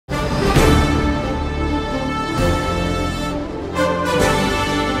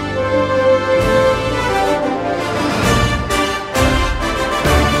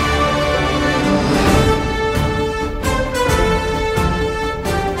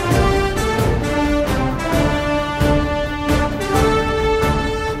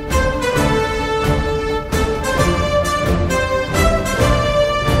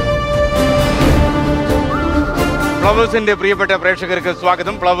ഫ്ലവേഴ്സിന്റെ പ്രിയപ്പെട്ട പ്രേക്ഷകർക്ക്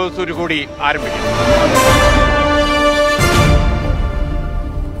സ്വാഗതം. ഫ്ലവേഴ്സ് ഒരുകൂടി ആരംഭിക്കുന്നു.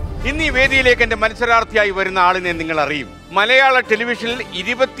 ഇന്ന് ഈ വേദിയിലേക്ക് എന്റെ മത്സരാർത്ഥിയായി വരുന്ന ആളിനെ നിങ്ങൾ അറിയും. മലയാള ടെലിവിഷനിൽ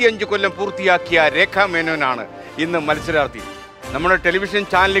 25 കൊല്ലം പൂർത്തിയാക്കിയ രേഖ മേനോനാണ് ഇന്ന് മത്സരാർത്ഥി. നമ്മുടെ ടെലിവിഷൻ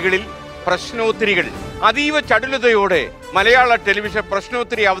ചാനലുകളിൽ പ്രശ്നോത്തരികൾ അതീവ ചടുലതയോടെ മലയാള ടെലിവിഷൻ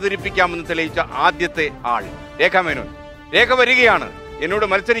പ്രശ്നോത്തരി അവതരിപ്പിക്കാമെന്ന് തെളിയിച്ച ആദ്യത്തെ ആൾ രേഖ മേനോൻ. രേഖ വരികയാണ് എന്നോട്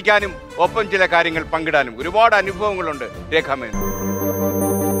മത്സരിക്കാനും ഒപ്പം ചില കാര്യങ്ങൾ പങ്കിടാനും. ഒരുപാട് അനുഭവങ്ങളുണ്ട് രേഖ മേനോൻ.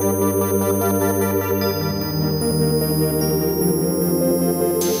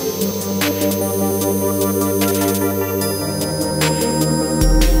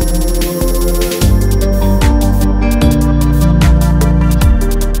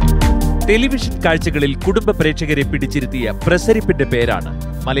 ടെലിവിഷൻ കാഴ്ചകളിൽ കുടുംബ പ്രേക്ഷകരെ പിടിച്ചിരുത്തിയ പ്രസരിപ്പിന്റെ പേരാണ്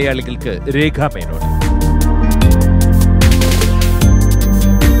മലയാളികൾക്ക് രേഖ മേനോൻ.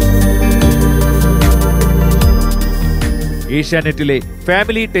 ഏഷ്യാനെറ്റിലെ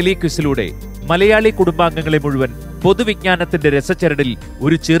ഫാമിലി ടെലിക്വിസിലൂടെ മലയാളി കുടുംബാംഗങ്ങളെ മുഴുവൻ പൊതുവിജ്ഞാനത്തിന്റെ രസച്ചരടിൽ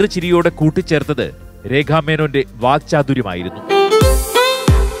ഒരു ചെറുചിരിയോടെ കൂട്ടിച്ചേർത്തത് രേഖ മേനോന്റെ വാക്ചാതുര്യമായിരുന്നു.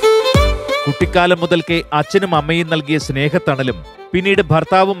 കുട്ടിക്കാലം മുതൽക്കേ അച്ഛനും അമ്മയും നൽകിയ സ്നേഹത്തണലും പിന്നീട്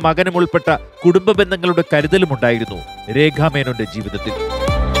ഭർത്താവും മകനും ഉൾപ്പെട്ട കുടുംബ ബന്ധങ്ങളുടെ കരുതലുമുണ്ടായിരുന്നു രേഖ മേനോന്റെ ജീവിതത്തിൽ.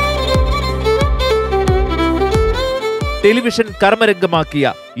 ടെലിവിഷൻ കർമ്മരംഗമാക്കിയ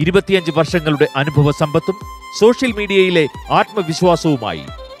 25 വർഷങ്ങളുടെ അനുഭവ സമ്പത്തും സോഷ്യൽ മീഡിയയിലെ ആത്മവിശ്വാസവുമായി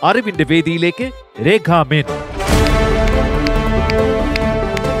അറിവിന്റെ വേദിയിലേക്ക് രേഖ മേനോൻ.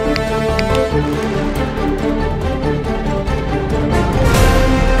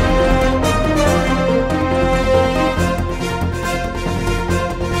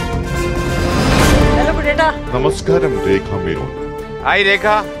 നമസ്കാരം രേഖ മേനോൻ. ഹായ് രേഖ.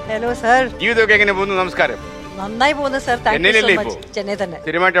 Hello sir. ജീവിതമൊക്കെ എങ്ങനെ പോകുന്നു? നമസ്കാരം. നന്നായി പോകുന്നു സർ. ചെന്നൈ തന്നെ.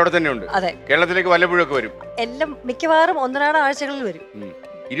 സ്ഥിരമായിട്ട് അവിടെ തന്നെ ഉണ്ട്? അതെ. കേരളത്തിലേക്ക് വല്ലപ്പോഴൊക്കെ വരും? എല്ലാം മിക്കവാറും 1-2 ആഴ്ചകളിൽ വരും.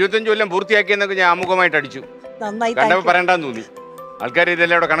 25 കൊല്ലം പൂർത്തിയാക്കിയെന്നൊക്കെ ഞാൻ ആമുഖമായിട്ട് അടിച്ചു. നന്നായി. കണ്ടപ്പോൾ പറയണ്ടെന്ന് തോന്നി. ആൾക്കാർ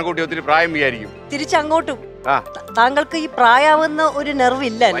ഇതെല്ലാം അവിടെ കണക്കൂട്ടി ഒത്തിരി പ്രായം വിചാരിക്കും. തിരിച്ചങ്ങോട്ടും താങ്കൾക്ക് ഈ പ്രായാവുന്ന ഒരു നെർവ്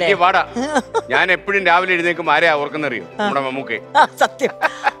ഇല്ല അല്ലേ? പാടാ. ഞാൻ എപ്പോഴും രാവിലെ എഴുന്നേക്കും ആരെയാ ഓർക്കുന്നറിയോ? നമ്മുടെ മമ്മൂക്കെ. സത്യം.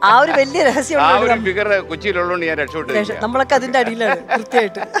 ആ ഒരു വലിയ രഹസ്യം. ആ ഒരു ഫിഗർ കൊച്ചിയിലുള്ളതുകൊണ്ട് ഞാൻ രക്ഷപ്പെട്ടു. നമ്മളൊക്കെ അതിന്റെ അടിയിലാണ്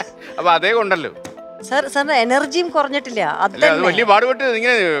കൃത്യമായിട്ട്. അപ്പൊ അതേ കൊണ്ടല്ലോ സാർ. സാറിന്റെ എനർജിയും കുറഞ്ഞിട്ടില്ല. അത് വലിയ പാടുപെട്ട്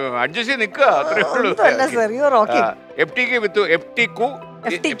ഇങ്ങനെ അഡ്ജസ്റ്റ് ചെയ്ത് നിൽക്കുക. അത്രേ ഉള്ളൂ.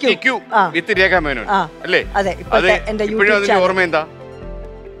 രേഖ മേനോൻ അല്ലേ? ഇപ്പോഴും അതിന്റെ ഓർമ്മ എന്താ?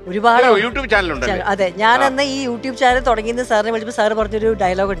 ഒരുപാട് യൂട്യൂബ് ചാനലുണ്ട്. അതെ. ഞാൻ അന്ന് ഈ യൂട്യൂബ് ചാനൽ തുടങ്ങിയത് സാറിനെ വിളിച്ചപ്പോൾ സാറ് പറഞ്ഞൊരു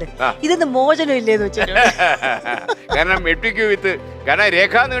ഡയലോഗ് ഉണ്ട്, ഇതൊന്ന് മോചനം ഇല്ലേന്ന് വെച്ചാൽ. കാരണം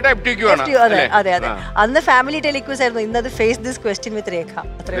രേഖ ആണ്. അതെ അതെ അതെ. അന്ന് ഫാമിലി ടെലിക്വിസ് ആയിരുന്നു. ഇന്നത് ഫേസ് ദിസ് ക്വസ്റ്റ്യൻ വിത്ത് രേഖ.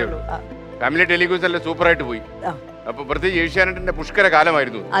 അത്രേ ഉള്ളൂ. ഫാമിലി ടെലിക്വിസ് അല്ല സൂപ്പറായിട്ട് പോയി. അപ്പൊ പ്രത്യേകിച്ച് ഏഷ്യാനെറ്റിന്റെ പുഷ്കര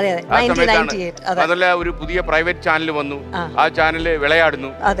കാലമായിരുന്നു. അതല്ല, ഒരു പുതിയ പ്രൈവറ്റ് ചാനൽ വന്നു. ആ ചാനല് വിളയാടുന്നു.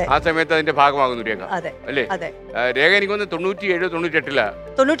 ആ സമയത്ത് അതിന്റെ ഭാഗമാകുന്നു രേഖ അല്ലേ? രേഖ എനിക്ക് വന്ന്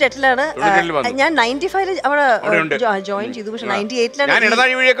 98-99 ഞാൻ 95 അവിടെ ജോയിൻ ചെയ്തു. പക്ഷെ 98 ഞാൻ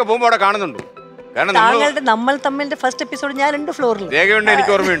ഇടനാഴി വഴിയൊക്കെ പോകുമ്പോ അവിടെ കാണുന്നുണ്ട്. താങ്കളുടെ നമ്മൾ തമ്മിലിന്റെ ഫസ്റ്റ് എപ്പിസോഡ് ഞാൻ 2 ഫ്ലോറിൽ. രേഖയുണ്ട്,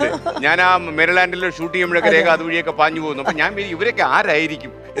 എനിക്ക് ഓർമ്മയുണ്ട്. ഞാൻ ആ മെറിലാൻഡിൽ ഷൂട്ട് ചെയ്യുമ്പോഴൊക്കെ രേഖ അതുവഴിയൊക്കെ പാഞ്ഞു പോകുന്നു. അപ്പൊ ഞാൻ ഇവരൊക്കെ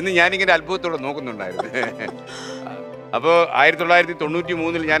ആരായിരിക്കും എന്ന് ഞാനിങ്ങനെ അത്ഭുതത്തോടെ നോക്കുന്നുണ്ടായിരുന്നു. അപ്പോ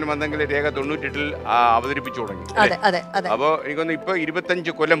 1993 ഞാൻ വന്നെങ്കിൽ രേഖ 98 അവതരിപ്പിച്ചു തുടങ്ങി. അപ്പൊ എനിക്കൊന്ന് ഇപ്പൊ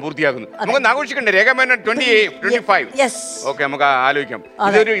 25 കൊല്ലം പൂർത്തിയാക്കുന്നു. നമുക്ക് ആഘോഷിക്കണ്ടേ? രേഖ മേനോൻ 25. ഓക്കെ, നമുക്ക് ആലോചിക്കാം.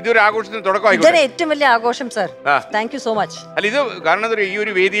 ഇതൊരു ആഘോഷത്തിന് തുടക്കമായിക്കോട്ടെ. ഏറ്റവും വലിയ ആഘോഷം sir. Thank you so much. അല്ല, ഇത് കാരണം ഈ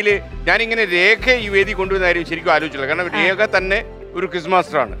ഒരു വേദിയിൽ ഞാനിങ്ങനെ രേഖ ഈ വേദി കൊണ്ടുവന്ന കാര്യം ശരിക്കും ആലോചിച്ചില്ല. കാരണം രേഖ തന്നെ ഒരു ക്വിസ്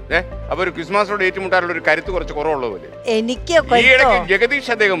മാസ്റ്റർ ആണ്. അപ്പൊ ഒരു ക്വിസ് മാസ്റ്ററോട് ഏറ്റുമുട്ടാനുള്ള ഒരു കരുത്ത് കുറച്ച് കുറവുള്ള പോലെ. എനിക്ക്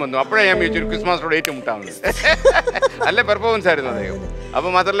ജഗദീഷ് അദ്ദേഹം വന്നു. അപ്പോഴേ ഞാൻ വിചാരിച്ചു ഒരു ക്വിസ് മാസ്റ്ററോട് ഏറ്റുമുട്ടാണ്. നല്ല പെർഫോമൻസ് ആയിരുന്നു അദ്ദേഹം. അപ്പൊ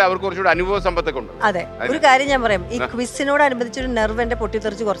മാത്രമല്ല അവർക്ക് കുറച്ചുകൂടെ അനുഭവ സമ്പത്തൊക്കെ ഉണ്ട്. അതെ. ഒരു കാര്യം ഞാൻ പറയാം, ഈ ക്വിസിനോട് അനുബന്ധിച്ചൊരു നെർവ് എന്റെ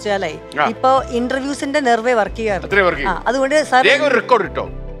പൊട്ടിത്തെറിച്ച് കുറച്ചു കാലമായി. ഇപ്പൊ ഇന്റർവ്യൂസിന്റെ നെർവേ വർക്ക് ചെയ്യാറ്. അതുകൊണ്ട് റെക്കോർഡ് ഇട്ടോ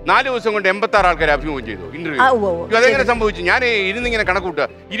 4 ദിവസം കൊണ്ട് 86 ആൾക്കാർ അഭിമുഖം ചെയ്തു ഇന്റർവ്യൂ. അതെങ്ങനെ സംഭവിച്ചു? ഞാൻ ഇരുന്നിങ്ങനെ കണക്കൂട്ടുക.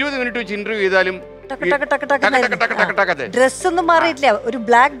 20 മിനിറ്റ് വെച്ച് ഇന്റർവ്യൂ ചെയ്താലും ഡ്രസ് ഒന്നും മാറിയിട്ടില്ല. ഒരു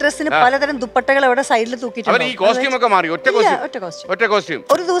ബ്ലാക്ക് ഡ്രസ്സിന് പലതരം ദുപ്പട്ടകൾ അവിടെ സൈഡിൽ തൂക്കിയിട്ടുണ്ട്. ഈ കോസ്റ്റ്യൂം ഒക്കെ മാറി. ഒറ്റ കോസ്റ്റ്യൂം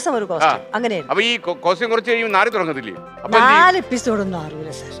ഒരു ദിവസം ഒരു കോസ്റ്റ്യൂം. അങ്ങനെയാണ്. അപ്പൊ ഈ കോസ്റ്റ്യൂം കുറച്ച് കഴിയുമ്പോൾ നാറി തുടങ്ങത്തില്ലേ? 4 എപ്പിസോഡൊന്നും മാറൂല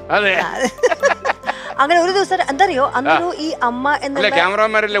സാർ. അതെ. അങ്ങനെ ഒരു ദിവസം എന്താ അറിയോ, അന്നൊരു ഈ അമ്മ എന്ന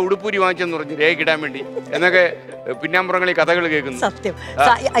ക്യാമറമാരെല്ലാം ഉടുപ്പൂരി വാങ്ങിച്ചെന്ന് പറഞ്ഞു രേഖ ഇടാൻ വേണ്ടി എന്നൊക്കെ പിന്നാമ്പുറങ്ങളിൽ കഥകൾ കേൾക്കുന്നു. സത്യം.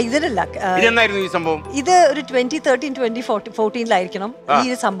 ഇതിനല്ല, ഇതെന്നായിരുന്നു ഈ സംഭവം? ഇത് ഒരു 2013-2014 ഈ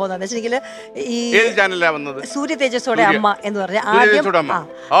ഒരു സംഭവം എന്താ വെച്ചിട്ടുണ്ടെങ്കിൽ ഈ ചാനലിലാ വന്നത്? സൂര്യ തേജസ്സോടെ അമ്മ എന്ന് പറഞ്ഞ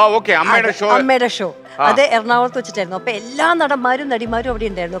അമ്മയുടെ ഷോ. അത് എറണാകുളത്ത് വെച്ചിട്ടായിരുന്നു. അപ്പൊ എല്ലാ നടന്മാരും നടിമാരും അവിടെ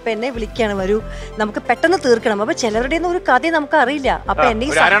ഉണ്ടായിരുന്നു. അപ്പൊ എന്നെ വിളിക്കുകയാണ്, വരൂ നമുക്ക് പെട്ടെന്ന് തീർക്കണം. അപ്പൊ ചിലരുടെ ഒന്നും ഒരു കഥ നമുക്ക് അറിയില്ല. അപ്പൊ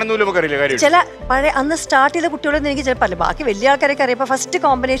എന്നെ ചില പഴയ അന്ന് സ്റ്റാർട്ട് ചെയ്ത കുട്ടികളൊന്നും എനിക്ക് ചിലപ്പോൾ ബാക്കി വലിയ ആൾക്കാരൊക്കെ അറിയാം. അപ്പൊ ഫസ്റ്റ്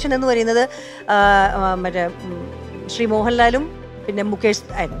കോമ്പിനേഷൻ എന്ന് പറയുന്നത് മറ്റേ ശ്രീ മോഹൻലാലും പിന്നെ മുകേഷ്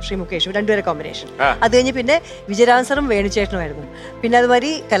ആയിരുന്നു, ശ്രീ മുകേഷും രണ്ടുപേരെ കോമ്പിനേഷൻ. അത് കഴിഞ്ഞ് പിന്നെ വിജയരാഘവൻ സാറും വേണുചേട്ടനുമായിരുന്നു. പിന്നെ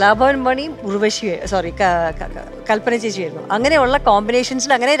അതുമാതിരി കലാഭവൻ മണിയും ഉർവശി കൽപ്പന ചേച്ചിയായിരുന്നു. അങ്ങനെയുള്ള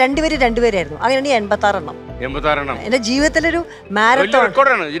കോമ്പിനേഷൻസിൽ അങ്ങനെ രണ്ടുപേരായിരുന്നു. അങ്ങനെയാണ് 86 എണ്ണം. എന്റെ ജീവിതത്തിലൊരു മാരത്തോൺ.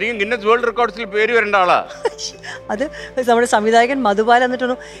 അത് നമ്മുടെ സംവിധായകൻ മധുബാൽ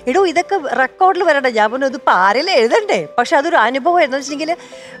എന്നിട്ട് എടോ ഇതൊക്കെ റെക്കോർഡിൽ വരണ്ട. ഞാൻ പറഞ്ഞു ഇതിപ്പോ ആരെങ്കിലും എഴുതണ്ടേ. പക്ഷെ അതൊരു അനുഭവം എന്ന് വെച്ചിട്ടുണ്ടെങ്കിൽ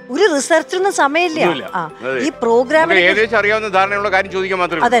ഒരു റിസർച്ചിനൊന്നും സമയമില്ല. ഈ പ്രോഗ്രാമിൽ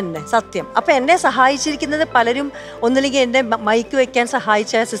അതന്നെ സത്യം. അപ്പൊ എന്നെ സഹായിച്ചിരിക്കുന്നത് പലരും ഒന്നില്ലെങ്കിൽ എന്റെ മൈക്ക് വെക്കാൻ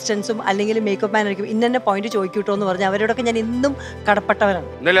സഹായിച്ച അസിസ്റ്റൻസും അല്ലെങ്കിൽ മേക്കപ്പ് മാൻ ആയിരിക്കും. ഇന്നെ പോയിന്റ് ചോദിക്കൂട്ടോ എന്ന് പറഞ്ഞ് അവരോടൊക്കെ ഞാൻ ഇന്നും കടപ്പെട്ടവരാണ്.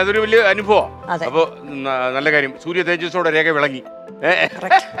 അതൊരു വലിയ അനുഭവം. അപ്പൊ നല്ല കാര്യം, സൂര്യ തേജസ്സോടെ രേഖ വിളങ്ങി.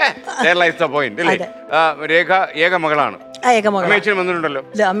 രേഖ ഏക മകളാണ്. അമ്മേച്ചൻ വന്നിട്ടുണ്ടല്ലോ.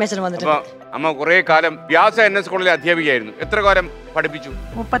 അപ്പൊ അമ്മ കുറെ കാലം വ്യാസ NS കോളേജിലെ അധ്യാപികയായിരുന്നു. എത്ര കാലം പഠിപ്പിച്ചു?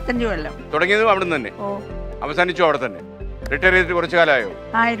 35 കൊല്ലം. തുടങ്ങിയതും അവിടെ തന്നെ അവസാനിച്ചു അവിടെ തന്നെ. റിട്ടയർ ചെയ്തിട്ട് കുറച്ചു കാലമായോ?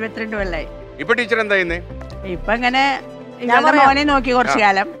 22 കൊല്ലായി. ഇപ്പൊ ടീച്ചർ എന്താ ചെയ്യുന്നേ? ഇപ്പൊ ഇങ്ങനെ മോനെ നോക്കി കുറച്ചു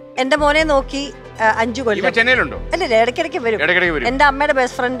കാലം. എന്റെ മോനെ നോക്കി 5 കൊല്ലം. ചെന്നൈയിലുണ്ടോ? അല്ലല്ല, ഇടയ്ക്കിടയ്ക്ക് വരും. എന്റെ അമ്മയുടെ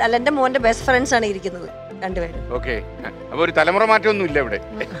ബെസ്റ്റ് ഫ്രണ്ട് അല്ല എന്റെ മോന്റെ ബെസ്റ്റ് ഫ്രണ്ട്സ് ആണ് ഇരിക്കുന്നത് രണ്ടുപേരും. ഓക്കെ, അപ്പൊ ഒരു തലമുറ മാറ്റമൊന്നും ഇല്ല ഇവിടെ.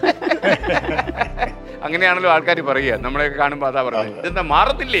 അങ്ങനെയാണല്ലോ ആൾക്കാർ പറയുക. നമ്മളെയൊക്കെ കാണുമ്പോ അതാ പറയുന്നത്, ഇതെന്താ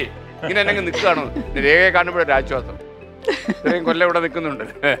മാറത്തില്ലേ, ഇങ്ങനെ എന്നെ നിൽക്കുകയാണോ? രേഖയെ കാണുമ്പോഴൊരു ആശ്വാസം. ഇത്രയും കൊല്ലം ഇവിടെ നിൽക്കുന്നുണ്ട്.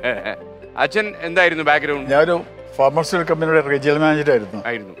 അച്ഛൻ എന്തായിരുന്നു ബാക്ക്ഗ്രൗണ്ട്? ഞാനൊരു ഫാർമസ്യൂട്ടിക്കൽ കമ്പനിയുടെ റീജിയണൽ മാനേജർ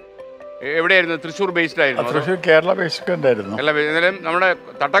ആയിരുന്നു. എവിടെയായിരുന്നു? തൃശ്ശൂർ ബേസ്ഡ് ആയിരുന്നു? തൃശ്ശൂർ കേരള ബേസ്ഡ് ഉണ്ടായിരുന്നു. നമ്മുടെ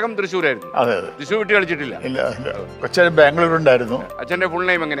തട്ടകം തൃശ്ശൂരായിരുന്നു. അതെ, തൃശ്ശൂർ വിട്ട് കളിച്ചിട്ടില്ല. ഇല്ല, കൊച്ചി ബാംഗ്ലൂർ ഉണ്ടായിരുന്നു. അച്ഛന്റെ ഫുൾ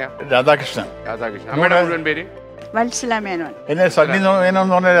നെയിം എങ്ങനെയാ? രാധാകൃഷ്ണൻ. അമ്മയുടെ മുഴുവൻ പേര്? വത്സല മേനോൻ. എന്നെ സണ്ണി മേനോൻ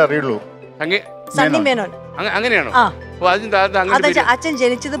എന്ന് പറഞ്ഞാലേ അറിയുള്ളൂ. സണ്ണി മേനോൻ. അങ്ങനെയാണോ? അച്ഛൻ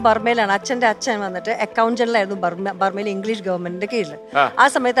ജനിച്ചത് ബർമയിലാണ്. അച്ഛന്റെ അച്ഛൻ വന്നിട്ട് അക്കൗണ്ട് ജനറലായിരുന്നു ബർമയിൽ ഇംഗ്ലീഷ് ഗവൺമെന്റിന്റെ കീഴിൽ. ആ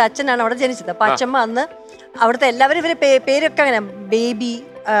സമയത്ത് അച്ഛനാണ് അവിടെ ജനിച്ചത്. അപ്പൊ അച്ഛമ്മ അന്ന് അവിടുത്തെ എല്ലാവരും ഇവരെ പേരൊക്കെ അങ്ങനെ ബേബി,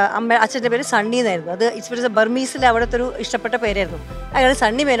 അച്ഛന്റെ പേര് സണ്ണി എന്നായിരുന്നു. അത് ഇറ്റ്സ് ബർമീസിൽ അവിടുത്തെ ഒരു ഇഷ്ടപ്പെട്ട പേരായിരുന്നു. അങ്ങനെ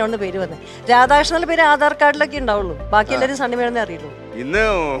സണ്ണി മേനോന്ന് പേര് വന്നത്. രാധാകൃഷ്ണന്റെ പേര് ആധാർ കാർഡിലൊക്കെ ഉണ്ടാവുള്ളൂ, ബാക്കി എല്ലാവരും സണ്ണി മേനോന്നേ അറിയുള്ളൂ. ഇന്ന്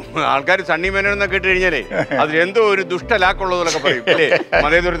ആൾക്കാർ സണ്ണി മേനോൻ എന്നൊക്കെ കേട്ട് കഴിഞ്ഞാലേ അതിൽ എന്തോ ഒരു ദുഷ്ടലാക്കുള്ളതൊക്കെ പറയും അല്ലേ?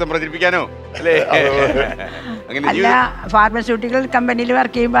 മതേതരത്വം പ്രചരിപ്പിക്കാനോ അല്ലേ? അല്ല, ഫാർമസ്യൂട്ടിക്കൽ കമ്പനിയിൽ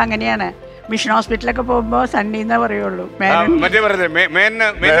വർക്ക് ചെയ്യുമ്പോ അങ്ങനെയാണ്. മിഷൻ ഹോസ്പിറ്റലൊക്കെ പോകുമ്പോ സണ്ണി എന്നേ പറയുള്ളൂ.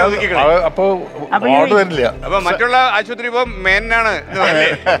 അപ്പൊ മറ്റുള്ള ആശുപത്രി മേനാണ്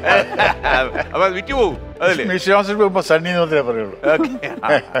അപ്പൊ വിറ്റു പോകും. അതല്ലേ മിഷൻ ഹോസ്പിറ്റൽ പോകുമ്പോ സണ്ണി എന്നേ പറയുള്ളൂ.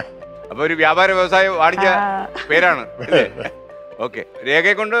 അപ്പൊ ഒരു വ്യാപാര വ്യവസായ വാണിജ്യ പേരാണ് അല്ലേ? ഓക്കെ,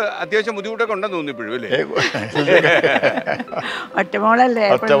 രേഖയെ കൊണ്ട് അത്യാവശ്യം ബുദ്ധിമുട്ടൊക്കെ ഉണ്ടെന്ന് തോന്നി ഇപ്പോഴും അല്ലേ? ഒറ്റമോളല്ലേ?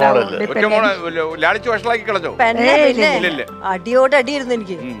 ലാളിച്ച് വഷളാക്കി കളഞ്ഞോ? അടിയോട് അടിയായിരുന്നു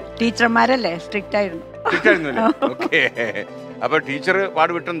എനിക്ക്. ടീച്ചർമാരല്ലേ, സ്ട്രിക്റ്റ് ആയിരുന്നു. ഓക്കെ, അപ്പൊ ടീച്ചർ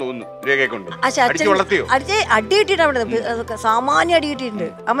പാടുവിട്ടെന്ന് തോന്നുന്നു രേഖയെ കൊണ്ട്. വളർത്തിയോ? അടി കിട്ടിയിട്ട് അവിടെ സാമാന്യ അടി കിട്ടിയിട്ടുണ്ട്.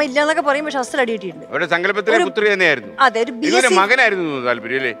 അമ്മ ഇല്ലാന്നൊക്കെ പറയും, പക്ഷെ അസൽ അടി കിട്ടിയിട്ടുണ്ട്. അവരുടെ സങ്കല്പത്തിലെ പുത്രി തന്നെയായിരുന്നു. അതെ, ഒരു മകനായിരുന്നു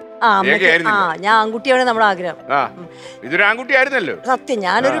താല്പര്യം അല്ലേ? ഞാൻ ആൺകുട്ടിയാണ് നമ്മുടെ ആഗ്രഹം. ഇതൊരു ആൺകുട്ടി ആയിരുന്നല്ലോ. സത്യം,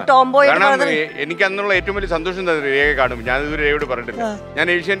 ഞാനൊരു ടോംബോയ്. എനിക്ക് അന്നുള്ള ഏറ്റവും വലിയ സന്തോഷം രേഖ കാണും. ഞാൻ ഇതുവരെ രേഖയോട് പറഞ്ഞിട്ടില്ല. ഞാൻ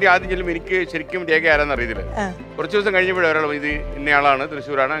ഏഷ്യാന്റെ ആദ്യം ചെല്ലും എനിക്ക് ശരിക്കും രേഖ ആരാന്ന് അറിയത്തില്ല. കുറച്ച് ദിവസം കഴിഞ്ഞപ്പോഴേ ഒരാൾ ഇത് ഇന്നയാളാണ്,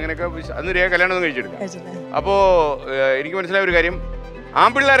 തൃശ്ശൂരാണ്, അങ്ങനെയൊക്കെ. അന്ന് രേഖ കല്യാണം കഴിച്ചിട്ടില്ല. അപ്പോ എനിക്ക് മനസ്സിലായ ഒരു കാര്യം,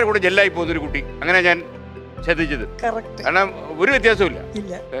 ആൺപിള്ളേരെ കൂടെ ജെല്ലായി പോകുന്നൊരു കുട്ടി. അങ്ങനെ ഞാൻ ശ്രദ്ധിച്ചത്. കാരണം ഒരു വ്യത്യാസവും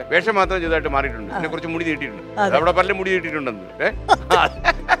ഇല്ല, വേഷം മാത്രം ചെറുതായിട്ട് മാറിയിട്ടുണ്ട്. പിന്നെ കുറച്ച് മുടി നീട്ടിയിട്ടുണ്ട്. അവിടെ പല മുടി നീട്ടിയിട്ടുണ്ടെന്ന്.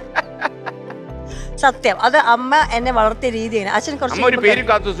 സത്യം, അത് അമ്മ എന്നെ വളർത്തിയ രീതിയാണ്. അച്ഛൻ അമ്മ ഒരു പേരും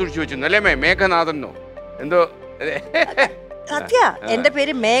കാത്തു സൂക്ഷിച്ചു വെച്ചു അല്ലേ? മേഘനാഥനോ എന്തോ? സത്യ, എന്റെ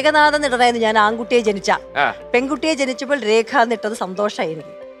പേര് മേഘനാഥൻ ഇടണായിരുന്നു ഞാൻ ആൺകുട്ടിയെ ജനിച്ച. പെൺകുട്ടിയെ ജനിച്ചപ്പോൾ രേഖ എന്നിട്ടത്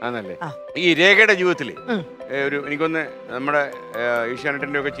സന്തോഷമായിരുന്നു. ആണല്ലേ? ഈ രേഖയുടെ ജീവിതത്തില് ഒരു എനിക്കൊന്ന് നമ്മുടെ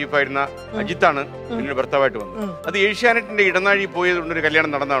ഏഷ്യാനെറ്റിന്റെ ഒക്കെ ചീഫായിരുന്ന അജിത്താണ് പിന്നീട് ഭർത്താവായിട്ട് വന്നത്. അത് ഏഷ്യാനെറ്റിന്റെ ഇടനാഴി പോയതുകൊണ്ട് ഒരു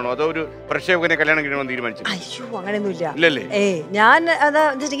കല്യാണം നടന്നാണോ, അതോ ഒരു പ്രക്ഷേപകനെ കല്യാണം കഴിയണമെന്ന് തീരുമാനിച്ചു? അയ്യോ, അങ്ങനെയൊന്നുമില്ല. ഇല്ലല്ലേ? ഞാൻ അതാ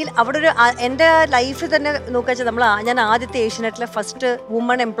വെച്ചിട്ടുണ്ടെങ്കിൽ അവിടെ ഒരു എന്റെ ലൈഫിൽ തന്നെ നോക്കാ, ഞാൻ ആദ്യത്തെ ഏഷ്യാനെറ്റിലെ ഫസ്റ്റ്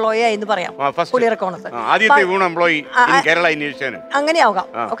വുമൺ എംപ്ലോയി എന്ന് പറയാം. അങ്ങനെയാകാം.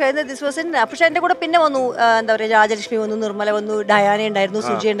 Okay, this was in. പക്ഷെ എന്റെ കൂടെ പിന്നെ വന്നു, എന്താ പറയാ, രാജലക്ഷ്മി വന്നു, നിർമ്മല വന്നു, ഡയാന ഉണ്ടായിരുന്നു,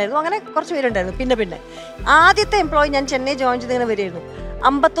 സുജി ഉണ്ടായിരുന്നു, അങ്ങനെ കുറച്ച് പേരുണ്ടായിരുന്നു. പിന്നെ ആദ്യത്തെ എംപ്ലോയി ഞാൻ ചെന്നൈ ജോയിൻ ചെയ്തിങ്ങനെ വരികയായിരുന്നു.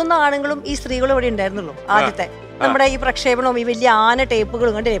 51 ആണുങ്ങളും ഈ സ്ത്രീകളും ഇവിടെ ഉണ്ടായിരുന്നുള്ളൂ ആദ്യത്തെ. നമ്മുടെ ഈ പ്രക്ഷേപണവും ഈ വലിയ ആന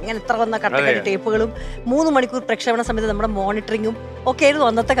ടേപ്പുകളും കണ്ടില്ലേ, ഇങ്ങനെ എത്ര വന്ന കട്ടക്കട്ടി ടേപ്പുകളും 3 മണിക്കൂർ പ്രക്ഷേപണ സമയത്ത് നമ്മുടെ മോണിറ്ററിങ്ങും ഒക്കെ ആയിരുന്നു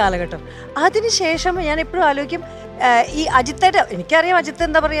അന്നത്തെ കാലഘട്ടം. അതിനുശേഷം ഞാൻ എപ്പോഴും ആലോചിക്കും, ഈ അജിത്തേട്ട എനിക്കറിയാം, അജിത്ത്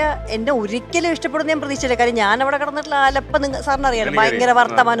എന്താ പറയാ, എന്നെ ഒരിക്കലും ഇഷ്ടപ്പെടുന്ന ഞാൻ പ്രതീക്ഷിച്ചില്ല. കാര്യം ഞാൻ അവിടെ കിടന്നിട്ടുള്ള ആലപ്പ സാറിന് അറിയാലോ, ഭയങ്കര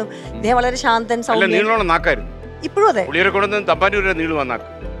വർത്തമാനവും, ഇദ്ദേഹം വളരെ ശാന്തൻ സൗമ്യൻ. ഇപ്പോഴും അതെ,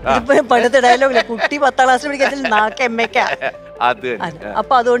 പടുത്ത ഡയലോഗില്ല, കുട്ടി 10ാം ക്ലാസ്സിൽ പഠിക്കാൻ നാക്ക എമ്മയ്ക്ക.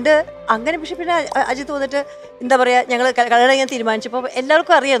 അപ്പൊ അതുകൊണ്ട് അങ്ങനെ. പക്ഷെ പിന്നെ അജിത്ത് വന്നിട്ട് എന്താ പറയാ, ഞങ്ങൾ കല്യാണം ചെയ്യാൻ തീരുമാനിച്ചപ്പോൾ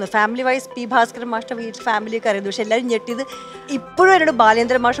എല്ലാവർക്കും അറിയായിരുന്നു, ഫാമിലി വൈസ് പി ഭാസ്കരൻ മാഷ്ട വീട്ടിൽ ഫാമിലിയൊക്കെ അറിയുന്നു. പക്ഷെ എല്ലാവരും ഞെട്ടിയത് ഇപ്പോഴും എന്നോട്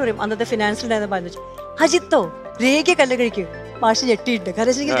ബാലേന്ദ്രൻ മാഷ് പറയും, അന്നത്തെ ഫിനാൻസിലുണ്ടായിരുന്ന പറഞ്ഞു, അജിത്തോ രേഖ കല്ല് കഴിക്കും. മാഷ് ഞെട്ടിയിട്ടുണ്ട്.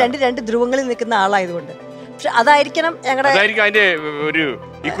 കാരണം എനിക്ക് രണ്ട് ധ്രുവങ്ങളിൽ നിൽക്കുന്ന ആളായതുകൊണ്ട്. പക്ഷെ അതായിരിക്കണം ഞങ്ങളുടെ ഒരു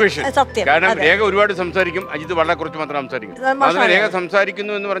ഇക്വേഷൻ. സത്യം. കാരണം രേഖ ഒരുപാട് സംസാരിക്കും, അജിത്ത് വളരെ കുറച്ച് മാത്രം സംസാരിക്കും. രേഖ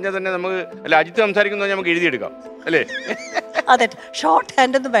സംസാരിക്കുന്നു എന്ന് പറഞ്ഞാൽ തന്നെ നമുക്ക്, അല്ല അജിത്ത് സംസാരിക്കുന്നു നമുക്ക് എഴുതിയെടുക്കാം അല്ലേ? അതെ, ഷോർട്ട്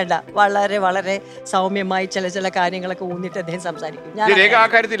ഹാൻഡ് ഒന്നും വേണ്ട, വളരെ വളരെ സൗമ്യമായി ചില കാര്യങ്ങളൊക്കെ ഊന്നിട്ട് അദ്ദേഹം സംസാരിക്കും. രേഖ ആ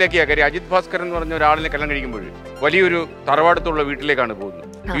കാര്യത്തിലേക്കാ കാര്യം. അജിത് ഭാസ്കരൻ എന്ന് പറഞ്ഞ ഒരാളിനെ കല്യാണം കഴിക്കുമ്പോൾ വലിയൊരു തറവാടത്തുള്ള വീട്ടിലേക്കാണ് പോകുന്നത്.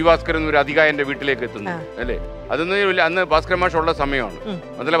 പി ഭാസ്കരൻ ഒരു അധികായന്റെ വീട്ടിലേക്ക് എത്തുന്നു അല്ലേ? അതൊന്നും അന്ന് ഭാസ്കര മാഷ് ഉള്ള സമയമാണ്.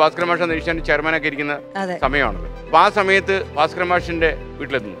 അതല്ല, ഭാസ്കര മാഷ് ഏഷ്യാനെറ്റ് ചെയർമാനൊക്കെ ഇരിക്കുന്ന സമയമാണല്ലോ. അപ്പൊ ആ സമയത്ത് ഭാസ്കര മാഷിന്റെ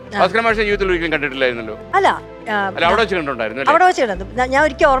വീട്ടിലെത്തുന്നു. ഭാസ്കര മാഷിന്റെ ജീവിതത്തിൽ ഒരിക്കലും കണ്ടിട്ടില്ലായിരുന്നല്ലോ. അല്ല, അവിടെ വെച്ച് കണ്ടുണ്ടായിരുന്നു. അവിടെ വെച്ച് കണ്ടു. ഞാൻ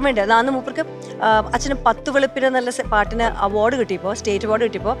ഒരിക്കൽ ഓർമ്മയുണ്ട്, അന്ന് മൂപ്പർക്ക് അച്ഛന് 10 വെളുപ്പിന് നല്ല പാട്ടിന് അവാർഡ് കിട്ടിയപ്പോൾ, സ്റ്റേറ്റ് അവാർഡ്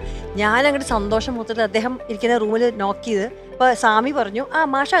കിട്ടിയപ്പോൾ ഞാൻ അങ്ങോട്ട് സന്തോഷം മൂത്തിട്ട് അദ്ദേഹം ഇരിക്കുന്ന റൂമിൽ നോക്ക് ചെയ്ത്, ഇപ്പൊ സ്വാമി പറഞ്ഞു, ആ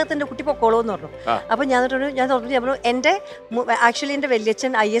മാഷകത്തിന്റെ കുട്ടി പൊക്കോളൂ എന്ന് പറഞ്ഞു. അപ്പൊ ഞാൻ പറഞ്ഞു, എന്റെ ആക്ച്വലി എന്റെ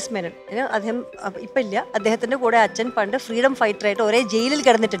വല്യച്ഛൻ IS മേനൻ, അദ്ദേഹം ഇപ്പൊ ഇല്ല, അദ്ദേഹത്തിന്റെ കൂടെ അച്ഛൻ പണ്ട് ഫ്രീഡം ഫൈറ്ററായിട്ട് ഒരേ ജയിലിൽ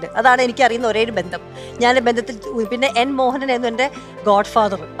കിടന്നിട്ടുണ്ട്. അതാണ് എനിക്ക് അറിയുന്ന ഒരേ ഒരു ബന്ധം. ഞാൻ ബന്ധത്തിൽ പിന്നെ N മോഹനൻ ആയിരുന്നു എന്റെ ഗോഡ്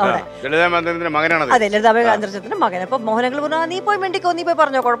ഫാദർ അവിടെ. അതെ, ലളിതാംബികാന്തരത്തിന്റെ മകൻ. അപ്പൊ മോഹനങ്ങൾ പറഞ്ഞു, നീ പോയി വേണ്ടിക്കോ, നീ പോയി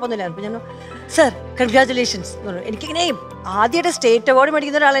പറഞ്ഞോ, കുഴപ്പമൊന്നുമില്ല. അപ്പൊ ഞാൻ, സർ കൺഗ്രാറ്റുലേഷൻസ് എന്ന് പറഞ്ഞു. എനിക്കിങ്ങനെയും ആദ്യമായിട്ട് സ്റ്റേറ്റ് അവാർഡ്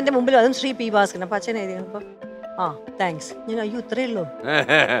മേടിക്കുന്ന ഒരാൾ എന്റെ മുമ്പിൽ, അതും ശ്രീ പി ഭാസ്കരൻ. അപ്പൊ അച്ഛൻ എഴുതി, അപ്പൊ ആ താങ്ക്സ്. ഞാൻ അയ്യോ ഇത്രയേ ഉള്ളൂ.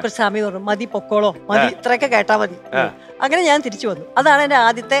 സ്വാമി പറഞ്ഞു, മതി പൊക്കോളോ, മതി, ഇത്രയൊക്കെ കേട്ടാ മതി. അങ്ങനെ ഞാൻ തിരിച്ചു വന്നു. അതാണ് എന്റെ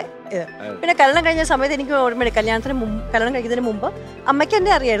ആദ്യത്തെ ഇത്. പിന്നെ കല്യാണം കഴിഞ്ഞ സമയത്ത് എനിക്ക് ഓർമ്മയുണ്ട്, കല്യാണം കഴിക്കുന്നതിന് മുമ്പ് അമ്മയ്ക്ക്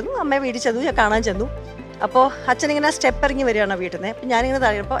എന്നെ അറിയായിരുന്നു. അമ്മയെ വീട്ടിൽ ചെന്നു, ഞാൻ കാണാൻ ചെന്നു. അപ്പോൾ അച്ഛനിങ്ങനെ സ്റ്റെപ്പ് ഇറങ്ങി വരികയാണ് വീട്ടിൽ നിന്ന്. അപ്പം ഞാനിങ്ങനെ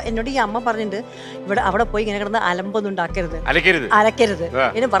താഴെയപ്പോൾ എന്നോട് ഈ അമ്മ പറഞ്ഞിട്ടുണ്ട്, അവിടെ പോയി ഇങ്ങനെ കിടന്ന് അലമ്പൊന്നും ഉണ്ടാക്കരുത്, അലക്കരുത്,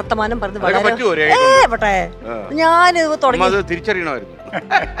 ഇനി വർത്തമാനം പറഞ്ഞ് പോട്ടെ. ഞാൻ തുടങ്ങി തിരിച്ചറിയണമായിരുന്നു.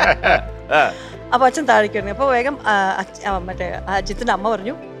 അപ്പൊ അച്ഛൻ താഴേക്ക് വരുന്നു. അപ്പൊ വേഗം മറ്റേ അജിത്തിന്റെ അമ്മ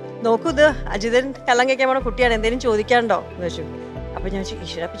പറഞ്ഞു, നോക്കൂ, ഇത് അജിതൻ കല്യാണം കഴിക്കാൻ പോണ കുട്ടിയാണ്, എന്തെങ്കിലും ചോദിക്കാനുണ്ടോ എന്ന് വെച്ചു. അപ്പൊ ഞാൻ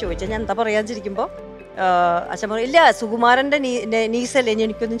ഈശ്വര അപ്പൊ ചോദിച്ചാൽ ഞാൻ എന്താ പറയാതിരിക്കുമ്പോ അച്ഛൻ പറഞ്ഞു, ഇല്ല സുകുമാരന്റെ നീസല്ലേ,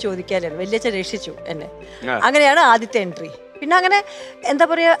 എനിക്കൊന്നും ചോദിക്കാനായിരുന്നു. വലിയച്ഛൻ രക്ഷിച്ചു എന്നെ. അങ്ങനെയാണ് ആദ്യത്തെ എൻട്രി. പിന്നെ അങ്ങനെ എന്താ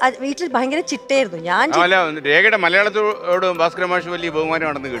പറയാ, വീട്ടിൽ ഭയങ്കര ചിട്ടയായിരുന്നു. ഞാൻ രേഖയുടെ മലയാളത്തോട് ഭാസ്കര മാഷ് വലിയ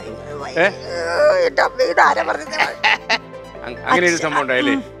ബഹുമാനമാണെന്ന് കേട്ടു.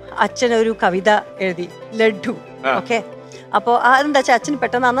 അച്ഛൻ ഒരു കവിത എഴുതി, ലഡ്ഡു. ഓക്കെ, അപ്പോൾ അതെന്താ വെച്ചാൽ അച്ഛൻ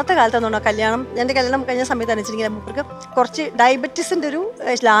പെട്ടെന്ന് അന്നത്തെ കാലത്താണ് കല്യാണം, എൻ്റെ കല്യാണം കഴിഞ്ഞ സമയത്ത് അനുസരിച്ചിങ്ങനെ മൂപ്പർക്ക് കുറച്ച് ഡയബറ്റീസിൻ്റെ ഒരു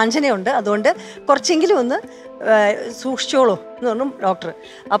ലാഞ്ചനയുണ്ട്, അതുകൊണ്ട് കുറച്ചെങ്കിലും ഒന്ന് സൂക്ഷിച്ചോളൂ എന്ന് പറഞ്ഞു ഡോക്ടർ.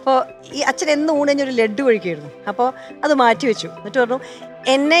 അപ്പോൾ ഈ അച്ഛൻ എന്ന് ഊണ് കഴിഞ്ഞൊരു ലഡ്ഡു കഴിക്കുമായിരുന്നു. അപ്പോൾ അത് മാറ്റി വെച്ചു. എന്നിട്ട് പറഞ്ഞു,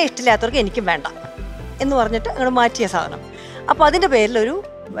 എന്നെ ഇഷ്ടമില്ലാത്തവർക്ക് എനിക്കും വേണ്ട എന്ന് പറഞ്ഞിട്ട് അങ്ങോട്ട് മാറ്റിയ സാധനം. അപ്പോൾ അതിൻ്റെ പേരിലൊരു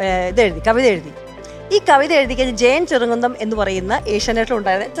കവിത എഴുതി. ഈ കവിത എഴുതി കഴിഞ്ഞ് ജയൻ ചെറുകുന്നം എന്ന് പറയുന്ന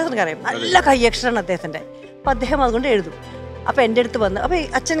ഏഷ്യാനെറ്റിലുണ്ടായിരുന്ന ചേട്ടനറിയാം, നല്ല കയ്യക്ഷരമാണ് അദ്ദേഹത്തിൻ്റെ. അപ്പോൾ അദ്ദേഹം അതുകൊണ്ട് എഴുതും. അപ്പോൾ എൻ്റെ അടുത്ത് വന്ന്, അപ്പോൾ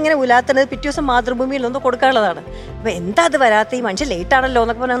അച്ഛൻ ഇങ്ങനെ ഉലാത്തത് പിറ്റേ ദിവസം മാതൃഭൂമിയിൽ ഒന്ന് കൊടുക്കാനുള്ളതാണ്. അപ്പോൾ എന്താ അത് വരാത്ത, ഈ മനുഷ്യൻ ലേറ്റ് ആണല്ലോ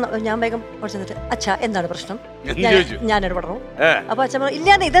എന്നൊക്കെ പറഞ്ഞാൽ ഞാൻ വേഗം കുറച്ച് അച്ഛാ എന്താണ് പ്രശ്നം, ഞാനൊരു പറഞ്ഞു. അപ്പോൾ അച്ഛൻ പറഞ്ഞു,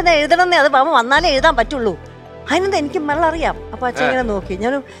 ഇല്ലാതെ ഇതെന്താ എഴുതണമെന്നേ, അത് വന്നാലേ എഴുതാൻ പറ്റുള്ളൂ. അതിനെന്താ എനിക്ക് മലയാളം അറിയാം. അപ്പൊ അച്ഛൻ ഇങ്ങനെ നോക്കി.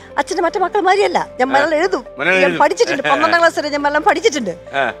 ഞാൻ അച്ഛന്റെ മറ്റേ മക്കളമാരിയല്ല, ഞാൻ മലയാളം എഴുതും, ഞാൻ പഠിച്ചിട്ടുണ്ട്, 12ാം ക്ലാസ് വരെ ഞാൻ മലയാളം പഠിച്ചിട്ടുണ്ട്.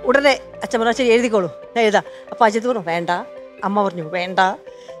 ഉടനെ അച്ഛൻ പറഞ്ഞു, ശരി എഴുതിക്കോളൂ, ഞാൻ എഴുതാം. അപ്പൊ അജിത്ത് പറഞ്ഞു, വേണ്ട. അമ്മ പറഞ്ഞു, വേണ്ട.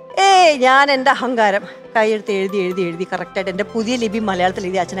 ഞാൻ എൻ്റെ അഹങ്കാരം കൈയെടുത്ത് എഴുതി കറക്റ്റായിട്ട് എൻ്റെ പുതിയ ലിപി മലയാളത്തിൽ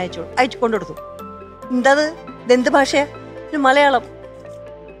എഴുതി അച്ഛൻ അയച്ചു കൊണ്ടുകൊടുത്തു. എന്തത്, ഇതെന്ത് ഭാഷയാ? മലയാളം.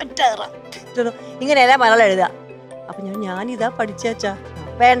 ഇങ്ങനെയല്ല മലയാളം എഴുതുക. അപ്പൊ ഞാനിതാ പഠിച്ച അച്ഛാ.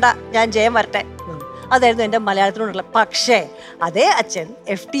 വേണ്ട, ഞാൻ ജയം വരട്ടെ. അതായിരുന്നു എൻ്റെ മലയാളത്തിനോടുള്ള. പക്ഷേ അതേ അച്ഛൻ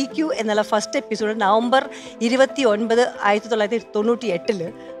FTQ എന്നുള്ള first episode November 29, 1998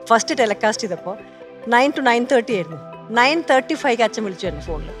 first telecast ചെയ്തപ്പോൾ 9 to 9:30 ആയിരുന്നു. 9:35 അച്ഛൻ വിളിച്ചു എൻ്റെ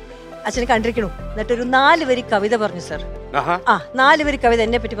ഫോണിൽ. അച്ഛനെ കണ്ടിരിക്കണു. എന്നിട്ടൊരു 4 വരി കവിത പറഞ്ഞു. സർ 4 വരി കവിത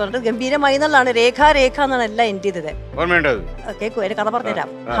എന്നെ പറ്റി പറഞ്ഞത് ഗംഭീരമായി എന്നുള്ളതാണ്. രേഖ എന്നാണ് എല്ലാം എൻ്റെ ചെയ്തത്. കേൾക്കൂ, എന്റെ കഥ പറഞ്ഞുതരാം.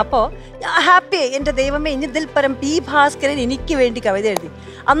 അപ്പോ ഹാപ്പി, എന്റെ ദൈവമേ, ഇനി ഇതിൽ പരം പി ഭാസ്കരൻ എനിക്ക് വേണ്ടി കവിത എഴുതി.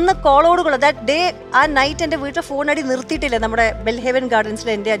 അന്ന് കോളോടുകൾ ദാറ്റ് ഡേ, ആ നൈറ്റ് എൻ്റെ വീട്ടിൽ ഫോൺ അടി നിർത്തിയിട്ടില്ല, നമ്മുടെ ബെൽഹേവൻ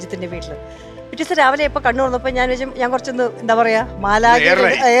ഗാർഡൻസിലെ എൻ്റെ അജിത്തിന്റെ വീട്ടിൽ. പിറ്റേ ദിവസം രാവിലെ ഇപ്പൊ കണ്ണു തുറന്നപ്പോ ഞാൻ കുറച്ചൊന്ന് എന്താ പറയാ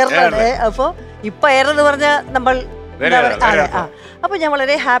എയറിലാണ്. അപ്പൊ ഇപ്പൊ എയർ എന്ന് പറഞ്ഞാൽ നമ്മൾ അപ്പൊ ഞാൻ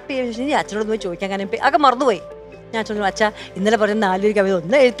വളരെ ഹാപ്പി. അച്ഛനോട് പോയി ചോദിക്കാൻ, കാരണം ഒക്കെ മറന്നുപോയി. ഞാൻ അച്ഛൻ അച്ഛാ ഇന്നലെ പറയുന്ന 4 വരി കവിത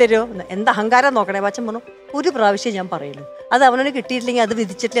ഒന്ന് എഴുത്തരോ, എന്താ അഹങ്കാരം നോക്കണേ. അച്ഛൻ പറഞ്ഞു ഒരു പ്രാവശ്യം ഞാൻ പറയുള്ളൂ, അത് അവനോട് കിട്ടിയിട്ടില്ലെങ്കിൽ അത്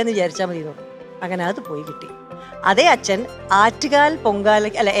വിധിച്ചിട്ടില്ല എന്ന് വിചാരിച്ചാൽ മതി തോന്നും. അങ്ങനെ അത് പോയി കിട്ടി. അതേ അച്ഛൻ ആറ്റുകാൽ പൊങ്കാല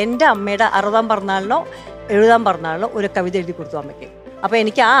അല്ല എൻ്റെ അമ്മയുടെ 60ാം പിറന്നാളിനോ 70ാം പിറന്നാളിനോ ഒരു കവിത എഴുതി കൊടുത്തു അമ്മയ്ക്ക്. അപ്പൊ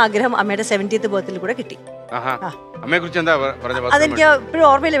എനിക്ക് ആ ആഗ്രഹം അമ്മയുടെ 70th ബർത്ത്ഡേയിൽ കൂടെ കിട്ടി. അതെനിക്ക് ഇപ്പോഴും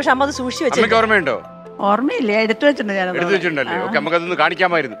ഓർമ്മയില്ല, പക്ഷെ അമ്മ അത് സൂക്ഷിച്ചു വെച്ചു. ഓർമ്മയുണ്ടോ? ഓർമ്മയില്ലേ, എടുത്തു വെച്ചിട്ടുണ്ടല്ലേ? ഓക്കെ, നമുക്കതൊന്ന്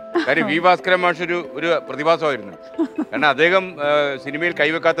കാണിക്കാമായിരുന്നു. കാര്യം വി ഭാസ്കരൻ മാഷ് ഒരു പ്രതിഭാസമായിരുന്നു. കാരണം അദ്ദേഹം സിനിമയിൽ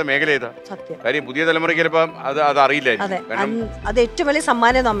കൈവെക്കാത്ത മേഖല ഏതാ? കാര്യം പുതിയ തലമുറയ്ക്ക് ചിലപ്പോൾ അത് അറിയില്ലായിരുന്നു. അത് ഏറ്റവും വലിയ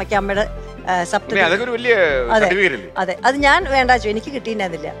സമ്മാനം അമ്മയ്ക്ക് അമ്മയുടെ അതൊക്കെ ഒരു വലിയ സർട്ടിഫിക്കറ്റ്. അതെ, അത് ഞാൻ വേണ്ട എനിക്ക്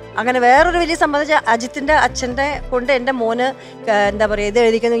കിട്ടിയില്ല. അങ്ങനെ വേറൊരു വലിയ സംബന്ധിച്ച അജിത്തിന്റെ അച്ഛന്റെ കൊണ്ട് എന്റെ മോന് എന്താ പറയാ ഇത്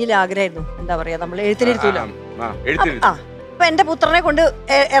എഴുതിക്കുന്നെങ്കിൽ ആഗ്രഹമായിരുന്നു. എന്താ പറയാ നമ്മൾ എഴുത്തിനിരുത്തൂലോ. അപ്പൊ എന്റെ പുത്രനെ കൊണ്ട്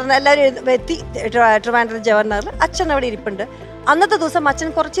എല്ലാവരും എത്തി ട്രിവാൻഡ്രം ജവഹർലാൽ. അച്ഛൻ അവിടെ ഇരിപ്പുണ്ട്. അന്നത്തെ ദിവസം അച്ഛൻ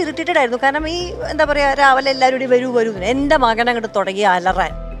കുറച്ച് ഇറിറ്റേറ്റഡ് ആയിരുന്നു. കാരണം ഈ എന്താ പറയാ രാവിലെ എല്ലാവരും കൂടി വരൂ എന്റെ മകൻ അങ്ങോട്ട് തുടങ്ങി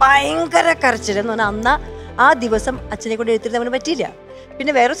അലറാൻ, ഭയങ്കര കരച്ചിലെന്ന് പറഞ്ഞാൽ അന്ന് ആ ദിവസം അച്ഛനെ കൊണ്ട് എഴുത്തിരുന്നവന് പറ്റിയില്ല.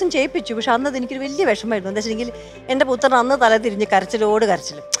 പിന്നെ വേറെ ദിവസം ചെയ്യിപ്പിച്ചു. പക്ഷെ അന്നത് എനിക്കൊരു വലിയ വിഷമമായിരുന്നു. എന്താ വെച്ചിട്ടുണ്ടെങ്കിൽ എന്റെ പുത്രൻ അന്ന് തല തിരിഞ്ഞ് കരച്ചിലും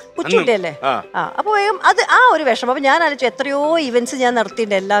കൊച്ചുകുട്ടിയല്ലേ. അപ്പൊ അത് ആ ഒരു വിഷമം. അപ്പൊ ഞാൻ ആലോചിച്ചു എത്രയോ ഇവന്റ്സ് ഞാൻ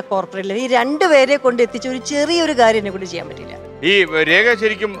നടത്തിയിട്ടുണ്ട് എല്ലാ കോർപ്പറേറ്റിലും. ഈ 2 പേരെ കൊണ്ട് എത്തിച്ച ഒരു ചെറിയൊരു കാര്യം എന്നെ കൊണ്ട് ചെയ്യാൻ പറ്റില്ല. ഈ രേഖ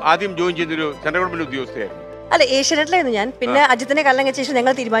ശരിക്കും ആദ്യം ജോയിൻ ചെയ്തൊരു സെൻട്രൽ ഗവൺമെന്റ് ഉദ്യോഗസ്ഥയായിരുന്നു. അല്ല, ഏഷ്യാനെറ്റിലായിരുന്നു ഞാൻ. പിന്നെ അജിത്തിനെ കല്യാണം കഴിച്ച ശേഷം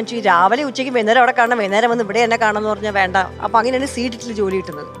ഞങ്ങൾ തീരുമാനിച്ചു രാവിലെ ഉച്ചയ്ക്ക് വൈകുന്നേരം അവിടെ കാണണം, വൈകുന്നേരം വന്ന് ഇവിടെ എന്നെ കാണണം എന്ന് പറഞ്ഞാൽ വേണ്ട. അപ്പൊ അങ്ങനെയാണ് സീഡിറ്റിൽ ജോലി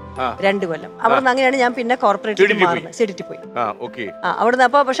കിട്ടുന്നത് 2 കൊല്ലം. അവിടെ നിന്ന് അങ്ങനെയാണ് ഞാൻ പിന്നെ കോർപ്പറേറ്റിൽ മാറുന്നത്. സീഡിറ്റിൽ പോയി അവിടുന്ന്.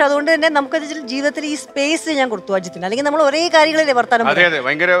 അപ്പൊ പക്ഷെ അതുകൊണ്ട് തന്നെ നമുക്ക് ജീവിതത്തിൽ ഈ സ്പേസ് ഞാൻ കൊടുത്തു അജിത്തിന്. അല്ലെങ്കിൽ നമ്മൾ ഒരേ കാര്യങ്ങളല്ലേ വർത്താനം.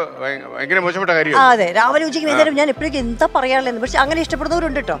 അതെ, രാവിലെ ഉച്ചയ്ക്ക് വൈകുന്നേരം ഞാൻ എപ്പോഴേക്കും എന്താ പറയാനുള്ളത്. പക്ഷെ അങ്ങനെ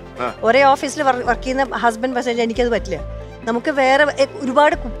ഇഷ്ടപ്പെടുന്നവരുണ്ട് കേട്ടോ. ഒരേ ഓഫീസിൽ വർക്ക് ചെയ്യുന്ന ഹസ്ബൻഡ് മെസ്സേജ് എനിക്കത് പറ്റില്ല. നമുക്ക് വേറെ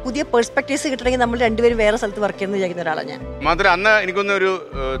ഒരുപാട് പുതിയ പെർസ്പെക്ടീവ്സ് കിട്ടണമെങ്കിൽ നമ്മൾ 2 പേരും വേറെ സ്ഥലത്ത് വർക്ക് ചെയ്യുന്ന വിചാരിക്കുന്ന ഒരാളാണ് ഞാൻ. മാത്രമല്ല അന്ന് എനിക്കൊന്ന് ഒരു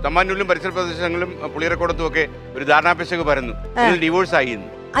തമ്പാനൂരിലും പരിസര പ്രദേശങ്ങളിലും പുളിയറക്കോടത്തും ഒക്കെ ഒരു ധാരണാപേക്ഷ പരന്നു, ഡിവോഴ്സ് ആയി.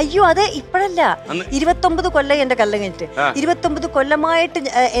 അയ്യോ, അതെ, ഇപ്പഴല്ല. 29 കൊല്ലം എന്റെ കല്യാണം കഴിഞ്ഞിട്ട്. 29 കൊല്ലമായിട്ട്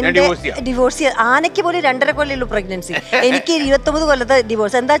എന്റെ ഡിവോഴ്സ്. ആനയ്ക്ക് പോലും 2.5 കൊല്ലമുള്ളൂ പ്രഗ്നൻസി. എനിക്ക് 29 കൊല്ലത്തെ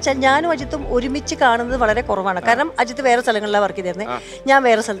ഡിവോഴ്സ്. എന്താ വെച്ചാൽ ഞാനും അജിത്തും ഒരുമിച്ച് കാണുന്നത് വളരെ കുറവാണ്. കാരണം അജിത്ത് വേറെ സ്ഥലങ്ങളിലാണ് വർക്ക് ചെയ്തിരുന്നത്, ഞാൻ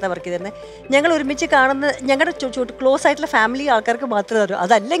വേറെ സ്ഥലത്താണ് വർക്ക് ചെയ്തിരുന്നത്. ഞങ്ങൾ ഒരുമിച്ച് കാണുന്നത് ഞങ്ങളുടെ ക്ലോസ് ആയിട്ടുള്ള ഫാമിലി ആൾക്കാർക്ക് മാത്രമേ അറിയൂ.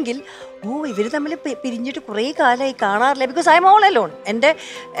 അതല്ലെങ്കിൽ ഇവർ തമ്മിൽ പിരിഞ്ഞിട്ട് കുറേ കാലമായി കാണാറില്ല. Because I M all alone. എന്റെ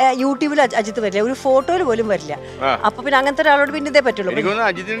യൂട്യൂബിൽ അജിത്ത് വരില്ല, ഒരു ഫോട്ടോയിൽ പോലും വരില്ല. അപ്പൊ പിന്നെ അങ്ങനത്തെ ഒരാളോട് പിന്നെ ഇതേ പറ്റുള്ളൂ.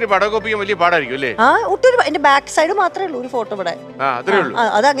 എന്റെ ബാക്ക് സൈഡ് മാത്രമേ ഉള്ളൂ ഒരു ഫോട്ടോ ഇവിടെ.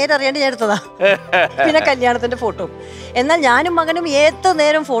 അത് അങ്ങനെ അറിയാണ്ട് ഞാൻ എടുത്തതാ. പിന്നെ കല്യാണത്തിന്റെ ഫോട്ടോ. എന്നാൽ ഞാനും മകനും ഏത്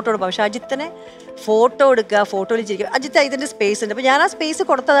നേരം ഫോട്ടോ എടുക്കും. പക്ഷെ അജിത്തിനെ ഫോട്ടോ എടുക്കുക, ഫോട്ടോയിൽ ചിരിക്കുക. അജിത്ത് ഇതിന്റെ സ്പേസ് ഉണ്ട്. അപ്പൊ ഞാൻ ആ സ്പേസ്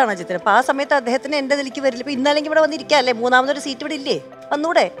കൊടുത്തതാണ് അജിത്തിന്. അപ്പൊ ആ സമയത്ത് അദ്ദേഹത്തിന് എന്റെ ഇതിലേക്ക് വരില്ല. ഇപ്പൊ ഇന്നല്ലെങ്കിൽ ഇവിടെ വന്നിരിക്കല്ലേ, 3ാമതൊരു സീറ്റ് ഇവിടെ ഇല്ലേ,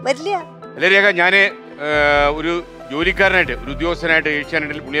 വന്നൂടെ? വരില്ല. രേഖ, ഞാന് ഒരു ജോലിക്കാരനായിട്ട് ഒരു ഉദ്യോഗസ്ഥനായിട്ട്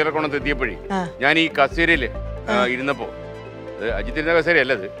ഏഷ്യാനെറ്റിൽ പുളിയറക്കോണത്ത് എത്തിയപ്പോഴേ ഞാൻ ഈ കസേരയിൽ ഇരുന്നപ്പോ, അജിത്ത് ഇരുന്ന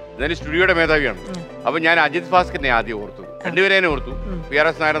കസേരയല്ല അത്, എന്നാലും സ്റ്റുഡിയോയുടെ മേധാവിയാണ്. അപ്പൊ ഞാൻ അജിത് ഭാസ്കറിനെ ആദ്യം ഓർത്തു, 2 പേരെ ഓർത്തു.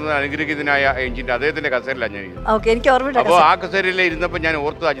 PRS നായർ എന്ന അനുഗ്രഹീതനായ എഞ്ചിന്റെ അദ്ദേഹത്തിന്റെ കസേരയിലാണ് ഞാൻ ഇരുന്നത്. അപ്പൊ ആ കസേരയിൽ ഇരുന്നപ്പോ ഞാൻ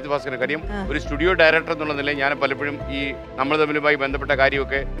ഓർത്തു അജിത് ഭാസ്കറിനെ. കാര്യം ഒരു സ്റ്റുഡിയോ ഡയറക്ടർ എന്നുള്ള നിലയിൽ ഞാൻ പലപ്പോഴും ഈ നമ്മൾ തമ്മിലുമായി ബന്ധപ്പെട്ട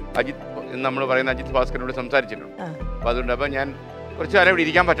കാര്യമൊക്കെ അജിത് എന്ന് നമ്മൾ പറയുന്ന അജിത് ഭാസ്കറിനോട് സംസാരിച്ചിട്ടുണ്ട്. അപ്പൊ അതുകൊണ്ട് അപ്പൊ ഞാൻ കുറച്ചു കാലം ഇവിടെ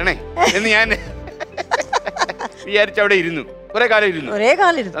ഇരിക്കാൻ പറ്റണേ എന്ന് ഞാൻ വിചാരിച്ച് അവിടെ ഇരുന്നു. കുറെ കാലം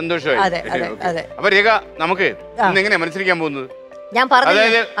ഇരുന്നു. സന്തോഷമായി. അപ്പൊ രേഖ, നമുക്ക് ഇന്ന് എങ്ങനെയാ മത്സരിക്കാൻ പോകുന്നത്?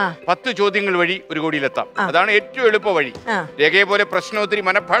 അതായത് 10 ചോദ്യങ്ങൾ വഴി 1 കോടിയിലെത്താം. അതാണ് ഏറ്റവും എളുപ്പ വഴി. രേഖയെ പോലെ പ്രശ്നോത്തരി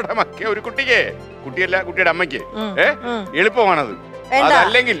മനഃപ്പാഠമാക്കിയ ഒരു കുട്ടിയല്ല കുട്ടിയുടെ അമ്മയ്ക്ക് എളുപ്പമാണത്.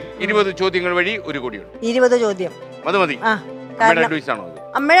 അതല്ലെങ്കിൽ 20 ചോദ്യങ്ങൾ വഴി 1 കോടിയുണ്ട്. 20 ചോദ്യം അത് മതി. അമ്മയുടെ അഡ്വൈസ് ആണോ?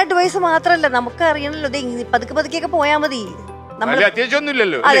 അമ്മയുടെ അഡ്വൈസ് മാത്രല്ല, നമുക്ക് അറിയണല്ലോ, പതുക്കെ പോയാ മതി.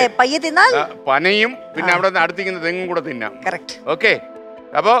 അത്യാവശ്യമൊന്നുമില്ലല്ലോ. പനയും പിന്നെ അവിടെ അടുത്തിരിക്കുന്ന തെങ്ങും കൂടെ തിന്നാം. ഓക്കെ,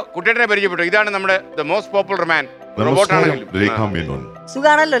 അപ്പൊ കുട്ടിയെ പരിചയപ്പെട്ടു. ഇതാണ് നമ്മുടെ മോസ്റ്റ് പോപ്പുലർ മാൻ.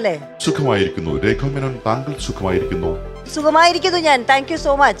 സുഖാണല്ലോ അല്ലേ? സുഖമായിരിക്കുന്നു രേഖ മേനോൻ. താങ്കൾ സുഖമായിരിക്കുന്നു? സുഖമായിരിക്കുന്നു ഞാൻ. Thank you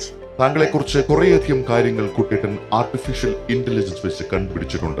so much. താങ്കളെ കുറിച്ച് കുറേയധികം കാര്യങ്ങൾ കുട്ടിയേട്ടൻ ആർട്ടിഫിഷ്യൽ ഇന്റലിജൻസ് വെച്ച്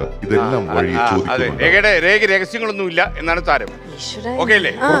കണ്ടുപിടിച്ചിട്ടുണ്ട്. ഇതെല്ലാം വഴി രഹസ്യങ്ങളൊന്നും ഇല്ല എന്നാണ് താരം.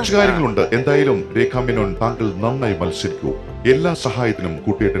 കുറച്ച് കാര്യങ്ങളുണ്ട്. എന്തായാലും രേഖ മേനോൻ, താങ്കൾ നന്നായി മത്സരിക്കൂ. എല്ലാ സഹായത്തിനും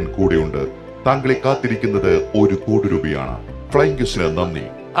കുട്ടിയേട്ടൻ കൂടെയുണ്ട്. താങ്കളെ കാത്തിരിക്കുന്നത് 1 കോടി രൂപയാണ്. ഫ്ലൈയിങ് ക്വിസിന് നന്ദി.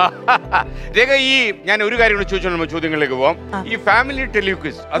 രേഖ, ഈ ഞാൻ ഒരു കാര്യം കൂടി ചോദിച്ചോളൂ, ചോദ്യങ്ങളിലേക്ക് പോവാം. ഈ ഫാമിലി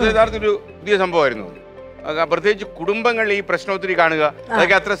ടെലിക്വിസ് അത് യഥാർത്ഥ ഒരു പുതിയ സംഭവമായിരുന്നു. പ്രത്യേകിച്ച് കുടുംബങ്ങൾ ഈ പ്രശ്നോത്തരി കാണുക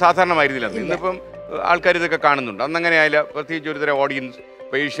അതൊക്കെ അത്ര സാധാരണമായിരുന്നില്ല. ഇന്നിപ്പം ആൾക്കാർ ഇതൊക്കെ കാണുന്നുണ്ട്. അന്നങ്ങനെ ആയില്ല. പ്രത്യേകിച്ച് ഒരുതരം ഓഡിയൻസ്.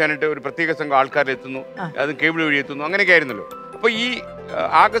 ഇപ്പൊ ഏഷ്യാനെറ്റ് ഒരു പ്രത്യേക സംഘം ആൾക്കാരെത്തുന്നു, അതും കേബിൾ വഴി എത്തുന്നു, അങ്ങനെയൊക്കെ ആയിരുന്നല്ലോ. അപ്പൊ ഈ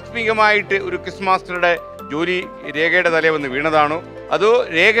ആകസ്മികമായിട്ട് ഒരു ക്വിസ് മാസ്റ്ററുടെ ജോലി രേഖയുടെ തലേ വന്ന് വീണതാണോ, അതോ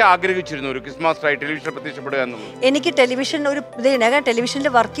രേഖ ആഗ്രഹിച്ചിരുന്നു ഒരു ക്വിസ് മാസ്റ്ററായി ടെലിവിഷനിൽ പ്രത്യക്ഷപ്പെടുക എന്നുള്ളത്? എനിക്ക് ടെലിവിഷൻ ഒരു ഞാൻ ടെലിവിഷനിൽ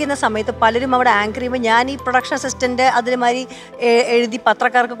വർക്ക് ചെയ്യുന്ന സമയത്ത് പലരും അവിടെ ആങ്കർ ചെയ്യുമ്പോൾ ഞാൻ ഈ പ്രൊഡക്ഷൻ അസിസ്റ്റന്റ് അതിനുമാതിരി എഴുതി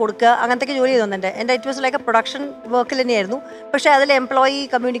പത്രക്കാർക്ക് കൊടുക്കുക അങ്ങനത്തെ ജോലി ചെയ്തുണ്ട്. എൻ്റെ it was like A production വർക്കിൽ തന്നെയായിരുന്നു. പക്ഷേ അതിൽ എംപ്ലോയി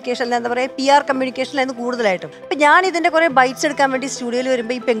കമ്മ്യൂണിക്കേഷനിൽ എന്താ പറയുക PR കമ്മ്യൂണിക്കേഷനിലായിരുന്നു കൂടുതലായിട്ടും. അപ്പം ഞാൻ ഇതിൻ്റെ കുറേ ബൈറ്റ്സ് എടുക്കാൻ വേണ്ടി സ്റ്റുഡിയോയിൽ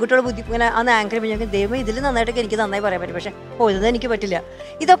വരുമ്പോൾ ഈ പെൺകുട്ടികളുടെ ബുദ്ധി ഇങ്ങനെ അന്ന് ആങ്കർ ചെയ്യുമ്പോൾ ഞങ്ങൾക്ക് ദൈവം ഇതിൽ നന്നായിട്ടൊക്കെ എനിക്ക് നന്നായി പറയാൻ പറ്റും. പക്ഷേ ഇതൊന്നും എനിക്ക് പറ്റില്ല.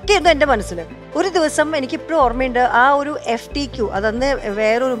 ഇതൊക്കെയായിരുന്നു എൻ്റെ മനസ്സിൽ. ഒരു ദിവസം എനിക്കിപ്പോഴും ഓർമ്മയുണ്ട്, ആ ഒരു FTQ അതന്ന്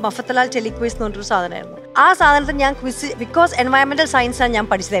വേറൊരു മഫത്തലാൽ ടെലിക്വിസ് എന്ന് പറഞ്ഞൊരു സാധനമായിരുന്നു. ആ സാധനത്തിൽ ഞാൻ ക്വിസ് ബിക്കോസ് എൻവയറമെന്റൽ സയൻസ് ആണ് ഞാൻ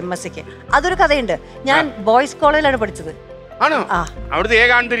പഠിച്ചത് MSc. അതൊരു കഥയുണ്ട്. ഞാൻ ബോയ്സ് കോളേജിലാണ് പഠിച്ചത്.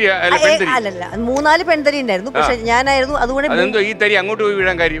 അല്ലല്ല 3-4 പെൺതരി ഉണ്ടായിരുന്നു. പക്ഷെ ഞാനായിരുന്നു അതുകൊണ്ട്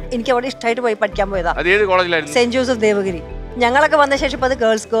എനിക്ക് അവിടെ ഇഷ്ടമായിട്ട് പോയി പഠിക്കാൻ പോയതാ. Saint Joseph Devagiri. ഞങ്ങളൊക്കെ വന്ന ശേഷം ഇപ്പൊ അത്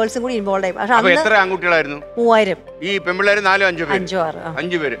ഗേൾസും കൂടി ഇൻവോൾവ് ആയി. പക്ഷെ 3000 ഈ പെൺപിള്ളേര്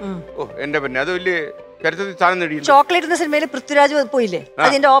 4-5 പേര്. ചോക്ലേറ്റ് സിനിമയിൽ പൃഥ്വിരാജ് പോയില്ലേ,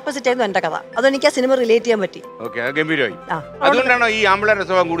 അതിന്റെ ഓപ്പോസിറ്റ് ആയിരുന്നു എന്റെ കഥ. അതെനിക്ക് ആ സിനിമ റിലേറ്റ് ചെയ്യാൻ പറ്റി. അതുകൊണ്ടാണോ ഈ ആമ്പിളേരുടെ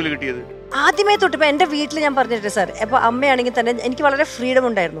സ്വഭാവം കൂടുതൽ കിട്ടിയത്? ആദ്യമേ തൊട്ട് ഇപ്പം എൻ്റെ വീട്ടിൽ ഞാൻ പറഞ്ഞിട്ട് സാർ, ഇപ്പോൾ അമ്മയാണെങ്കിൽ തന്നെ എനിക്ക് വളരെ ഫ്രീഡം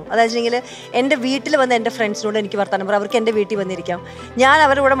ഉണ്ടായിരുന്നു. അതായത് എൻ്റെ വീട്ടിൽ വന്ന് എൻ്റെ ഫ്രണ്ട്സിനോട് എനിക്ക് വർത്താനം പറയും. അവർക്ക് എൻ്റെ വീട്ടിൽ വന്നിരിക്കാം. ഞാൻ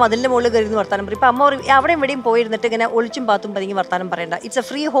അവരുടെ കൂടെ മതിലിൻ്റെ മുകളിൽ കയറി വർത്താനം പറയും. ഇപ്പം അമ്മ അവിടെ ഇവിടെയും പോയിരുന്നിട്ട് ഇങ്ങനെ ഒളിച്ചും പാത്തും പതുങ്ങി വർത്താനം പറയണ്ട. It's A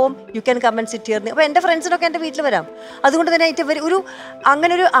free home, you can come and sit here. അപ്പോൾ എൻ്റെ ഫ്രണ്ട്സിനൊക്കെ എൻ്റെ വീട്ടിൽ വരാം. അതുകൊണ്ട് തന്നെ ഒരു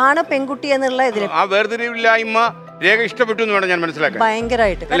അങ്ങനെ ഒരു ആണ് പെൺകുട്ടി എന്നുള്ള ഇതിൽ രേഖ ഇഷ്ടപ്പെട്ടു എന്ന് വേണം ഞാൻ മനസ്സിലാക്കാൻ.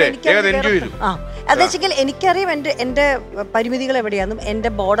 ഭയങ്കരമായിട്ട് അതെച്ചെങ്കിൽ എനിക്കറിയാം എൻ്റെ പരിമിതികൾ എവിടെയാണെന്നും എൻ്റെ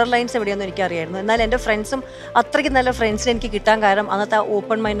ബോർഡർ ലൈൻസ് എവിടെയാണെന്നും എനിക്കറിയായിരുന്നു. എന്നാൽ എൻ്റെ ഫ്രണ്ട്സും അത്രയ്ക്ക് നല്ല ഫ്രണ്ട്സിനെ എനിക്ക് കിട്ടാൻ കാരണം അന്നത്തെ ആ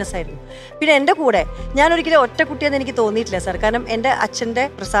ഓപ്പൺ മൈൻഡ്നെസ് ആയിരുന്നു. പിന്നെ എൻ്റെ കൂടെ ഞാൻ ഒരിക്കലും ഒറ്റ കുട്ടിയെന്ന് എനിക്ക് തോന്നിയിട്ടില്ല സാർ. കാരണം എൻ്റെ അച്ഛൻ്റെ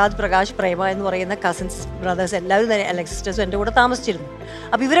പ്രസാദ്, പ്രകാശ്, പ്രേമ എന്ന് പറയുന്ന കസിൻസ് ബ്രദേഴ്സ് എല്ലാവരും തന്നെ അലക്സ് സിസ്റ്റേഴ്സും എൻ്റെ കൂടെ താമസിച്ചിരുന്നു.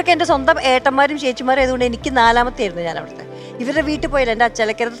 അപ്പോൾ ഇവരൊക്കെ എൻ്റെ സ്വന്തം ഏട്ടന്മാരും ചേച്ചിമാരും ആയതുകൊണ്ട് എനിക്ക് 4ാമത്തെ ആയിരുന്നു ഞാൻ അവിടുത്തെ. ഇവരുടെ വീട്ടിൽ പോയില്ല, എൻ്റെ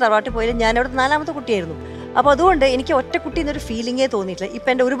അച്ചലക്കരത്ത് തറവാട്ടിൽ പോയില്ല, ഞാൻ അവിടെ 4ാമത്തെ കുട്ടിയായിരുന്നു. അപ്പോൾ അതുകൊണ്ട് എനിക്ക് ഒറ്റക്കുട്ടി എന്നൊരു ഫീലിംഗേ തോന്നിയിട്ടില്ല. ഇപ്പം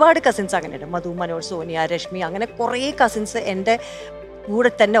എൻ്റെ ഒരുപാട് കസിൻസ് അങ്ങനെയുണ്ട്. മധു, മനോജ്, സോനിയ, രശ്മി, അങ്ങനെ കുറേ കസിൻസ് എൻ്റെ കൂടെ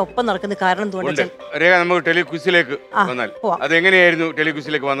തന്നെ ഒപ്പം നടക്കുന്ന കാരണം നമുക്ക് ടെലിക്വിസിലേക്ക്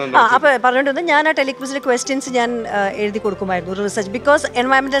അപ്പൊ പറഞ്ഞിട്ടുണ്ട്. ഞാൻ ആ ടെലിക്വിസിലെ ക്വസ്റ്റ്യൻസ് ഞാൻ എഴുതി കൊടുക്കുമായിരുന്നു, റിസർച്ച്. ബിക്കോസ്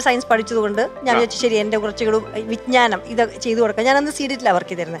എൻവയറമെന്റൽ സയൻസ് പഠിച്ചതുകൊണ്ട് ഞാൻ വിചാരിച്ചു ശരി എൻ്റെ കുറച്ചുകൂടി വിജ്ഞാനം ഇത് ചെയ്തു കൊടുക്കാം. ഞാനന്ന് സീഡിറ്റിലാണ്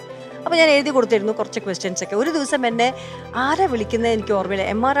വർക്ക് ചെയ്തിരുന്നത്. അപ്പോൾ ഞാൻ എഴുതി കൊടുത്തിരുന്നു കുറച്ച് ക്വസ്റ്റ്യൻസ് ഒക്കെ. ഒരു ദിവസം എന്നെ ആരാ വിളിക്കുന്നത് എനിക്ക് ഓർമ്മയില്ല.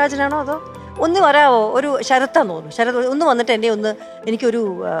 MR രാജനാണോ അതോ ഒന്ന് വരാവോ, ഒരു ശരത്താന്ന് തോന്നുന്നു. ശരത് ഒന്ന് വന്നിട്ട് എന്നെ എനിക്കൊരു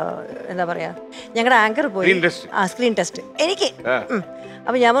എന്താ പറയുക, ഞങ്ങളുടെ ആങ്കർ പോയി സ്ക്രീൻ ടെസ്റ്റ് എനിക്ക്.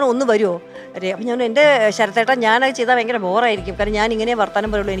 അപ്പം ഞാൻ പറഞ്ഞു ഒന്ന് വരുമോ? അപ്പം ഞാൻ എൻ്റെ ശരത്തേട്ടാ ഞാനത് ചെയ്താൽ ഭയങ്കര ബോറായിരിക്കും, കാരണം ഞാൻ ഇങ്ങനെ വർത്താനം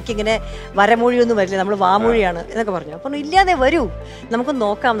പറയുള്ളൂ, എനിക്കിങ്ങനെ വരമൊഴിയൊന്നും വരില്ല, നമ്മൾ വാമൊഴിയാണ് എന്നൊക്കെ പറഞ്ഞു. അപ്പം ഇല്ലാതെ വരൂ നമുക്ക്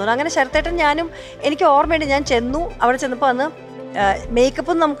നോക്കാം എന്ന് പറഞ്ഞു. അങ്ങനെ ശരത്തേട്ടൻ ഞാനും എനിക്ക് ഓർമ്മയുണ്ട്. ഞാൻ ചെന്നു. അവിടെ ചെന്നപ്പോൾ അന്ന്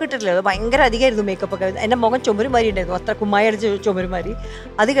മേക്കപ്പൊന്നും നമുക്ക് കിട്ടില്ല, ഭയങ്കര അധികമായിരുന്നു മേക്കപ്പൊക്കെ. എൻ്റെ മുഖം ചുമരുമാരി ഉണ്ടായിരുന്നു, അത്ര കുമ്മായി അടിച്ച ചുമരുമാരി.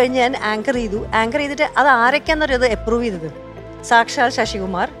 അത് കഴിഞ്ഞ് ഞാൻ ആങ്കർ ചെയ്തിട്ട് അത് ആരൊക്കെയാണെന്നറിയത് അപ്രൂവ് ചെയ്തത്? സാക്ഷാൽ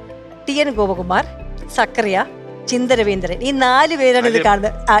ശശികുമാർ, TN ഗോപകുമാർ, സക്കറിയ, ചിന്ത രവീന്ദ്രൻ, ഈ 4 പേരാണ് ഇത്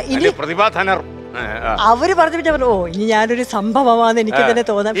കാണുന്നത്. ഇനി അവര് പറഞ്ഞിട്ട് പറഞ്ഞു, ഓ ഇനി ഞാനൊരു സംഭവമാണെന്ന് എനിക്ക് തന്നെ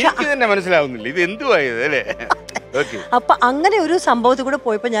തോന്നാം. അപ്പൊ അങ്ങനെ ഒരു സംഭവത്തിൽ കൂടെ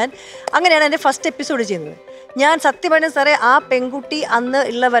പോയപ്പോ അങ്ങനെയാണ് എന്റെ ഫസ്റ്റ് എപ്പിസോഡ് ചെയ്യുന്നത്. ഞാൻ സത്യം പറഞ്ഞ സാറേ, ആ പെൺകുട്ടി അന്ന്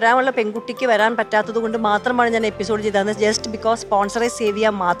വരാനുള്ള പെൺകുട്ടിക്ക് വരാൻ പറ്റാത്തത് കൊണ്ട് മാത്രമാണ് ഞാൻ എപ്പിസോഡ് ചെയ്തത്. ജസ്റ്റ് ബിക്കോസ് സ്പോൺസറെ സേവ്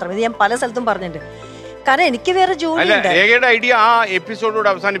ചെയ്യാൻ മാത്രം. ഇത് ഞാൻ പല സ്ഥലത്തും പറഞ്ഞിട്ടുണ്ട്. കാരണം എനിക്ക് വേറെ ജോലി ഉണ്ട്.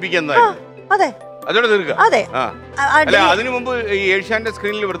 അതെ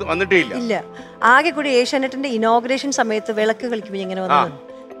ഇല്ല, ആകെ കൂടി ഏഷ്യാനെറ്റിന്റെ ഇനോഗ്രേഷൻ സമയത്ത് വിളക്ക് കളിക്കുമ്പോൾ ഇങ്ങനെ വന്നത്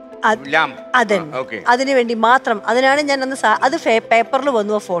അതിനു വേണ്ടി മാത്രം. അതിനാണ് ഞാൻ അന്ന് അത് പേപ്പറിൽ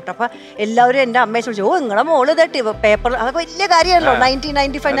വന്നു ആ ഫോട്ടോ. അപ്പൊ എല്ലാവരും എന്റെ അമ്മയെ ചോദിച്ചു, ഓ നിങ്ങളെ മോള് തട്ടി പേപ്പർ, അതൊക്കെ വലിയ കാര്യമല്ലോ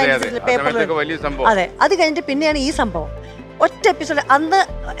 1995-96 പേപ്പറിൽ. അതെ, അത് കഴിഞ്ഞിട്ട് പിന്നെയാണ് ഈ സംഭവം. ഒറ്റ എപ്പിസോഡ്. അന്ന്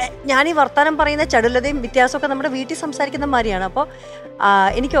ഞാൻ ഈ വർത്താനം പറയുന്ന ചടുലതയും വ്യത്യാസമൊക്കെ നമ്മുടെ വീട്ടിൽ സംസാരിക്കുന്ന മാതിരിയാണ്. അപ്പോൾ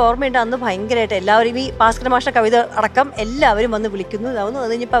എനിക്ക് ഓർമ്മയുണ്ട് അന്ന് ഭയങ്കരമായിട്ട് എല്ലാവരും ഈ ഭാസ്കര മാഷ കവിത അടക്കം എല്ലാവരും വന്ന് വിളിക്കുന്നു.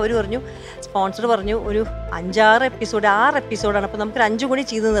 അത് കഴിഞ്ഞപ്പോൾ അവർ പറഞ്ഞു, സ്പോൺസർ പറഞ്ഞു ഒരു 5-6 എപ്പിസോഡ് 6 എപ്പിസോഡാണ്, അപ്പോൾ നമുക്കൊരു 5 കൂടി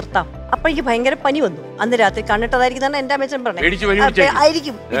ചെയ്ത് നിർത്താം. അപ്പോൾ എനിക്ക് ഭയങ്കര പനി വന്നു അന്ന് രാത്രി. കണ്ണിട്ടതായിരിക്കും തന്നെ എൻ്റെ അമ്മച്ചൻ പറഞ്ഞു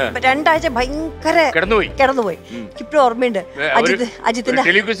ആയിരിക്കും. 2 ആഴ്ച ഭയങ്കര കിടന്നുപോയി. എനിക്കിപ്പോഴും ഓർമ്മയുണ്ട്. അജിത്തിന്റെ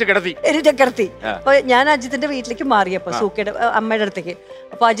കിടത്തി. അപ്പോൾ ഞാൻ അജിത്തിന്റെ വീട്ടിലേക്ക് മാറിയപ്പോൾ സൂക്കയുടെ അമ്മയുടെ അടുത്തേക്ക്.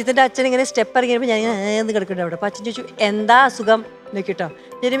 അപ്പോൾ അജിത്തിന്റെ അച്ഛൻ ഇങ്ങനെ സ്റ്റെപ്പ് ഇറങ്ങിയപ്പോൾ ഞാൻ കിടക്കുന്നുണ്ട് അവിടെ. അപ്പോൾ അച്ഛൻ ചോദിച്ചു എന്താ അസുഖം നോക്കിട്ടോ.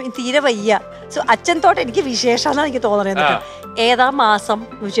 ഞാൻ തീരെ വയ്യ. സോ അച്ഛൻ തോട്ട് എനിക്ക് വിശേഷമാണെന്ന് എനിക്ക് തോന്നണേ. ഏതാ മാസം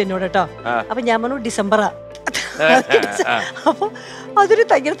ചോദിച്ചു എന്നോട് കേട്ടോ. അപ്പൊ ഞാൻ പറഞ്ഞു ഡിസംബറാ. അപ്പൊ അതൊരു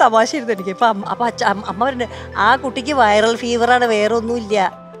ഭയങ്കര തമാശയായിരുന്നു എനിക്ക്. അപ്പൊ അമ്മ പറഞ്ഞു ആ കുട്ടിക്ക് വൈറൽ ഫീവറാണ്, വേറെ ഒന്നുമില്ല.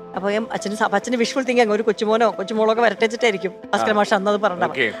 അപ്പൊ അച്ഛന് വിഷ്വൽ തിങ്കിങ് ഒരു കൊച്ചുമോളോ ഒക്കെ വരട്ടിച്ചിട്ടായിരിക്കും ഭാസ്കര മാഷ അന്നത്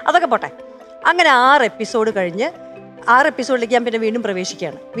പറഞ്ഞത്. അതൊക്കെ പോട്ടെ. അങ്ങനെ 6 എപ്പിസോഡ് കഴിഞ്ഞ് 6 എപ്പിസോഡിലേക്ക് ഞാൻ പിന്നെ വീണ്ടും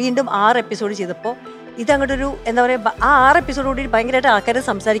പ്രവേശിക്കുകയാണ്. വീണ്ടും 6 എപ്പിസോഡ് ചെയ്തപ്പോൾ ഇതങ്ങോട്ടൊരു എന്താ പറയുക, ആ 6 എപ്പിസോഡ് കൂടി ഭയങ്കരമായിട്ട് ആൾക്കാർ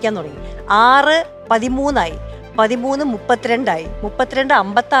സംസാരിക്കാൻ തുടങ്ങി. 6, 13 13 32 32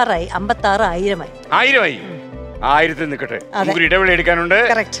 56 56 1000 1000 നിൽക്കട്ടെ, നമുക്കൊരു ഇടവേള എടുക്കാനുണ്ട്.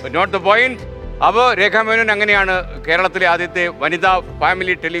 Not the point. അപ്പോൾ രേഖാ മേനോൻ അങ്ങനെയാണ് കേരളത്തിലെ ആദ്യത്തെ വനിതാ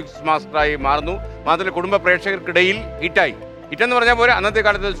ഫാമിലി ടെലിവിഷൻ മാസ്റ്ററായി മാറുന്നു. മാത്രമല്ല കുടുംബ പ്രേക്ഷകർക്കിടയിൽ ഹിറ്റായി. ഹിറ്റെന്ന് പറഞ്ഞാൽ പോലെ അന്നത്തെ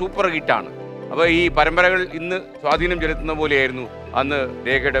കാലത്ത് സൂപ്പർ ഹിറ്റാണ്. അപ്പോൾ ഈ പരമ്പരകൾ ഇന്ന് സ്വാധീനം ചെലുത്തുന്ന പോലെയായിരുന്നു അന്ന്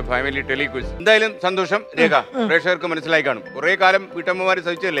രേഖയുടെ ഫാമിലി ടെലിക്വിസ്. എന്തായാലും സന്തോഷം രേഖ, പ്രേക്ഷകർക്ക് മനസ്സിലായി കാണും. കുറെ കാലം വീട്ടമ്മമാര്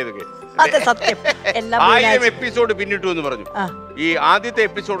സഹിച്ചല്ലേ ഇതൊക്കെ. 1000 എപ്പിസോഡ് പിന്നിട്ടു എന്ന് പറഞ്ഞു. ഈ ആദ്യത്തെ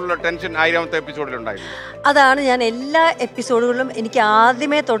എപ്പിസോഡിലുള്ള ടെൻഷൻ 1000ാമത്തെ എപ്പിസോഡിലുണ്ടായിരുന്നു. അതാണ് ഞാൻ എല്ലാ എപ്പിസോഡുകളിലും എനിക്ക്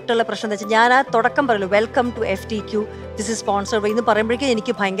ആദ്യമേ തൊട്ടുള്ള പ്രശ്നം എന്ന് വെച്ചാൽ, ഞാൻ ആ തുടക്കം പറയല്ലോ, welcome to FTQ, this is sponsored എന്ന് പറയുമ്പോഴേക്കും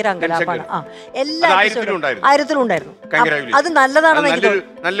എനിക്ക് ഭയങ്കര അങ്കലാപ്പാണ്. എല്ലാ 1000ത്തിലും ഉണ്ടായിരുന്നു. അത് നല്ലതാണെന്ന്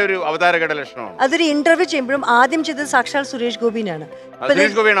നല്ലൊരു അവതാരകയുടെ ലക്ഷണമാണ്. അതൊരു ഇന്റർവ്യൂ ചെയ്യുമ്പോഴും ആദ്യം ചെയ്തത് സാക്ഷാൽ സുരേഷ് ഗോപിനാണ്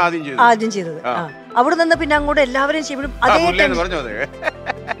ആദ്യം ചെയ്തത്. അവിടെ നിന്ന് പിന്നെ അങ്ങോട്ട് എല്ലാവരും ചെയ്യുമ്പോഴും അതേ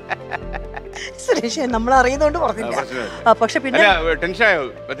സുരേഷ് നമ്മൾ അറിയുന്നോണ്ട് പറഞ്ഞില്ല. പക്ഷെ പിന്നെ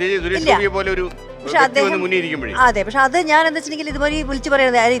അതെ, പക്ഷെ അത് ഞാൻ എന്താ വെച്ചിട്ടുണ്ടെങ്കിൽ ഇതുപോലെ വിളിച്ചു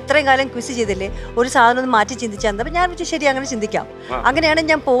പറയുന്നത്, ഇത്രയും കാലം ക്വിസ് ചെയ്തില്ലേ, ഒരു സാധനം ഒന്ന് മാറ്റി ചിന്തിച്ചാൽ അപ്പൊ ഞാൻ വെച്ചാൽ ശരി അങ്ങനെ ചിന്തിക്കാം, അങ്ങനെയാണ്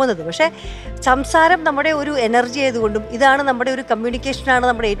ഞാൻ പോകുന്നത്. പക്ഷെ സംസാരം നമ്മുടെ ഒരു എനർജി ആയതുകൊണ്ടും ഇതാണ് നമ്മുടെ ഒരു കമ്മ്യൂണിക്കേഷനാണ്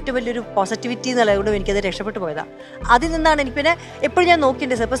നമ്മുടെ ഏറ്റവും വലിയൊരു പോസിറ്റിവിറ്റി എന്നുള്ളതുകൊണ്ടും എനിക്കത് രക്ഷപ്പെട്ടു പോയതാണ്. അതിൽ നിന്നാണ് എനിക്ക് പിന്നെ എപ്പോഴും ഞാൻ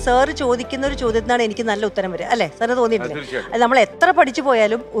നോക്കിയിട്ടുണ്ട്. ഇപ്പൊ സാറ് ചോദിക്കുന്ന ഒരു ചോദ്യത്തിനാണ് എനിക്ക് നല്ല ഉത്തരം വരിക, അല്ലെ സാറ് തോന്നിയിട്ടില്ലേ? നമ്മൾ എത്ര പഠിച്ചു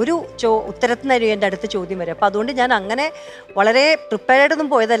പോയാലും ഒരു ഉത്തരത്തിനായിരിക്കും എൻ്റെ അടുത്ത ചോദ്യം വരിക. അപ്പൊ അതുകൊണ്ട് ഞാൻ അങ്ങനെ വളരെ പ്രിപ്പയർഡ് ഒന്നും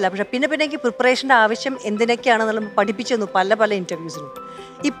പോയതല്ല. പക്ഷെ പിന്നെ എനിക്ക് പ്രിപ്പറേഷൻ്റെ ആവശ്യം എന്തിനൊക്കെയാണെന്നുള്ള പഠിപ്പിച്ചു തന്നു പല ഇന്റർവ്യൂസിലും.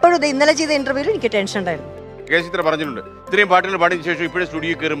 ഇപ്പോഴും ഇന്നലെ ചെയ്ത ഇന്റർവ്യൂവിലും എനിക്ക് ടെൻഷൻ ഉണ്ടായിരുന്നു. കേസിത്ര പറഞ്ഞിട്ടുണ്ട്, ഇത്രയും പാട്ടുകൾ പാടിയ ശേഷം ഇപ്പോഴും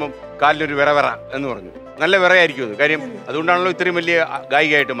സ്റ്റുഡിയോ കയറുമ്പോൾ കാലിലൊരു വിറ എന്ന് പറഞ്ഞു. നല്ല വിറയായിരിക്കും അത്. കാര്യം അതുകൊണ്ടാണല്ലോ ഇത്രയും വലിയ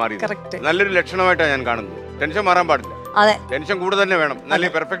ഗായികയായിട്ട് മാറിയത്. നല്ലൊരു ലക്ഷണമായിട്ടാണ് ഞാൻ കാണുന്നത്. ടെൻഷൻ മാറാൻ പാടില്ല, ടെൻഷൻ കൂടുതൽ തന്നെ വേണം, നല്ല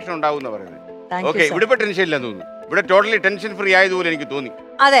പെർഫെക്ഷൻ ഉണ്ടാവും എന്ന് പറയുന്നത്. ഓക്കെ, ഇവിടെ ഇപ്പൊ ടെൻഷൻ ഇല്ലെന്ന് തോന്നുന്നു. ഇവിടെ ടോട്ടലി ടെൻഷൻ ഫ്രീ ആയതുപോലെ എനിക്ക് തോന്നി.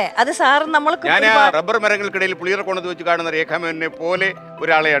 അതെ, അത് സാർ നമ്മൾ ഞാൻ ആ റബ്ബർ മരങ്ങൾക്കിടയിൽ പുളിയറ കൊണ്ടത് വെച്ച് കാണുന്ന രേഖാ മേനോനെ പോലെ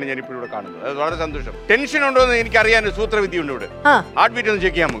ഒരാളെയാണ് ഞാൻ ഇപ്പോൾ ഇവിടെ കാണുന്നത്. അത് വളരെ സന്തോഷം. ടെൻഷൻ ഉണ്ടോ എന്ന് എനിക്ക് അറിയാൻ സൂത്രവിദ്യ ഉണ്ട് ഇവിടെ. ഹാർട്ട് ബീറ്റ് ഒന്ന്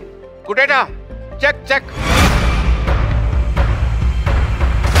ചെക്ക് ചെയ്യാൻ നമുക്ക്. കുട്ടേട്ടാ, ചെക്ക് ചെക്ക്.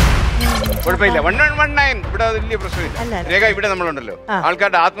 കുഴപ്പമില്ല, 1119 ഇവിടെ വലിയ പ്രശ്നമില്ല. രേഖ, ഇവിടെ നമ്മളുണ്ടല്ലോ,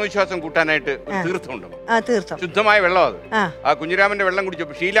 ആൾക്കാരുടെ ആത്മവിശ്വാസം കൂട്ടാനായിട്ട് തീർത്ഥമുണ്ട്. ശുദ്ധമായ വെള്ളം അത്. ആ കുഞ്ഞിരാമന്റെ വെള്ളം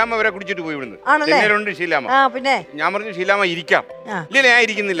കുടിച്ചപ്പോ ഷീലാമ്മ വരെ കുടിച്ചിട്ട് പോയി ഇവിടുന്ന്. ചെന്നൈയിലുണ്ട് ഷീലാമ്മ. ഞാൻ പറഞ്ഞു ഷീലാമ്മ ഇരിക്കാം. ഇല്ല, ഞാൻ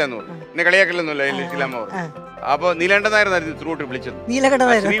ഇരിക്കുന്നില്ല എന്ന് പറഞ്ഞു. എന്നെ കളിയാക്കലൊന്നുമില്ല ഷീലാമ്മ പറഞ്ഞു. അപ്പൊ നീലാണ്ടൻ നായർ ത്രൂട്ട് വിളിച്ചത്,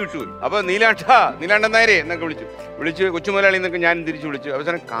 ശ്രീ വിട്ടുപോയി. അപ്പൊ നീലാണ്ടൻ നായരെ എന്നൊക്കെ വിളിച്ച് കൊച്ചുമുതലാളി എന്നൊക്കെ ഞാൻ തിരിച്ചു വിളിച്ചു.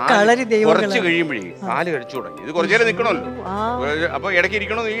 അവസാനം കുറച്ച് കഴിയുമ്പോഴേ കാല് കഴിച്ചു തുടങ്ങി. ഇത് കുറച്ചു നേരം നിൽക്കണമല്ലോ. അപ്പൊ ഇടയ്ക്ക്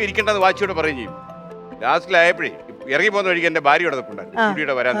ഇരിക്കേണ്ടത് വാച്ചിയോടെ പറയുകയും ചെയ്യും. ലാസ്റ്റിലായപ്പോഴേ ഇറങ്ങി പോകുന്ന വഴിക്ക് എന്റെ ഭാര്യ കിടപ്പുണ്ടായിരുന്നു,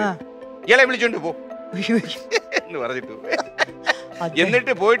 സ്റ്റുഡിയോടെ വരാൻ. ഇയാളെ വിളിച്ചോണ്ട് പോ എന്ന് പറഞ്ഞിട്ട്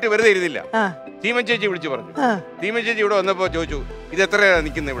എന്നിട്ട് പോയിട്ട് വെറുതെ ഇരുന്നില്ല. തീമൻ ചേച്ചി വിളിച്ചു പറഞ്ഞു. തീമൻ ചേച്ചി ഇവിടെ വന്നപ്പോ ചോദിച്ചു, ഇത് എത്രയാണ്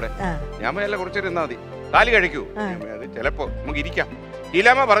നിൽക്കുന്നത് ഇവിടെ? ഞാൻ പറഞ്ഞല്ല, കുറച്ചേരം ഇരുന്നാ മതി, കാല് കഴിക്കൂ. അത് ചിലപ്പോ നമുക്ക് ഇരിക്കാം.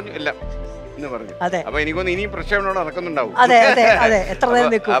 ഷീലാമ്മ പറഞ്ഞു ഇല്ല എന്ന് പറഞ്ഞു. അപ്പൊ എനിക്കൊന്ന് ഇനിയും പ്രശ്നം നടക്കുന്നുണ്ടാവും.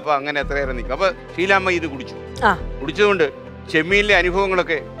 അപ്പൊ അങ്ങനെ എത്രയേറെ നിൽക്കും. അപ്പൊ ഷീലാമ്മ ഇത് കുടിച്ചതുകൊണ്ട് ചെമ്മീനിലെ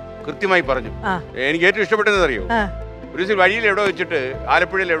അനുഭവങ്ങളൊക്കെ കൃത്യമായി പറഞ്ഞു. എനിക്ക് ഏറ്റവും ഇഷ്ടപ്പെട്ടത് അറിയോ, ഒരു ദിവസം വഴിയിൽ എവിടെ വെച്ചിട്ട്,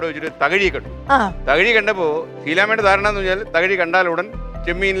 ആലപ്പുഴയിൽ എവിടെ വെച്ചിട്ട് തകഴിയെ കണ്ടു. തകഴി കണ്ടപ്പോ ഷീലാമ്മയുടെ ധാരണ എന്ന് പറഞ്ഞാൽ തകഴി കണ്ടാലുടൻ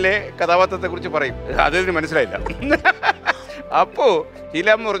ചെമ്മീനിലെ കഥാപാത്രത്തെ കുറിച്ച് പറയും. അതിന് മനസ്സിലായില്ല. അപ്പോ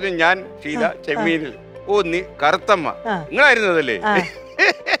ഷീലാമ്മ പറഞ്ഞു, ഞാൻ ഷീല ചെമ്മീനിൽ. ഓ, നീ കറുത്തമ്മ നിങ്ങളായിരുന്നതല്ലേ?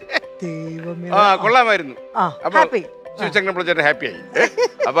 കൊള്ളാമായിരുന്നു. അപ്പൊ ശിവശങ്കരൻ ഹാപ്പി ആയി.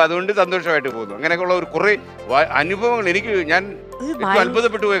 അപ്പൊ അതുകൊണ്ട് സന്തോഷമായിട്ട് പോകുന്നു. അങ്ങനെയൊക്കെയുള്ള ഒരു കുറെ അനുഭവങ്ങൾ ഞാൻ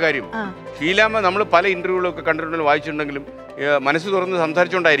അത്ഭുതപ്പെട്ടു പോയ കാര്യം, ഷീലാമ്മ നമ്മൾ പല ഇന്റർവ്യൂകളൊക്കെ കണ്ടിട്ടുണ്ടെങ്കിലും വായിച്ചിട്ടുണ്ടെങ്കിലും മനസ്സ് തുറന്ന്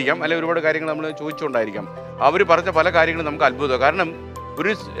സംസാരിച്ചുകൊണ്ടായിരിക്കാം, അല്ലെങ്കിൽ ഒരുപാട് കാര്യങ്ങൾ നമ്മൾ ചോദിച്ചുകൊണ്ടായിരിക്കാം, അവർ പറഞ്ഞ പല കാര്യങ്ങളും നമുക്ക് അത്ഭുതമാണ്. കാരണം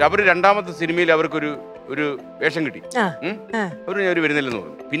അവർ രണ്ടാമത്തെ സിനിമയിൽ അവർക്കൊരു വേഷം കിട്ടി. അവർ വരുന്നില്ലെന്ന്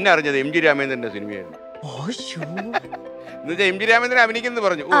പറഞ്ഞു. പിന്നെ അറിഞ്ഞത് MG രാമേന്ദ്രന്റെ സിനിമയായിരുന്നു. എന്നുവെച്ചാൽ MG രാമേന്ദ്രൻ അഭിനയിക്കുന്നു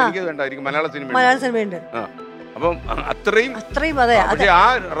പറഞ്ഞു. ഓ, എനിക്ക് വേണ്ട, എനിക്ക് മലയാള സിനിമയുണ്ട്. അപ്പം അത്രയും പക്ഷേ ആ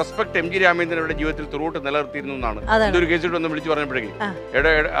റെസ്പെക്ട് MG രാമേന്ദ്രന്റെ ജീവിതത്തിൽ ത്രൂട്ട് നിലനിർത്തിയിരുന്നു എന്നാണ് ഇതൊരു കേസിട്ട് ഒന്ന് വിളിച്ചു പറഞ്ഞപ്പോഴേക്കും.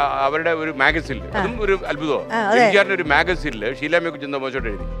 അവരുടെ ഒരു മാഗസിനിൽ, അതും ഒരു അത്ഭുതമാണ്, MGRന്റെ ഒരു മാഗസിനിൽ ഷീലാമ്മയെ കുറിച്ച് എന്തോ മോശമായിട്ട്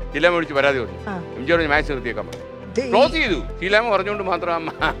എഴുതി. ഷീലാമ്മ വിളിച്ച് പരാതി പറഞ്ഞു. MGR മാഗസിൻ നിർത്തിയേക്കാൻ പറഞ്ഞു. ക്ലോസ് ചെയ്തു. ഷീലാമ്മ പറഞ്ഞുകൊണ്ട് മാത്രം.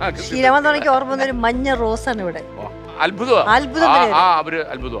 ഓർമ്മ മഞ്ഞ റോസാണ് ഇവിടെ. അത്ഭുതമാണ്.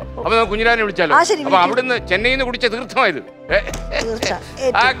 അപ്പൊ കുഞ്ഞിരാമനെ വിളിച്ചാലോ? അപ്പൊ അവിടുന്ന് ചെന്നൈയിൽ നിന്ന് കുടിച്ച തീർത്ഥമായത്.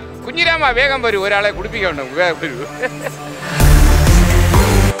 ആ കുഞ്ഞിരാമ വേഗം വരൂ, ഒരാളെ കുടിപ്പിക്കണ്ട, വേഗം വരൂ.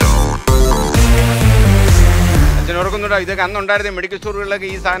 അച്ഛൻ ഓർക്കുന്നുണ്ടോ ഇതൊക്കെ അന്നുണ്ടായിരുന്ന മെഡിക്കൽ സ്റ്റോറുകളിലൊക്കെ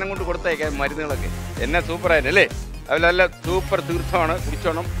ഈ സാധനം കൊണ്ട് കൊടുത്തേക്കാം, മരുന്നുകളൊക്കെ. എന്നെ സൂപ്പറായിരുന്നു അല്ലേ? അത് നല്ല സൂപ്പർ തീർത്ഥമാണ്,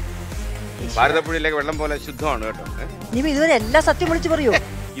 കുടിച്ചോണം. ഭാരതപ്പുഴയിലേക്ക് വെള്ളം പോലെ ശുദ്ധമാണ് കേട്ടോ. ഇതുവരെ എല്ലാ സത്യം വിളിച്ചു പറയൂ.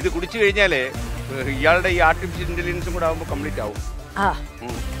 ഇത് കുടിച്ചു കഴിഞ്ഞാലേ ഇയാളുടെ ഈ ആർട്ടിഫിഷ്യൽ ഇന്റലിജൻസും കൂടെ ആകുമ്പോൾ കംപ്ലീറ്റ് ആവും.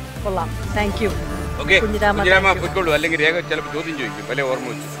 കൊള്ളാം, താങ്ക് യു. ഓക്കെ കുഞ്ഞിരാമ പൊയ്ക്കോളൂ, അല്ലെങ്കിൽ രേഖ ചിലപ്പോൾ ചോദ്യം ചോദിക്കും, വല്ല ഓർമ്മ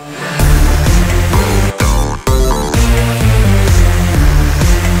വെച്ചു.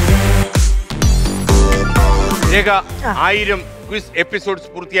 രേഖ 1000 ക്വിസ് എപ്പിസോഡ്സ്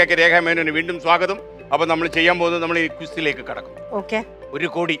പൂർത്തിയാക്കിയ രേഖ മേനോന് വീണ്ടും സ്വാഗതം. അപ്പൊ നമ്മൾ ചെയ്യാൻ പോകുന്നത് നമ്മൾ ഈ ക്വിസിലേക്ക് കടക്കും. ഓക്കെ. 1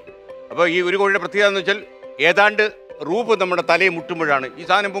 കോടി. അപ്പൊ ഈ 1 കോടിയുടെ പ്രത്യേകത എന്ന് വെച്ചാൽ ഏതാണ്ട് റൂപ് നമ്മുടെ തലയെ മുട്ടുമ്പോഴാണ് ഈ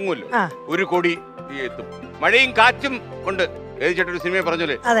സാധനം പൊങ്ങുമല്ലോ, 1 കോടി എത്തും. മഴയും കാറ്റും കൊണ്ട് ഏതിച്ചൊരു സിനിമയെ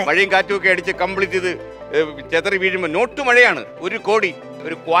പറഞ്ഞല്ലേ, മഴയും കാറ്റും ഒക്കെ അടിച്ച് കംപ്ലീറ്റ് ചെയ്ത് ചെതറി വീഴുമ്പോൾ നോട്ട് മഴയാണ്. 1 കോടി,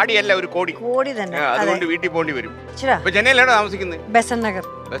 ഒരു ക്വാടിയല്ല, 1 കോടി. അതുകൊണ്ട് വീട്ടിൽ പോകേണ്ടി വരും. അപ്പൊ ചെന്നൈയിലാണ് താമസിക്കുന്നത്? ബെസൻ നഗർ.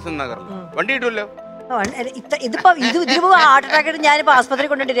 വണ്ടി കിട്ടുമല്ലോ. ഇതിപ്പോ ഹാർട്ട് അറ്റാക്ക് ഞാനിപ്പോ ആസ്പത്രി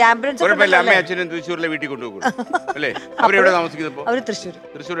കൊണ്ടുപോയി ആംബുലൻസ്. അമ്മയും അച്ഛനും തൃശ്ശൂരിലെ വീട്ടിൽ കൊണ്ടുപോകും അല്ലേ? അവരെവിടെ താമസിക്കുന്നത്? അവര് തൃശ്ശൂർ.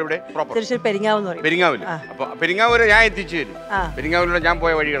 തൃശ്ശൂർ എവിടെ? തൃശ്ശൂർ പെരിങ്ങാവ്. പെരിങ്ങാവില്. അപ്പൊ പെരിങ്ങാവൂര് ഞാൻ എത്തിച്ചു തരും. പെരിങ്ങാവിലൂടെ ഞാൻ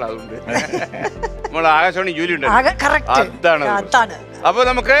പോയ വഴികൾ അതുകൊണ്ട് നമ്മൾ ആകാശവാണി ജോലി ഉണ്ട്. അതാണ്. അപ്പൊ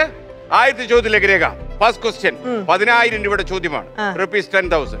നമുക്ക് ആദ്യത്തെ ചോദ്യത്തിലേക്ക് രേഖ. ഫസ്റ്റ് ക്വസ്റ്റ്യൻ 10,000 രൂപയുടെ ചോദ്യമാണ്.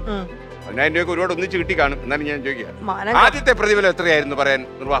 ₹10,000. 10,000 രൂപ ഒരുപാട് ഒന്നിച്ച് കിട്ടി കാണും. എന്നാലും ഞാൻ ചോദിക്കാം, ആദ്യത്തെ പ്രതിഫലം എത്രയായിരുന്നു പറയാൻ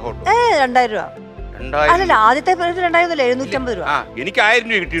നിർവാഹം? 2,000 രൂപ. അല്ലല്ല, ആദ്യത്തെ 2,000 750 രൂപ. എനിക്ക് 1000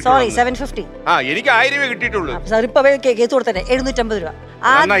 രൂപ കിട്ടി. സോറി, 750. എനിക്ക് 1000 രൂപ കിട്ടിയിട്ടുള്ളൂ. സാർ ഇപ്പൊ കേസ് കൊടുത്തേ 750 രൂപ.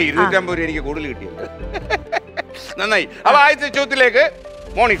 നന്നായി, 250 രൂപ എനിക്ക് കൂടുതൽ കിട്ടിയല്ലോ. നന്നായി. അപ്പൊ ആദ്യത്തെ ചോദ്യത്തിലേക്ക്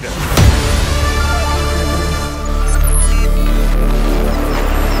മോണിറ്റർ.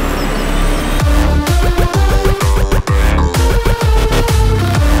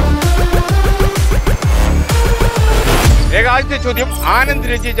 ആദ്യത്തെ ചോദ്യം, ആനന്ദ്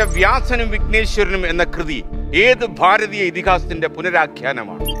രചിച്ച വ്യാസനും വിഘ്നേശ്വരനും എന്ന കൃതി ഏത് ഭാരതീയ ഇതിഹാസത്തിന്റെ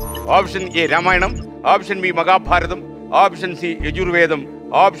പുനരാഖ്യാനമാണ്? Option A Ramayanam, option B Mahabharatam, option C Yajurveda,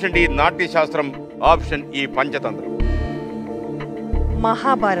 option D നാട്യശാസ്ത്രം, option E Panchatantra.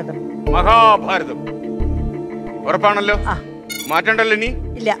 Mahabharatam. ഉറപ്പാണല്ലോ? മാറ്റണ്ടല്ലോ ഇനി?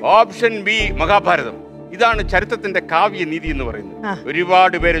 Option B Mahabharatam. ഇതാണ് ചരിത്രത്തിന്റെ കാവ്യനീതി എന്ന് പറയുന്നത്.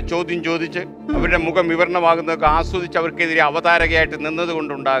 ഒരുപാട് പേര് ചോദ്യം ചോദിച്ച് അവരുടെ മുഖം വിവരണമാകുന്നതൊക്കെ ആസ്വദിച്ച് അവർക്കെതിരെ അവതാരകയായിട്ട് നിന്നത്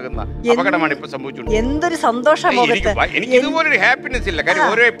കൊണ്ടുണ്ടാകുന്ന അപകടമാണ് ഇപ്പൊ സംഭവിച്ചുകൊണ്ട്. എന്തൊരു സന്തോഷം. എനിക്ക് ഇതുപോലൊരു ഹാപ്പിനെസ് ഇല്ല. കാര്യം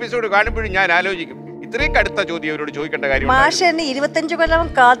ഓരോ എപ്പിസോഡ് കാണുമ്പോഴും ഞാൻ ആലോചിക്കും, ഇത്രയും കടുത്ത ചോദ്യം അവരോട് ചോദിക്കേണ്ട കാര്യം. 25 കൊല്ലം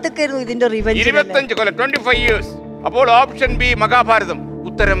കാത്തിക്കായിരുന്നു ഇതിന്റെ റിവെഞ്ച്. 25 കൊല്ലം, 25 years. അപ്പോൾ ഓപ്ഷൻ ബി മഹാഭാരതം.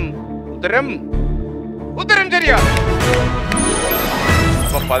 ഉത്തരം ശരിയാണ്.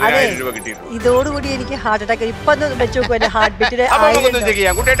 10,000 രൂപ കിട്ടിയിട്ടുണ്ട്. ഇതോടുകൂടി എനിക്ക് ഹാർട്ട് അറ്റാക്ക്. ഇപ്പൊ വെച്ച് നോക്കും എന്റെ ഹാർട്ട് ബീറ്റിന്.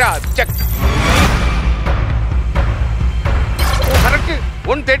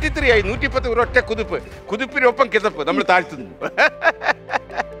 133 ആയി. 110 ഒരൊറ്റ കുതിപ്പിനൊപ്പം കിതപ്പ് നമ്മൾ താഴ്ത്തുന്നു.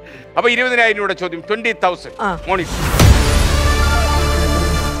 അപ്പൊ 20,000 രൂപയുടെ ചോദ്യം. 20,000 മോണിറ്റർ.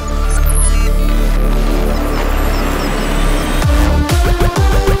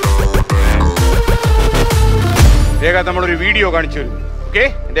 രേഖ നമ്മളൊരു വീഡിയോ കാണിച്ചു തരും. ഓക്കെ,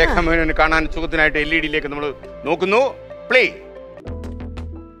 രേഖ മേനോനെ കാണാൻ സുഖത്തിനായിട്ട് LED നമ്മൾ നോക്കുന്നു. പ്ലേ.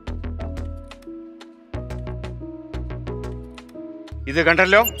 ഇത്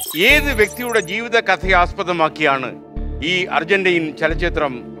കണ്ടല്ലോ. ഏത് വ്യക്തിയുടെ ജീവിത കഥയെ ആസ്പദമാക്കിയാണ് ഈ അർജന്റീൻ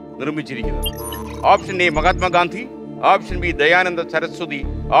ചലച്ചിത്രം നിർമ്മിച്ചിരിക്കുന്നത്? Option A Mahatma Gandhi, option B Dayananda Saraswati,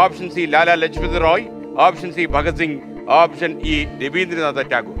 option C Lala Lajpat Rai, option C Bhagat Singh, option E Rabindranath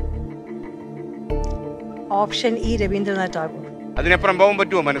Tagore. Option E Rabindranath Tagore. അതിനപ്പുറം പോകാൻ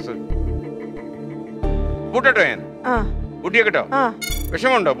പറ്റുമോ മനസ്സ്? പൂട്ടട്ടോ ഞാൻ? പൂട്ടിയേക്കട്ടോ?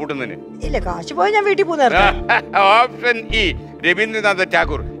 വിഷമമുണ്ടോ പൂട്ടുന്നതിന്? ഇല്ല, കാശ് പോയി ഞാൻ വീട്ടിൽ പോകുന്ന. Option E Rabindranath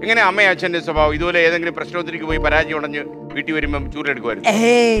Tagore. എങ്ങനെ അമ്മയും അച്ഛന്റെ സ്വഭാവം? ഇതുപോലെ ഏതെങ്കിലും പ്രശ്നോത്തരിക്ക് പോയി പരാജയം ഉടഞ്ഞ് വീട്ടിൽ വരുമ്പം ചൂരെടുക്കുമായിരുന്നു?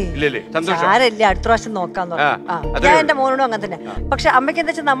 ഇല്ലല്ലേ? സന്തോഷം. അടുത്ത പ്രാവശ്യം നോക്കാം. ഞാൻ എന്റെ മോനോടും അങ്ങനെ തന്നെ. പക്ഷെ അമ്മയ്ക്ക്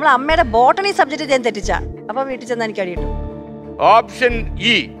എന്താ വെച്ചാൽ നമ്മൾ അമ്മയുടെ ബോട്ടണി സബ്ജക്ട് ഞാൻ തെറ്റിച്ച, അപ്പൊ വീട്ടിൽ ചെന്ന് എനിക്ക് അടി കിട്ടും. Option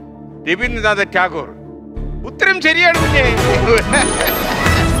E Rabindranath Tagore. ഉത്തരം ശരിയാണ്.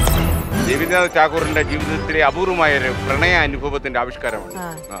 രവീന്ദ്രനാഥ ടാഗോറിന്റെ ജീവിതത്തിലെ അപൂർവമായ ഒരു പ്രണയ അനുഭവത്തിന്റെ ആവിഷ്കാരമാണ്.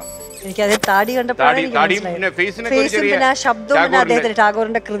 എനിക്കത് താടി കണ്ടപ്പോഴാണ് ശബ്ദവും അദ്ദേഹത്തിന്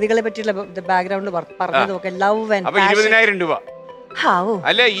ടാഗോറിന്റെ കൃതികളെ പറ്റിയുള്ള ബാക്ക്ഗ്രൗണ്ട് പറഞ്ഞതും ഒക്കെ. ലവ് ആൻഡ് 20,000 രൂപ.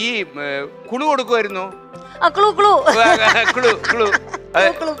 അല്ല, ഈ കുളു കൊടുക്കുമായിരുന്നോ?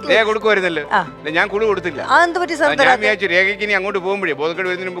 കൊടുക്കുമായിരുന്നല്ലോ. ഞാൻ കുളു കൊടുത്തില്ല. ഞാൻ വിചാരിച്ചു രേഖയ്ക്ക് ഇനി അങ്ങോട്ട് പോകുമ്പോഴേ ബോധക്കേട്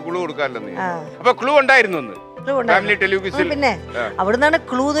വരുന്നതിന് മുമ്പ് കുളു കൊടുക്കാറില്ലെന്ന്. അപ്പൊ ക്ലൂ ഉണ്ടായിരുന്നു ഒന്ന് ഫാമിലി ടെലിവിഷൻ. പിന്നെ അവിടുന്നാണ്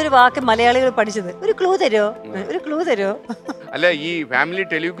ക്ലൂ എന്നൊരു വാക്ക് മലയാളികൾ പഠിച്ചത്. ഒരു ക്ലൂ തരോ? അല്ല, ഈ ഫാമിലി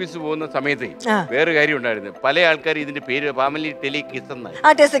ടെലിവിക്വിസ് പോകുന്ന സമയത്ത് വേറെ കാര്യം ഉണ്ടായിരുന്നു. പല ആൾക്കാർ ഇതിന്റെ പേര് ഫാമിലി ടെലിക്വിസ് എന്നാണ്.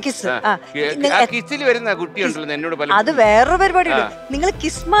 കിസിൽ വരുന്ന കുട്ടിയുണ്ടല്ലോ എന്നോട് പല. അത് വേറൊരു പരിപാടി. നിങ്ങൾ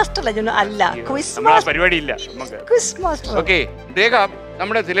കിസ് മാസ്റ്റർ അല്ല, പരിപാടിയില്ല. ഓക്കെ, രേഖ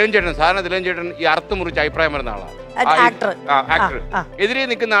നമ്മുടെ തിലകൻ ചേട്ടൻ, സാധാരണ തിലകൻ ചേട്ടൻ ഈ അർത്ഥം മുറിച്ച് അഭിപ്രായം വരുന്ന ആളാണ്. ആക്ടർ എതിരെ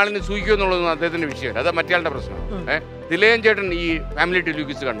നിൽക്കുന്ന ആളിനെ സൂഹിക്കുക എന്നുള്ളതൊന്നും അദ്ദേഹത്തിന്റെ വിഷയമല്ല, അത് മറ്റേ പ്രശ്നമാണ്. തിലയൻ ചേട്ടൻ ഈ ഫാമിലി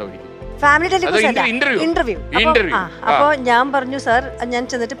ടെലിവിഷൻ കണ്ടോയിരിക്കും, ഫാമിലി ഇന്റർവ്യൂ. അപ്പൊ ഞാൻ പറഞ്ഞു സാർ, ഞാൻ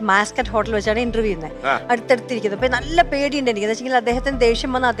ചെന്നിട്ട് മാസ്കറ്റ് ഹോട്ടൽ വെച്ചാണ് ഇന്റർവ്യൂ ചെയ്യുന്നത്, അടുത്തടുത്തിരിക്കുന്നത്. അപ്പൊ നല്ല പേടിയുണ്ട് എനിക്ക്, എന്ന് വെച്ചാൽ അദ്ദേഹത്തിന്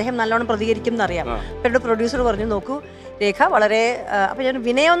ദേഷ്യം വന്ന് അദ്ദേഹം നല്ലോണം പ്രതികരിക്കും എന്നറിയാം. അപ്പൊ എന്നോട് പ്രൊഡ്യൂസർ പറഞ്ഞു, നോക്കൂ രേഖ വളരെ, അപ്പൊ ഞാൻ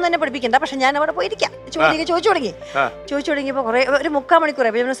വിനയം തന്നെ പഠിപ്പിക്കണ്ട, പക്ഷെ ഞാൻ അവിടെ പോയിരിക്കാം. ചോദിച്ചു തുടങ്ങിയപ്പോ കുറെ ഒരു 3/4 മണിക്കൂർ.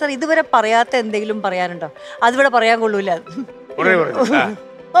 അപ്പൊ സാർ ഇതുവരെ പറയാത്ത എന്തെങ്കിലും പറയാനുണ്ടോ? അതിവിടെ പറയാൻ കൊള്ളൂല.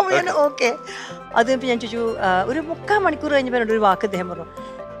 ഓക്കെ. അത് ഞാൻ ചോദിച്ചു, ഒരു 3/4 മണിക്കൂർ കഴിഞ്ഞപ്പോ ഒരു വാക്ക് അദ്ദേഹം പറഞ്ഞു,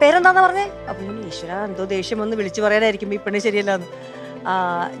 പേരെന്താന്ന് പറഞ്ഞേ? അപ്പൊ ഞാൻ ഈശ്വര എന്തോ ദേഷ്യം ഒന്ന് വിളിച്ചു പറയാനായിരിക്കും, ഈ പെണ്ണ് ശരിയല്ലാന്ന്.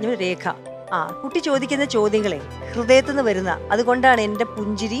 ഞാൻ രേഖ, കുട്ടി ചോദിക്കുന്ന ചോദ്യങ്ങളെ ഹൃദയത്തിൽ നിന്ന് വരുന്ന, അതുകൊണ്ടാണ് എൻ്റെ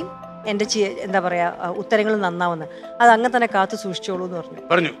പുഞ്ചിരിയും എൻ്റെ എന്താ പറയാ ഉത്തരങ്ങൾ നന്നാവുന്നത്. അത് അങ്ങനെ തന്നെ കാത്തു സൂക്ഷിച്ചോളൂ എന്ന്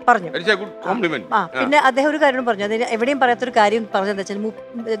പറഞ്ഞു. പിന്നെ അദ്ദേഹം ഒരു കാര്യം പറഞ്ഞു, അതിന് എവിടെയും പറയാത്തൊരു കാര്യം പറഞ്ഞതെന്ന് വെച്ചാൽ,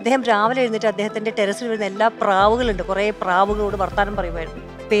 അദ്ദേഹം രാവിലെ എഴുന്നിട്ട് അദ്ദേഹത്തിന്റെ ടെറസിൽ വരുന്ന എല്ലാ പ്രാവുകളുണ്ട്, കുറെ പ്രാവുകളോട് വർത്താനം പറയുമായിരുന്നു,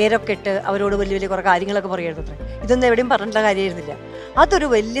 പേരൊക്കെ ഇട്ട് അവരോട് വലിയ വലിയ കുറെ കാര്യങ്ങളൊക്കെ പറയുമായിരുന്നു. അത്ര ഇതൊന്നും എവിടെയും പറഞ്ഞിട്ടുള്ള കാര്യമായിരുന്നില്ല. അതൊരു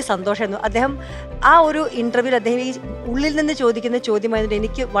വലിയ സന്തോഷമായിരുന്നു. അദ്ദേഹം ആ ഒരു ഇന്റർവ്യൂവിൽ അദ്ദേഹം ഈ ഉള്ളിൽ നിന്ന് ചോദിക്കുന്ന ചോദ്യമായതുകൊണ്ട്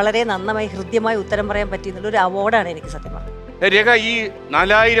എനിക്ക് വളരെ നന്നായി ഹൃദ്യമായി ഉത്തരം പറയാൻ പറ്റിയെന്നുള്ള ഒരു അവാർഡാണ് എനിക്ക് സത്യം പറഞ്ഞത്. രേഖ ഈ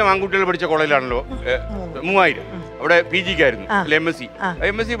 4000 ആൺകുട്ടികൾ പഠിച്ച കോളേജിലാണല്ലോ, 3000 അവിടെ PG ക്കായിരുന്നു,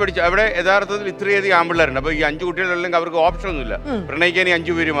 MSc പഠിച്ച അവിടെ യഥാർത്ഥത്തിൽ ഇത്രയധികം ആൺപിള്ളേരുണ്ട്. അപ്പൊ ഈ 5 കുട്ടികളല്ലെങ്കിൽ അവർക്ക് ഓപ്ഷൻ ഒന്നുമില്ല, പ്രണയിക്കാൻ ഈ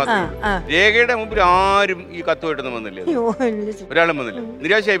 5 പേര് മാത്രമേ ഉള്ളൂ. രേഖയുടെ മുമ്പിൽ ആരും ഈ കത്തുമായിട്ടൊന്നും വന്നില്ല, ഒരാളും വന്നില്ല.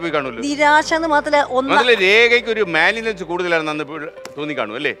 നിരാശയായി പോയി കാണുമല്ലോ. നിരാശ മാത്രമല്ല, രേഖയ്ക്ക് ഒരു മാലിന്യൻസ് കൂടുതലാണെന്ന് അന്ന് തോന്നി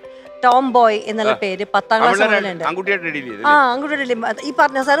കാണും അല്ലേ? ടോം ബോയ് എന്നുള്ള പേര് 10ാം ക്ലാസ് മുതലുണ്ട്. ആൺകുട്ടിയുടെ ഈ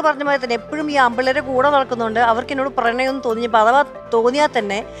പറഞ്ഞ സാറ് പറഞ്ഞ പോലെ തന്നെ എപ്പോഴും ഈ ആമ്പിള്ളേരെ കൂടെ നടക്കുന്നുണ്ട്. അവർക്ക് എന്നോട് പ്രണയമൊന്നും തോന്നിയപ്പോ അഥവാ തോന്നിയാൽ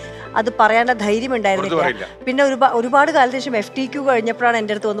തന്നെ അത് പറയാനുള്ള ധൈര്യം ഉണ്ടായിരുന്നില്ല. പിന്നെ ഒരുപാട് കാലത്തിന് ശേഷം FTQ കഴിഞ്ഞപ്പോഴാണ്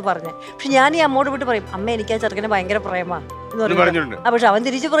എൻ്റെ അടുത്ത് വന്ന് പറഞ്ഞത്. പക്ഷെ ഞാൻ ഈ അമ്മോട് വിട്ട് പറയും, അമ്മ എനിക്ക് ആ ചെറുക്കനെ ഭയങ്കര പ്രേമാണ് എന്ന് പറഞ്ഞു. പക്ഷെ അവൻ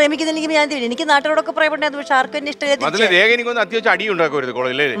തിരിച്ച് പ്രേമിക്കുന്നില്ലെങ്കിൽ ഞാൻ എനിക്ക് നാട്ടിലോടൊക്കെ പ്രേമുണ്ടായിരുന്നു, പക്ഷെ ആർക്കും എന്നെ ഇഷ്ടമില്ല.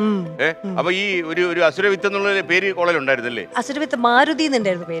 അപ്പൊ ഈ ഒരു അസുരവിത്ത് എന്നുള്ള പേര് കോളേജിൽ ഉണ്ടായിരുന്നല്ലേ? അസുരവിത്ത് മാരുതി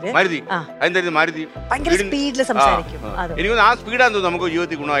എന്നുണ്ടായിരുന്നു പേര്. മാരുതി ഭയങ്കര സ്പീഡിൽ സംസാരിക്കും. എനിക്ക് ആ സ്പീഡാന്ന് തോന്നുന്നു നമുക്ക്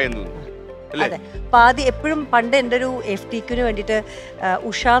ജീവിതത്തിൽ ഗുണമായെന്ന് തോന്നുന്നു. അതെ. പാതി എപ്പോഴും പണ്ട് എൻ്റെ ഒരു FTQന് വേണ്ടിയിട്ട്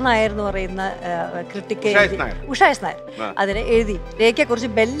ഉഷ നായർ എന്ന് പറയുന്ന ക്രിട്ടിക്ക്, ഉഷാസ് നായർ, അതിനെ എഴുതി രേഖയെ കുറിച്ച്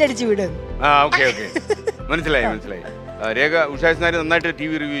ബെല്ലടിച്ച് വിടുന്നു. മനസ്സിലായി. രേഖ ഉഷാസ് നായർ നന്നായിട്ട്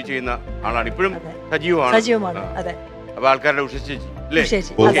TV റിവ്യൂ ചെയ്യുന്ന ആളാണ്, ഇപ്പോഴും സജീവമാണ്. അതെ. അപ്പൊ ആൾക്കാരുടെ ഉഷ ചേച്ചി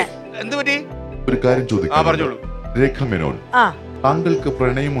എന്ത് പറ്റി? ഒരു കാര്യം ചോദിക്കാം. രേഖ മേനോൻ, താങ്കൾക്ക്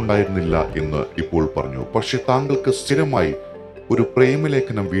പ്രണയമുണ്ടായിരുന്നില്ല എന്ന് ഇപ്പോൾ പറഞ്ഞു, പക്ഷെ താങ്കൾക്ക് സ്ഥിരമായി ഒരു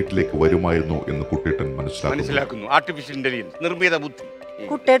പ്രേമലേഖനം വീട്ടിലേക്ക് വരുമായിരുന്നു എന്ന് കുട്ടേട്ടൻ മനസ്സിലാക്കുന്നു. ആർട്ടിഫിഷ്യൽ ഇന്റലിജൻസ്, നിർമ്മിത ബുദ്ധി.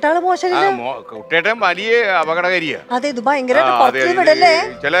 കുട്ടേട്ടാള് മോശമില്ല, കുട്ടേട്ടൻ വലിയ അപകടകാരിയാണ്. അതെ, ഇത് ഭയങ്കരമായിട്ട്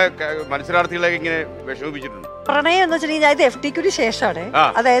ചില മത്സരാർത്ഥികളെ ഇങ്ങനെ വിഷമിപ്പിച്ചിട്ടുണ്ട്. പ്രണയം എന്ന് വെച്ചിട്ടുണ്ടെങ്കിൽ ഇത് FTQന് ശേഷമാണ്.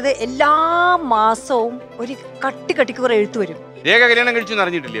 അതായത് എല്ലാ മാസവും ഒരു കട്ടിക്ക് കുറെ എഴുത്ത് വരും. രേഖ കല്യാണം കഴിച്ചു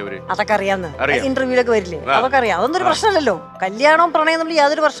അറിഞ്ഞിട്ടില്ലേ അവര്? അതൊക്കെ അറിയാന്ന്, ഇന്റർവ്യൂലൊക്കെ വരില്ലേ, അതൊക്കെ അറിയാം. അതൊന്നും ഒരു പ്രശ്നമല്ലല്ലോ. കല്യാണവും പ്രണയം നമ്മൾ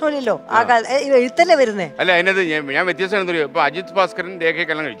യാതൊരു പ്രശ്നമില്ലല്ലോ. ആ എഴുത്തല്ലേ വരുന്നേ. അല്ല, അതിനകത്ത് ഞാൻ വ്യത്യാസം ഇപ്പൊ അജിത് ഭാസ്കരൻ രേഖയെ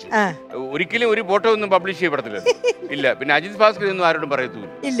കല്യാണം കഴിച്ചു, ഒരിക്കലും ഒരു ഫോട്ടോ ഒന്നും പബ്ലിഷ് ചെയ്യപ്പെടത്തില്ല. ഇല്ല, പിന്നെ അജിത് ഭാസ്കരൻ ഒന്നും ആരോടും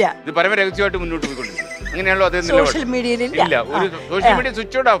പറയത്തുമില്ല. ഇല്ല, ഇത് പരമ രഹസ്യമായിട്ട് മുന്നോട്ട് പോയിക്കൊണ്ടിരിക്കും. അങ്ങനെയാണല്ലോ അദ്ദേഹം സോഷ്യൽ മീഡിയയിൽ ഇല്ല, ഒരു social media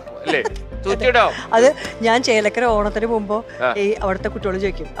switch out of അല്ലേ? അത് ഞാൻ ചേലക്കര ഓണത്തിന് മുമ്പോ ഈ അവിടുത്തെ കുട്ടികൾ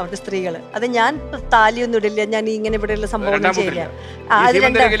ചോദിക്കും, അവിടുത്തെ സ്ത്രീകള്, അത് ഞാൻ താലിയൊന്നും ഇടില്ല, ഞാൻ ഇങ്ങനെ ഇവിടെയുള്ള സംഭവം ചെയ്യില്ല.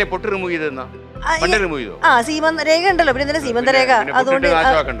 സീമന്തരേഖ ഉണ്ടല്ലോ, പിന്നെ എന്തിനാ സീമന്തരേഖ? അതുകൊണ്ട്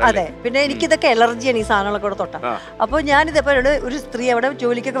അതെ. പിന്നെ എനിക്കിതൊക്കെ അലർജിയാണ് ഈ സാധനങ്ങളൊക്കെ കൂടെ തൊട്ട. അപ്പൊ ഞാനിതേപോലെ ഒരു സ്ത്രീ അവിടെ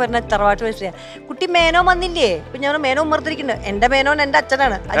ജോലിക്കൊക്കെ വരുന്ന തറവാട്ട് വെച്ചിട്ട്, കുട്ടി മേനോൻ വന്നില്ലേ? ഇപ്പൊ ഞാൻ മേനോൻ മർദ്ദിരിക്കുന്നുണ്ട്. എന്റെ മേനോൻ എന്റെ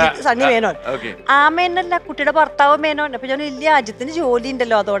അച്ഛനാണ്, സണ്ണി മേനോൻ. ആ മേനല്ല, കുട്ടിയുടെ ഭർത്താവ് മേനോൻ. അപ്പൊ ഞാൻ ഇല്ല, അജിത്തിന് ജോലി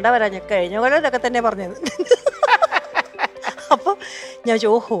ഉണ്ടല്ലോ, അതുകൊണ്ടാ വരാൻ. ഞാൻ കഴിഞ്ഞ പോലെ ഇതൊക്കെ തന്നെ പറഞ്ഞത്. അപ്പൊ ഞാൻ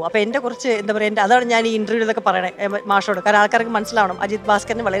ഓഹോ, അപ്പൊ എന്റെ കുറച്ച് എന്താ പറയാ, അതാണ് ഞാൻ ഈ ഇന്റർവ്യൂലൊക്കെ പറയണേ മാഷോട്. കാരണം ആൾക്കാർക്ക് മനസ്സിലാവണം, അജിത്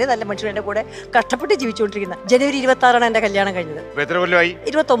ഭാസ്കറിന് വളരെ നല്ല മനുഷ്യൻ എന്റെ കൂടെ കഷ്ടപ്പെട്ട് ജീവിച്ചുകൊണ്ടിരിക്കുന്ന. ജനുവരി 26 എന്റെ കല്യാണം കഴിഞ്ഞത്.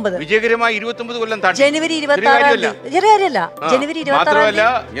 29 വിജയകരമായി 29 കൊല്ലം. ജനുവരി 26 ചെറിയ കാര്യമല്ല. ജനുവരി 26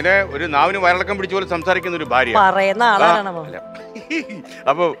 ഇങ്ങനെ ഒരു നാവിന് വയറിളക്കം പിടിച്ച പോലെ സംസാരിക്കുന്ന ഒരു ഭാര്യ പറയുന്ന ആളാണ്.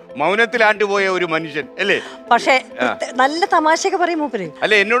 അപ്പൊ മൗനത്തിലാണ്ടുപോയ ഒരു മനുഷ്യൻ അല്ലേ? പക്ഷെ നല്ല തമാശയൊക്കെ പറയും മൂപ്പര്.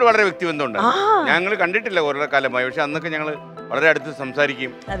 അല്ലെ, എന്നോട് വളരെ വ്യക്തിബന്ധമുണ്ട്. ഞങ്ങൾ കണ്ടിട്ടില്ല കുറെ കാലമായി, പക്ഷെ അന്നൊക്കെ ഞങ്ങള് വളരെ അടുത്ത്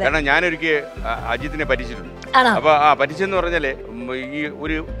സംസാരിക്കും. കാരണം ഞാനൊരിക്കൽ അജിത്തിനെ പരിചിട്ടുണ്ട്. അപ്പൊ പരിചയെന്ന് പറഞ്ഞാല് ഈ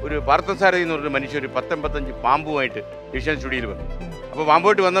ഒരു പാർത്ഥസാരഥി എന്ന് പറഞ്ഞ മനുഷ്യ ഒരു 10-55 പാമ്പുമായിട്ട് ഏഷ്യൻ സ്റ്റുഡിയോയിൽ വന്നു. അപ്പൊ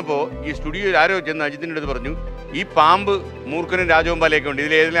പാമ്പുമായിട്ട് വന്നപ്പോ ഈ സ്റ്റുഡിയോയിൽ ആരോ ചെന്ന് അജിത്തിന്റെ അടുത്ത് പറഞ്ഞു, ഈ പാമ്പ് മൂർഖനും രാജഗോപാലയൊക്കെ ഉണ്ട്,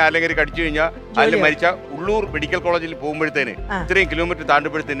 ഇതിലേതെങ്കിലും ആരെങ്കിലും കടിച്ചു കഴിഞ്ഞാൽ അതിൽ മരിച്ച ഉള്ളൂർ മെഡിക്കൽ കോളേജിൽ പോകുമ്പോഴത്തേന് ഇത്രയും കിലോമീറ്റർ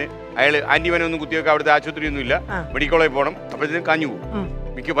താണ്ടുമ്പോഴത്തേന് അയാൾ ആന്റിവനൊന്നും കുത്തിവെക്കാൻ അവിടുത്തെ ആശുപത്രിയൊന്നും ഇല്ല, മെഡിക്കൽ കോളേജിൽ പോകണം. അപ്പോഴത്തേനും കാഞ്ഞു പോകും.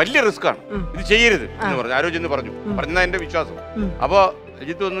 എനിക്ക് വലിയ റിസ്ക് ആണ്, ഇത് ചെയ്യരുത് എന്ന് പറഞ്ഞു ആരോ ചെന്ന് പറഞ്ഞു. പറഞ്ഞാ എന്റെ വിശ്വാസം. അപ്പൊ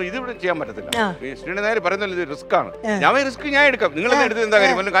അജിത്ത് ഒന്നും ഇത് ഇവിടെ ചെയ്യാൻ പറ്റത്തില്ല. ശ്രീയുടെ നേരെ പറയുന്നല്ലോ ഇത് റിസ്ക് ആണ്. ഞാൻ റിസ്ക് ഞാൻ എടുക്കാം, നിങ്ങൾ എടുത്ത് എന്താ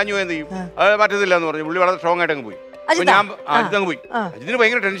കാര്യം, വല്ല കാഞ്ഞു പോയെന്ത് ചെയ്യും, അത് പറ്റത്തില്ല എന്ന് പറഞ്ഞു. പുള്ളി വളരെ സ്ട്രോങ് ആയിട്ട് അങ്ങ് പോയി. ഞാൻ അജിത്തങ്ങ് പോയി. അജിത്തിന്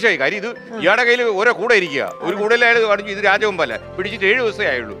ഭയങ്കര ടെൻഷനായി. കാര്യം ഇത് ഇയാളുടെ കയ്യിൽ ഓരോ കൂടെ ഇരിക്കുക. ഒരു കൂടുതൽ അയാൾ കാണിച്ചു ഇത് രാജവമ്പല്ല, പിടിച്ചിട്ട് 7 ദിവസമേ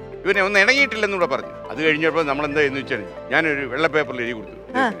ആയുള്ളൂ. ഇവനെ ഒന്ന് ഇണങ്ങിയിട്ടില്ലെന്നൂടെ പറഞ്ഞു. അത് കഴിഞ്ഞപ്പോൾ നമ്മൾ എന്താ എന്ന് വെച്ചാൽ ഞാനൊരു വെള്ള പേപ്പറിൽ എഴുതി കൊടുത്തു,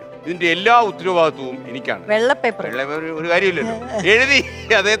 ഇതിന്റെ എല്ലാ ഉത്തരവാദിത്വവും എനിക്കാണ്. വെള്ള പേപ്പർ ഒരു കാര്യമില്ലല്ലോ. എഴുതി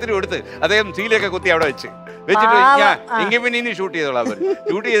അദ്ദേഹത്തിന് കൊടുത്ത് അദ്ദേഹം സീലൊക്കെ കുത്തി അവിടെ വെച്ചിട്ട് ഞാൻ എങ്കിൽ പിന്നെ ഇനി ഷൂട്ട് ചെയ്തോളാം.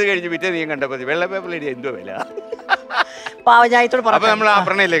 ഷൂട്ട് ചെയ്ത് കഴിഞ്ഞ് പിറ്റേ നീ കണ്ടപ്പോൾ വെള്ള പേപ്പറിൽ എഴുതിയ എന്തോ വില. അപ്പൊ നമ്മൾ ആ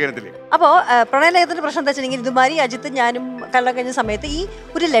പ്രണയലേഖനത്തില് പ്രണയലേഖനത്തിന്റെ പ്രശ്നം എന്താ വെച്ചിട്ടുണ്ടെങ്കിൽ ഇതുമാതിരി അജിത്ത് ഞാനും കല്യാണം കഴിഞ്ഞ സമയത്ത് ഈ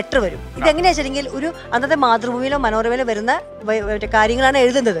ഒരു ലെറ്റർ വരും. ഇതെങ്ങനെയാ വെച്ചിട്ടുണ്ടെങ്കിൽ ഒരു അന്നത്തെ മാതൃഭൂമിയിലോ മനോരമയിലോ വരുന്ന കാര്യങ്ങളാണ്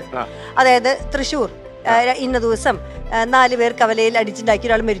എഴുതുന്നത്. അതായത് തൃശ്ശൂർ ഇന്ന ദിവസം 4 പേർ കവലയിൽ അടിച്ചുണ്ടാക്കി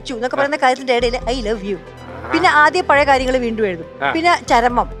ഒരാൾ മരിച്ചു എന്നൊക്കെ പറയുന്ന കാര്യത്തിന്റെ ഇടയിൽ ഐ ലവ് യു. പിന്നെ ആദ്യം പഴയ കാര്യങ്ങൾ വീണ്ടും എഴുതും. പിന്നെ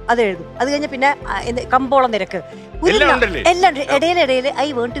ചരമം അത് എഴുതും. അത് കഴിഞ്ഞ് പിന്നെ കമ്പോളം നിരക്ക് എല്ലാം ഇടയിലിടയിൽ I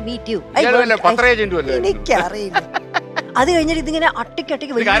want to meet you. എനിക്കറിയില്ല. അത് കഴിഞ്ഞിട്ട് ഇതിങ്ങനെ അട്ടിക്ക്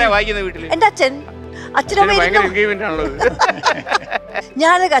എന്റെ അച്ഛനമ്മ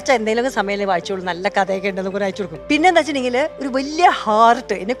ഞാനൊക്കെ അച്ഛൻ എന്തെങ്കിലും സമയം വായിച്ചോളൂ, നല്ല കഥയൊക്കെ ഉണ്ടെന്ന് കുറെ അയച്ചു കൊടുക്കും. പിന്നെ എന്താ വെച്ചിട്ടുണ്ടെങ്കിൽ ഒരു വലിയ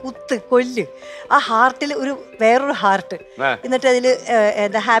ഹാർട്ട് എന്നെ കൊല്ല്. ആ ഹാർട്ടിൽ ഒരു വേറൊരു ഹാർട്ട്, എന്നിട്ട് അതില്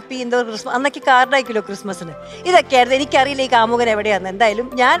എന്താ ഹാപ്പി എന്തോ ക്രിസ്മസ് അന്നൊക്കെ കാർഡ് അയക്കുമല്ലോ ക്രിസ്മസിന്. ഇതൊക്കെയായിരുന്നു. എനിക്കറിയില്ല ഈ കാമുകൻ എവിടെയാന്ന്. എന്തായാലും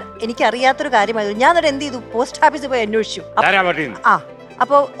എനിക്കറിയാത്തൊരു കാര്യമായിരുന്നു. ഞാൻ എന്ത് ചെയ്തു, പോസ്റ്റ് ഓഫീസിൽ പോയി അന്വേഷിച്ചു.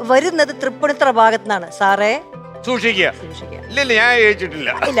 അപ്പൊ വരുന്നത് തൃപ്പൂണിത്തുറ ഭാഗത്തു നിന്നാണ്. സാറേ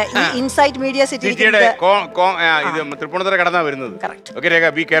ഇൻസൈറ്റ് മീഡിയ സിറ്റിയുടെ തൃപ്പൂണിത്തുറ കടന്നാ വരുന്നത്.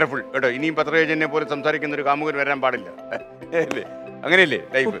 ബി കെയർഫുൾ കേട്ടോ. ഇനിയും പത്രേജനെ പോലെ സംസാരിക്കുന്ന ഒരു കാമുകൻ വരാൻ പാടില്ല. അങ്ങനെയല്ലേ?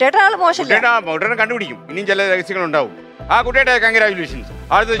 കുട്ടേട്ടനെ കണ്ടുപിടിക്കും. ഇനിയും ചില രഹസ്യങ്ങൾ ഉണ്ടാവും. ആ കുട്ടേട്ട കൺഗ്രാജുലേഷൻസ്.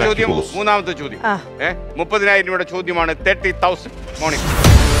 അടുത്ത ചോദ്യം, മൂന്നാമത്തെ ചോദ്യം. 30,000 രൂപയുടെ ചോദ്യമാണ്. 30,000 മോർണിംഗ്.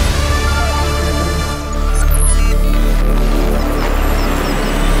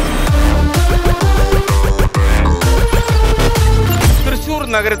 തൃശൂർ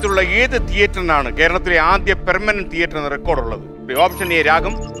നഗരത്തിലുള്ള ഏത് തിയേറ്ററിനാണ് കേരളത്തിലെ ആദ്യ പെർമനന്റ് തിയേറ്റർ എന്ന റെക്കോർഡുള്ളത്? ഓപ്ഷൻ എ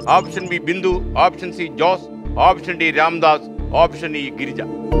രാഗം, option B Bindu, option C Jose, option D Ramdas, option E Girija.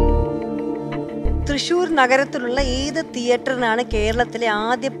 Thrissur നഗരത്തിലുള്ള ഏത് തിയേറ്ററിനാണ് കേരളത്തിലെ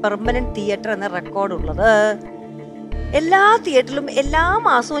ആദ്യ പെർമനന്റ് തിയേറ്റർ എന്ന റെക്കോർഡ് ഉള്ളത്? എല്ലാ തിയേറ്ററിലും എല്ലാ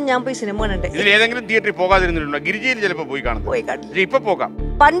മാസവും ഞാൻ പോയി സിനിമ കണ്ടിട്ടുണ്ട്. ഇതിൽ ഏതെങ്കിലും തിയേറ്ററിൽ പോകാതിരുന്നിട്ടുണ്ടോ? ഗിരിജയിൽ ചിലപ്പോൾ പോയി കാണും. ഇപ്പൊ പോകാം.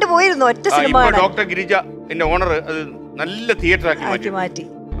 പണ്ട് പോയിരുന്നു ഒറ്റ സിനിമ. ഡോക്ടർ ഗിരിജ എന്റെ ഓണർ അത് നല്ല തിയേറ്റർ ആക്കി മാറ്റി.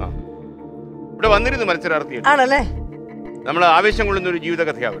 ഇവിടെ വന്നിരുന്നു മത്സരാർത്ഥി ആണല്ലേ? നമ്മൾ ആവേശം കൊള്ളുന്ന ഒരു ജീവിത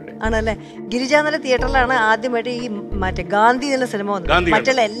കഥയാവല്ലേ ആണല്ലേ? ഗിരിജ എന്ന തിയേറ്ററിലാണ് ആദ്യമായിട്ട് ഈ മറ്റേ ഗാന്ധി എന്ന സിനിമ വന്നത്.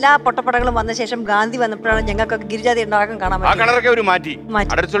 മറ്റുള്ള എല്ലാ പൊട്ടപ്പടങ്ങളും വന്ന ശേഷം ഗാന്ധി വന്നപ്പോഴാണ് ഞങ്ങൾക്ക് ഗിരിജ തിയേറ്റർ കാണാൻ പറ്റും. ആ കളറൊക്കെ ഒരു മാറ്റി,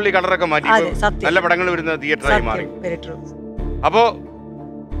 അടച്ചുള്ളി കളറൊക്കെ മാറ്റി നല്ല പടങ്ങൾ വരുന്ന തിയേറ്ററായി മാറി. അപ്പോ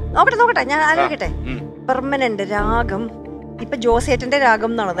നോക്കട്ടെ ഞാൻ ആലോചിക്കട്ടെ. പെർമനന്റ് രാഗം ഇപ്പൊ ജോസേട്ടന്റെ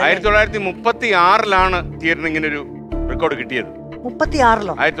രാഗം എന്നാണ് 1936 തിയേറ്ററിന് ഇങ്ങനെ ഒരു റെക്കോർഡ് കിട്ടിയത്.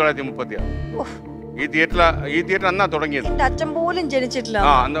 36 1936. ഈ തിയേറ്റർ അന്നാ തുടങ്ങിയത്. എന്റെ അച്ഛൻ പോലും ജനിച്ചിട്ടില്ല.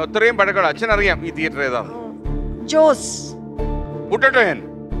 അത്രയും പഴക്കം. അച്ഛൻ അറിയാം ഈ തിയേറ്റർ ഏതാണ്. ജോസ് പൂട്ടട്ടോ. ഞാൻ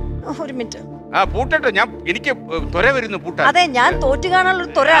ഒരു മിനിറ്റ്. പൂട്ടട്ടോ. എനിക്ക് ത്വര വരുന്നു പൂട്ടാൻ. അതെ, ഞാൻ തോറ്റു കാണാനുള്ള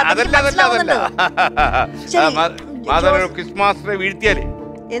ത്വര. ക്രിസ്മസിനെ വീഴ്ത്തിയാലേ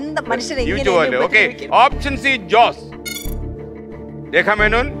എന്താ മനുഷ്യനെ. Option C Jose. Rekha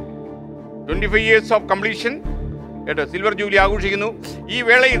Menon 25 years of completion കേട്ടോ, സിൽവർ ജൂബിലി ആഘോഷിക്കുന്നു. ഈ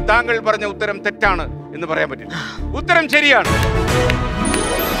വേളയിൽ താങ്കൾ പറഞ്ഞ ഉത്തരം തെറ്റാണ് എന്ന് പറയാൻ പറ്റില്ല. ഉത്തരം ശരിയാണ്.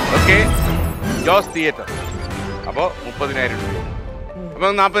 Okay, Jose theatre. അപ്പോ 30,000 രൂപ. അപ്പൊ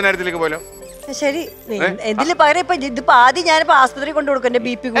 40,000 പോലോ. ശരി, ഇതില് പകരം ഇതിപ്പോ ആദ്യം ഞാനിപ്പോ ആസ്പത്രി കൊണ്ടു കൊടുക്കും എന്റെ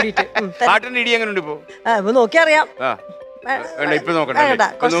BP കൂടിയിട്ട്. കാട്ടിന്റെ ഇടി എങ്ങനെ ഉണ്ട് ഇപ്പൊ? നോക്കി അറിയാം. ഇപ്പൊ നോക്കണ്ട.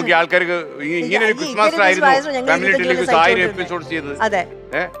 നോക്കി ആൾക്കാർക്ക് ഇങ്ങനെ ഒരു ക്രിസ്മസ് ആയിരുന്നു ഫാമിലി ടെലിവിഷൻ 1000 എപ്പിസോഡ് ചെയ്തത്. അതെ.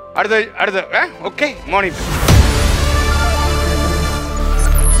 അടുത്ത ഓക്കെ മോർണിംഗ്.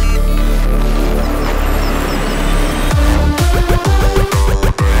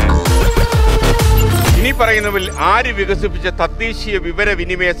 ഇനി പറയുന്നതിൽ ആര് വികസിപ്പിച്ച തദ്ദേശീയ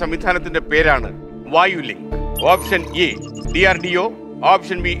വിവരവിനിമയ സംവിധാനത്തിന്റെ പേരാണ് വായു link? Option A DRDO,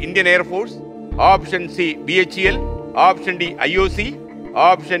 option B Indian air force, option C BHEL, option D IOC,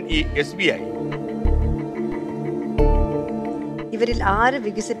 option E SBI. ഇവരിൽ ആര്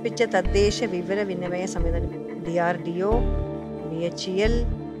വികസിപ്പിച്ച തദ്ദേശ വിവരവിനിമയ സംവിധാനം? DRDO, BHEL,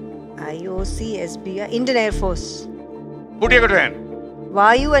 IOC, SBI, Indian air force.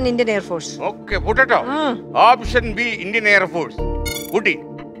 വായു and Indian air force. Okay, പൂട്ടോ. Option B Indian air force. കൂട്ടി.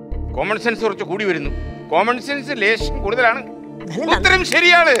 Common sense കുറച്ച് കൂടി വരുന്നു. കോമൺ സെൻസ് ലേശം കൂടുതലാണ്. ഉത്തരം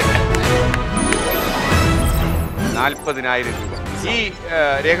ശരിയാണ്. 40,000 രൂപ. ഈ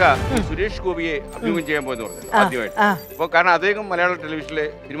രേഖ സുരേഷ് ഗോപിയെ അഭിമുഖം ചെയ്യാൻ പോയെന്ന് പറഞ്ഞു ആദ്യമായിട്ട്. അപ്പൊ കാരണം അദ്ദേഹം മലയാള ടെലിവിഷനിലെ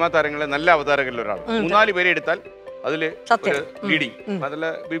സിനിമാ താരങ്ങളെ നല്ല അവതാരകരിൽ ഒരാൾ. 3-4 പേരെ എടുത്താൽ അതില് ലീഡിങ്, അതില്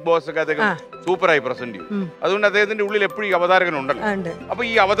ബിഗ് ബോസ് ഒക്കെ അദ്ദേഹം സൂപ്പറായി പ്രസന്റ് ചെയ്യും. അതുകൊണ്ട് അദ്ദേഹത്തിന്റെ ഉള്ളിൽ എപ്പോഴും ഈ അവതാരകൻ ഉണ്ടല്ലോ. അപ്പൊ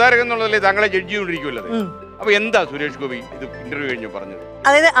ഈ അവതാരകൻ എന്നുള്ളതിൽ താങ്കളെ ജഡ്ജ് ചെയ്തുകൊണ്ടിരിക്കുമല്ലോ. അപ്പൊ എന്താ സുരേഷ് ഗോപി ഇത് ഇന്റർവ്യൂ കഴിഞ്ഞു പറഞ്ഞത്?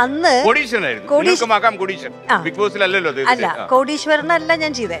 അതായത് അന്ന് ബിഗ് ബോസിലല്ലോ. അല്ല, കോടീശ്വരനല്ല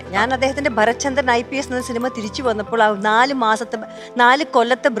ഞാൻ ചെയ്തേ. ഞാൻ അദ്ദേഹത്തിന്റെ ഭരചന്ദ്രൻ IPS എന്ന സിനിമ തിരിച്ചു വന്നപ്പോൾ ആ 4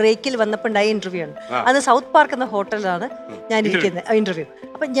 കൊല്ലത്തെ ബ്രേക്കിൽ വന്നപ്പോൾ ഉണ്ടായ ഇന്റർവ്യൂ ആണ്. അന്ന് സൗത്ത് പാർക്ക് എന്ന ഹോട്ടലിലാണ് ഞാൻ ഇരിക്കുന്നത് ഇന്റർവ്യൂ.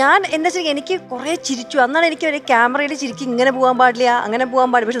 അപ്പൊ ഞാൻ എന്താ വെച്ചാൽ എനിക്ക് കുറെ ചിരിച്ചു. അന്നാണ് എനിക്ക് ഒരു ക്യാമറയിൽ ചിരിക്കും, ഇങ്ങനെ പോകാൻ പാടില്ല, അങ്ങനെ പോകാൻ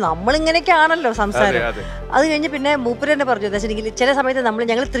പാടില്ല. പക്ഷെ നമ്മളിങ്ങനെയൊക്കെ ആണല്ലോ സംസാരം. അത് കഴിഞ്ഞ് പിന്നെ മൂപ്പര് തന്നെ പറഞ്ഞു എന്താ വെച്ചിട്ടുണ്ടെങ്കിൽ ചില സമയത്ത്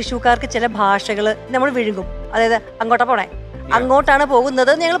ഞങ്ങൾ തൃശ്ശൂർക്കാർക്ക് ചില ഭാഷകൾ നമ്മൾ വിഴുങ്ങും. അതായത് അങ്ങോട്ടാ പോണേ, അങ്ങോട്ടാണ്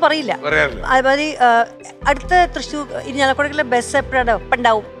പോകുന്നത് ഞങ്ങൾ പറയില്ല. അതുപോലെ അടുത്ത തൃശ്ശൂർ ഇരിഞ്ഞാലക്കുടയിലെ ബസ് എപ്പോഴാണ്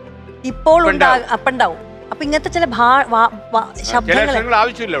അപ്പണ്ടാവും, ഇപ്പോൾ അപ്പണ്ടാവും. അപ്പൊ ഇങ്ങനത്തെ ചില ശബ്ദങ്ങൾ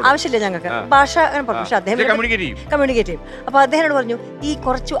ആവശ്യമില്ല ഞങ്ങൾക്ക്. ഭാഷ പറഞ്ഞു. പക്ഷെ അദ്ദേഹം കമ്മ്യൂണിക്കേറ്റ് ചെയ്യും. അപ്പൊ അദ്ദേഹത്തോട് പറഞ്ഞു ഈ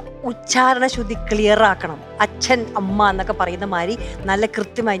കുറച്ച് ഉച്ചാരണ ശുദ്ധി ക്ലിയർ ആക്കണം, അച്ഛൻ അമ്മ എന്നൊക്കെ പറയുന്ന മാതിരി നല്ല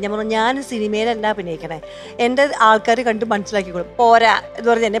കൃത്യമായി. ഞാൻ പറഞ്ഞു ഞാൻ സിനിമയിലല്ല അഭിനയിക്കണേ, എൻ്റെ ആൾക്കാർ കണ്ട് മനസ്സിലാക്കിക്കോളും, പോരാ എന്ന്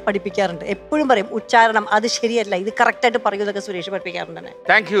പറഞ്ഞ് എന്നെ പഠിപ്പിക്കാറുണ്ട്. എപ്പോഴും പറയും ഉച്ചാരണം അത് ശരിയല്ല, ഇത് കറക്റ്റ് ആയിട്ട് പറയുന്നതൊക്കെ സുരേഷ് പഠിപ്പിക്കാറുണ്ട് തന്നെ.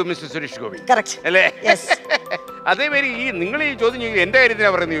 Thank you mister Suresh Gopi. Correct അല്ലേ? അതേമാതിരി ഈ നിങ്ങൾ ഈ ചോദ്യം എന്റെ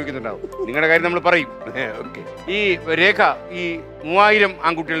കാര്യത്തിലാണ് പറയുന്നത് ചോദിക്കുന്നുണ്ടാവും, നിങ്ങളുടെ കാര്യം നമ്മൾ പറയും. ഓക്കെ. ഈ രേഖ ഈ 3000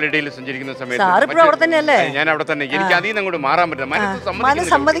 ആൺകുട്ടികളുടെ ഇടയിൽ സഞ്ചരിക്കുന്ന സമയത്ത് ഞാൻ അവിടെ തന്നെ, എനിക്ക് അതിൽ നിന്ന് അങ്ങോട്ട് മാറാൻ പറ്റില്ല,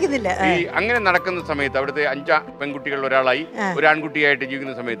 സമ്മതിക്കുന്നില്ല. ഈ അങ്ങനെ നടക്കുന്ന സമയത്ത് അവിടുത്തെ 5 പെൺകുട്ടികളിൽ ഒരാളായി ഒരു ആൺകുട്ടിയായിട്ട്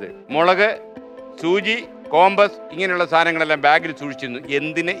ജീവിക്കുന്ന സമയത്ത് മുളക്, സൂചി, കോമ്പസ് ഇങ്ങനെയുള്ള സാധനങ്ങളെല്ലാം ബാഗിൽ സൂക്ഷിച്ചിരുന്നു.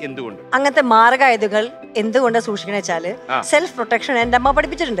 എന്തുകൊണ്ട്? അങ്ങനത്തെ മാരകായുധങ്ങൾ എന്തുകൊണ്ട് സൂക്ഷിക്കണ വെച്ചാല് സെൽഫ് പ്രൊട്ടക്ഷൻ എന്റെ അമ്മ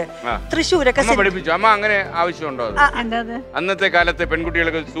പഠിപ്പിച്ചിട്ടുണ്ട്. തൃശ്ശൂരൊക്കെ പഠിപ്പിച്ചു. അമ്മ അങ്ങനെ ആവശ്യമുണ്ടോ? അന്നത്തെ കാലത്തെ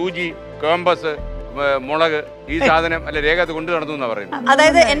പെൺകുട്ടികൾക്ക് സൂചി, കോമ്പസ്, മുളക് ഈ സാധനം അല്ല രേഖ അത് കൊണ്ട് നടന്നു എന്നാ പറയുന്നത്.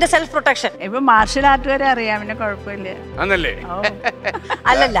 അതായത് എന്റെ സെൽഫ് പ്രൊട്ടക്ഷൻ. ഇപ്പൊ മാർഷൽ ആർട്ട് വരെ അറിയാം, പിന്നെ കുഴപ്പമില്ല. അന്നല്ലേ?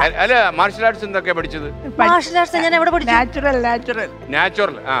 അല്ലല്ല, അല്ല മാർഷൽ ആർട്സ് എന്തൊക്കെയാ പഠിച്ചത്? മാർഷൽ ആർട്സ് ഞാൻ എവിടെ പഠിച്ചു?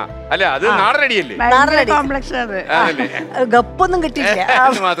 നാച്ചുറൽ. അല്ല അത് നാടനടിയല്ലേ? ഗപ്പൊന്നും കിട്ടിയില്ല,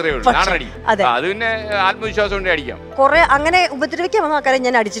 മാത്രമേ ഉള്ളൂ നാടനടി. അത് പിന്നെ ആത്മവിശ്വാസം കൊണ്ട് അടിക്കാം. കുറെ അങ്ങനെ ഉപദ്രവിക്കാൻ വന്ന ആൾക്കാരെ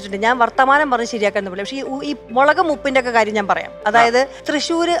ഞാൻ അടിച്ചിട്ടുണ്ട്. ഞാൻ വർത്തമാനം പറഞ്ഞ് ശരിയാക്കാൻ പറ്റില്ല. പക്ഷെ ഈ മുളക് മുപ്പിന്റെ ഒക്കെ കാര്യം ഞാൻ പറയാം. അതായത്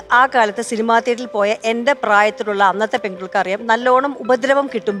തൃശ്ശൂര് ആ കാലത്ത് സിനിമാ തിയേറ്ററിൽ പോയ എന്റെ പ്രായത്തിലുള്ള അന്നത്തെ പെൺകൾക്ക് അറിയാം നല്ലോണം ഉപദ്രവം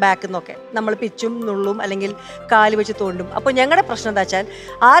കിട്ടും ബാക്കിൽ നിന്നൊക്കെ. നമ്മൾ പിച്ചും നുള്ളും അല്ലെങ്കിൽ കാല് വെച്ച് തോണ്ടും. അപ്പോൾ ഞങ്ങളുടെ പ്രശ്നം എന്താ വെച്ചാൽ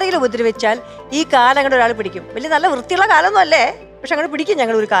ആരെങ്കിലും ഉപദ്രവിച്ചാൽ ഈ കാലങ്ങടെ ഒരാൾ പിടിക്കും. വലിയ നല്ല വൃത്തിയുള്ള കാലൊന്നും അല്ലേ, പക്ഷെ അങ്ങനെ പിടിക്കും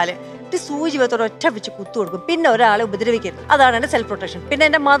ഞങ്ങൾ ഒരു കാല്. സൂചി വെത്തോടെ ഒറ്റ വെച്ച് കുത്തു കൊടുക്കും. പിന്നെ ഒരാളെ ഉപദ്രവിക്കരുത്. അതാണ് എന്റെ സെൽഫ് പ്രൊട്ടക്ഷൻ. പിന്നെ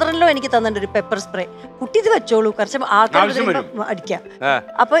എന്റെ മദറിലോ എനിക്ക് തന്നിട്ടുണ്ട് ഒരു പെപ്പർ സ്പ്രേ. കുട്ടി ഇത് വെച്ചോളൂ, കുറച്ച് ആൾക്കാർ അടിക്കാം.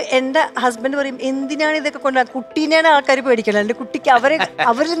 അപ്പൊ എന്റെ ഹസ്ബൻഡ് പറയും എന്തിനാണ് ഇതൊക്കെ കൊണ്ട്, കുട്ടീനെയാണ് ആൾക്കാർ പേടിക്കണം, എന്റെ കുട്ടിക്ക്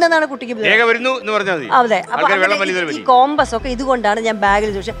അവരിൽ നിന്നാണ് കുട്ടിക്ക്. അതെ. അപ്പൊ ഈ കോമ്പസ് ഒക്കെ ഇതുകൊണ്ടാണ് ഞാൻ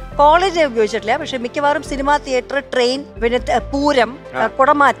ബാഗിൽ ചോദിച്ചത്. കോളേജിൽ ഉപയോഗിച്ചിട്ടില്ല, പക്ഷെ മിക്കവാറും സിനിമാ തിയേറ്റർ, ട്രെയിൻ, പിന്നെ പൂരം,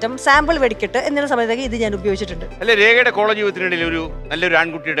 കുടമാറ്റം, സാമ്പിൾ വെടിക്കെട്ട് എന്നുള്ള സമയത്തൊക്കെ ഇത് ഞാൻ ഉപയോഗിച്ചിട്ടുണ്ട്. അല്ലെ രേഖയുടെ കോളേജ് ജീവിതത്തിനിടയിൽ ഒരു നല്ലൊരു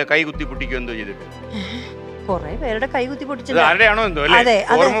ആൺകുട്ടിയുടെ കൈ കുത്തി പൊട്ടിക്കുക എന്തോ ചെയ്തിട്ട് കൊറേ പേരുടെ കൈ കുത്തി പൊട്ടിച്ചത്. അതെ,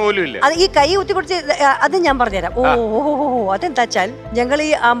 അത് ഈ കൈ കുത്തി പൊട്ടിച്ച് അത് ഞാൻ പറഞ്ഞുതരാം. അതെന്താ വെച്ചാൽ ഞങ്ങൾ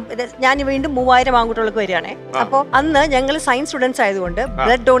ഞാൻ വീണ്ടും 3000 ആൺകുട്ടികൾക്ക് വരികയാണേ. അപ്പൊ അന്ന് ഞങ്ങൾ സയൻസ് സ്റ്റുഡൻസ് ആയതുകൊണ്ട്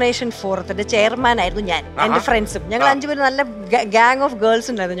ബ്ലഡ് ഡൊണേഷൻ ഫോറത്തിന്റെ ചെയർമാൻ ആയിരുന്നു ഞാൻ, എന്റെ ഫ്രണ്ട്സും. ഞങ്ങൾ 5 പേര് നല്ല ഗാങ് ഓഫ് ഗേൾസ്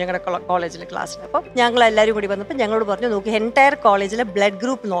ഉണ്ടായിരുന്നു ഞങ്ങളുടെ കോളേജിലെ ക്ലാസ്സിൽ. അപ്പൊ ഞങ്ങൾ എല്ലാവരും കൂടി വന്നപ്പോൾ ഞങ്ങളോട് പറഞ്ഞു നോക്കി എൻറ്റയർ കോളേജിലെ ബ്ലഡ്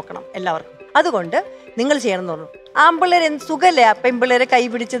ഗ്രൂപ്പ് നോക്കണം എല്ലാവർക്കും, അതുകൊണ്ട് നിങ്ങൾ ചെയ്യണം എന്ന് പറഞ്ഞു. ആൺപിള്ളേരെ സുഖല്ലേ, പെൺപിള്ളേരെ കൈ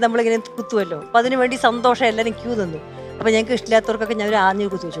പിടിച്ച് നമ്മളിങ്ങനെ കുത്തുമല്ലോ. അപ്പൊ അതിനുവേണ്ടി സന്തോഷം എല്ലാവരും ക്യൂ തന്നു. അപ്പൊ ഞങ്ങൾക്ക് ഇഷ്ടമില്ലാത്തവർക്കൊക്കെ ഞാൻ ഒരു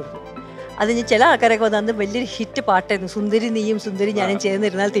ആഞ്ഞു കുത്തി വെച്ചു കൊടുത്തു. അത് ഞാൻ ചില ആൾക്കാരൊക്കെ വന്ന് അന്ന് വലിയൊരു ഹിറ്റ് പാട്ടായിരുന്നു, സുന്ദരി നീയും സുന്ദരി ഞാനും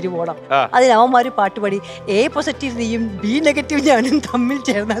ചേർന്നിരുന്നാൽ തിരുവോണം. അതിന് അവന്മാര് പാട്ടുപാടി എ പോസിറ്റീവ് നീയും ബി നെഗറ്റീവ് ഞാനും തമ്മിൽ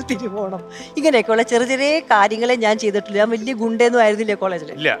ചേർന്നാൽ തിരുവോണം. ഇങ്ങനെയൊക്കെയുള്ള ചെറിയ ചെറിയ കാര്യങ്ങളെ ഞാൻ ചെയ്തിട്ടില്ല. ഞാൻ വലിയ ഗുണ്ടെന്നും ആയിരുന്നില്ല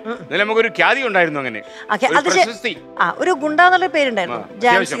കോളേജിൽ. ഒരു ഗുണ്ട എന്നുള്ള പേരുണ്ടായിരുന്നു,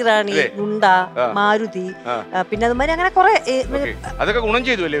 ജാൻസി റാണി, ഗുണ്ട, മാരുതി, പിന്നെ അതുമാതിരി അങ്ങനെ കുറെ. അതൊക്കെ ഗുണം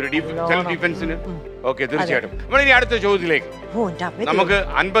ചെയ്തു അല്ലേ ഒരു സെൽഫ് ഡിഫെൻസിന്? ഓക്കെ, തീർച്ചയായിട്ടും. ഇനി അടുത്ത ചോദ്യത്തിലേക്ക്. നമുക്ക്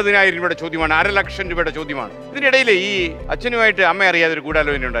 50,000 രൂപയുടെ ചോദ്യമാണ്, 1,00,000 രൂപയുടെ ചോദ്യമാണ്. ഇതിനിടയിൽ ഈ അച്ഛനുമായിട്ട് അമ്മ അറിയാതെ ഒരു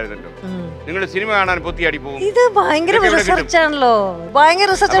ഗൂഢാലോചന ഉണ്ടായിരുന്നല്ലോ. നിങ്ങൾ സിനിമ കാണാൻ പൊത്തിയാടി പോകും. ഇത് ഭയങ്കര റിസർച്ച് ആണല്ലോ, ഭയങ്കര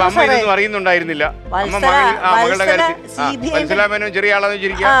റിസർച്ച്. അമ്മ ഇതൊന്നും അറിയുന്നുണ്ടായിരുന്നില്ല. ചെറിയ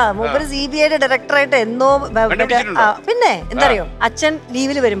ആളാന്ന് മൂപ്പര് CBI ഡയറക്ടറായിട്ട് എന്നോ. പിന്നെ എന്തറിയോ, അച്ഛൻ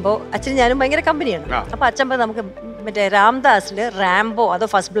ലീവിൽ വരുമ്പോ അച്ഛൻ ഞാനും ഭയങ്കര കമ്പനിയാണ്. അപ്പൊ അച്ഛൻ നമുക്ക് മറ്റേ രാംദാസില് റാംബോ അതോ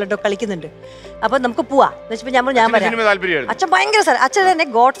ഫസ്റ്റ് ബ്ലഡോ കളിക്കുന്നുണ്ട്. അപ്പൊ നമുക്ക് പോവാ എന്ന് വെച്ചപ്പോ ഞാൻ പറയാം. അച്ഛൻ ഭയങ്കര അച്ഛൻ എന്നെ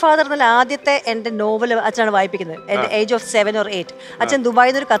ഗോഡ് ഫാദർ എന്നുള്ള ആദ്യത്തെ എന്റെ നോവൽ അച്ഛനാണ് വായിപ്പിക്കുന്നത്. എന്റെ ഏജ് ഓഫ് 7 or 8. അച്ഛൻ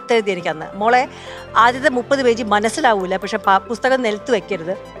ദുബായിൽ നിന്ന് ഒരു കത്ത് എഴുതി എനിക്ക് അന്ന്. മോളെ ആദ്യത്തെ 30 പേജ് മനസ്സിലാവൂല, പക്ഷെ പുസ്തകം നിലത്ത്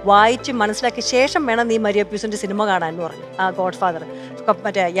വെക്കരുത്, വായിച്ച് മനസ്സിലാക്കിയ ശേഷം വേണം നീ മരിയ പ്യൂസിന്റെ സിനിമ കാണാൻ എന്ന് പറഞ്ഞു. ആ ഗോഡ് ഫാദർ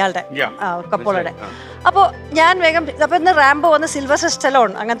മറ്റേ ഇയാളുടെ കപ്പോളയുടെ. അപ്പോൾ ഞാൻ വേഗം അപ്പൊ ഇന്ന് റാംബോ വന്ന് സിൽവസ്റ്റർ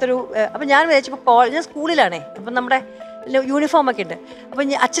സ്റ്റലോൺ അങ്ങനത്തെ ഒരു. അപ്പൊ ഞാൻ വിചാരിച്ചപ്പോ ഞാൻ സ്കൂളിലാണേ, അപ്പൊ നമ്മുടെ യൂണിഫോം ഒക്കെ ഉണ്ട്. അപ്പം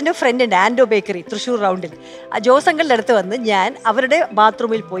അച്ഛൻ്റെ ഫ്രണ്ട് ഉണ്ട് ആൻഡോ ബേക്കറി തൃശ്ശൂർ റൗണ്ടിൽ. ആ ജോസങ്കളുടെ അടുത്ത് വന്ന് ഞാൻ അവരുടെ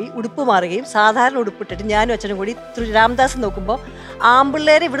ബാത്റൂമിൽ പോയി ഉടുപ്പ് മാറുകയും സാധാരണ ഉടുപ്പിട്ടിട്ട് ഞാനും അച്ഛനും കൂടി രാംദാസ് നോക്കുമ്പോൾ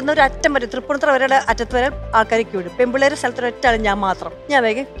ആമ്പിള്ളേരെ ഇവിടുന്ന് ഒരു അറ്റം വരെ തൃപ്പൂണിത്തുറ വരെ അറ്റത്ത് വരെ ആൾക്കാരെ ക്യൂ ഇടും. പെമ്പിള്ളേരെ സ്ഥലത്ത് ഒറ്റാണ് ഞാൻ മാത്രം. ഞാൻ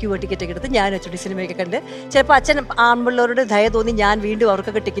വേഗം ക്യൂ ടിക്കറ്റ് ഒക്കെ എടുത്ത് ഞാനും അച്ഛൻ്റെ സിനിമയൊക്കെ കണ്ട് ചിലപ്പോൾ അച്ഛൻ ആമ്പിള്ളേരോട് ദയ തോന്നി ഞാൻ വീണ്ടും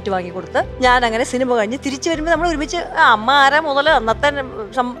അവർക്കൊക്കെ ടിക്കറ്റ് വാങ്ങി കൊടുത്ത് ഞാൻ അങ്ങനെ സിനിമ കഴിഞ്ഞ് തിരിച്ചു വരുമ്പോൾ നമ്മൾ ഒരുമിച്ച് അമ്മ ആരാ മുതൽ അന്നത്തെ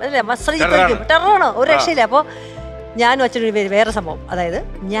ടെററാണ്, ഒരു രക്ഷയില്ല. അപ്പോൾ ഞാനും അച്ഛനൊരു വേറെ സംഭവം, അതായത്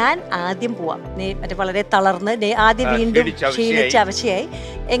ഞാൻ ആദ്യം പോവാം മറ്റേ വളരെ തളർന്ന് ആദ്യം വീണ്ടും ക്ഷീണിച്ച് അവശയായി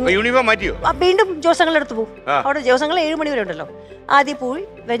വീണ്ടും ജോസങ്ങളുടെ അടുത്ത് പോകും. അവിടെ ജോസങ്ങൾ 7 മണി വരെ ഉണ്ടല്ലോ. ആദ്യം പോയി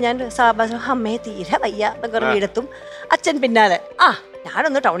ഞാൻ അമ്മയെ തീരെ വയ്യ എന്നൊക്കെ വീടെത്തും. അച്ഛൻ പിന്നാലെ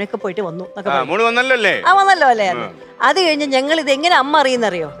ഞാനൊന്ന് ടൗണിലൊക്കെ പോയിട്ട് വന്നു വന്നല്ലോ അല്ലേ. അത് കഴിഞ്ഞ് ഞങ്ങൾ ഇത് എങ്ങനെ അമ്മ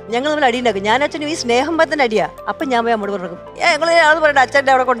അറിയുന്നറിയോ, ഞങ്ങൾ നമ്മൾ അടി ഉണ്ടാക്കും. ഞാൻ അച്ഛനും ഈ സ്നേഹം പത്തിന് അടിയാ. അപ്പൊ ഞാൻ പോയി അമ്മോട് പറഞ്ഞു ഞങ്ങൾ അത് പറയട്ടെ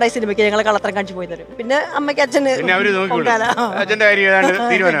അച്ഛൻ്റെ അവിടെ കൊണ്ടായി സിനിമയ്ക്ക് ഞങ്ങളെ കളത്രം കാണിച്ചു പോയി തരും. പിന്നെ അമ്മയ്ക്ക് അച്ഛന്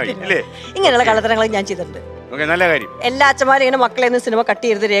ഇങ്ങനെയുള്ള കളത്തരങ്ങൾ ഞാൻ ചെയ്തിട്ടുണ്ട്. എല്ലാ അച്ഛന്മാരും ഇങ്ങനെ മക്കളെ സിനിമ കട്ട്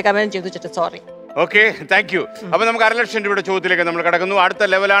ചെയ്ത് രേഖാമേനം ചെയ്തു വെച്ചിട്ട് സോറി. Okay, thank you. അപ്പൊ നമുക്ക് 1.5 ലക്ഷം രൂപയുടെ ചോദ്യത്തിലേക്ക് നമ്മൾ കടക്കുന്നു. അടുത്ത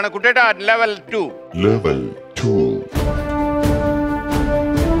ലെവലാണ് കുട്ടേട്ടാ, ലെവൽ 2.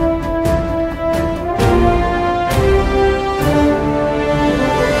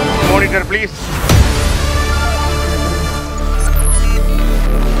 Monitor please.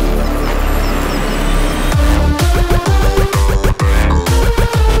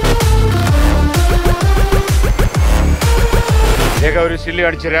 രേഖ ഒരു സ്റ്റില്ല്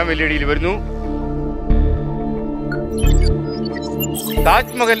കാണിച്ചു തരാം. വെല്ലുവിളിയിൽ വരുന്നു.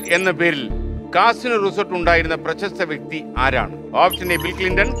 താജ്മഹൽ എന്ന പേരിൽ കാസിനോ റിസോർട്ട് ഉണ്ടായിരുന്ന പ്രശസ്ത വ്യക്തി ആരാണ്? Option A bill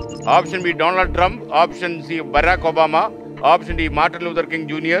Clinton, option B Donald Trump, option C Barack Obama, option D Martin Luther king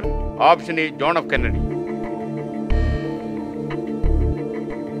junior, option A John F Kennedy.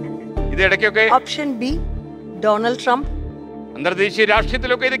 ഇത് ഇടയ്ക്കൊക്കെ ഓപ്ഷൻ ബി ഡൊണാൾഡ് ട്രംപ്. അന്തർദേശീയ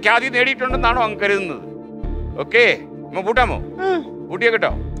രാഷ്ട്രീയത്തിലൊക്കെ ഇത് ഖ്യാതി നേടിയിട്ടുണ്ടെന്നാണോ അങ്ങ് കരുതുന്നത്? ഓക്കെ, കൂട്ടാമോ? കൂട്ടിയോ കേട്ടോ?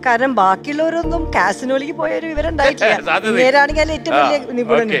 കാരണം ബാക്കിയുള്ളവരൊന്നും കാസിനോയിലേക്ക് പോയൊരു വിവരം.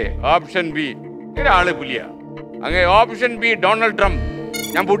 ഓപ്ഷൻ ബി ഒരാള് പുലിയ. അങ്ങനെ ഓപ്ഷൻ ബി ഡൊണാൾഡ് ട്രംപ്.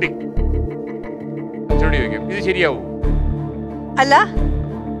 ഞാൻ പൂട്ടി. അച്ഛനോട് ചോദിക്കാം, ഇത് ശരിയാവൂ? അല്ല,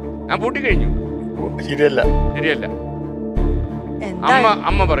 ഞാൻ പൂട്ടി കഴിഞ്ഞു. ശരിയല്ല.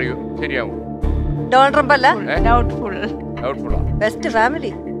 അമ്മ പറയൂ, ശരിയാവൂ? ഡൊണാൾഡ് ട്രംപ് അല്ല, ഡൗട്ട്ഫുള്ളാ. Best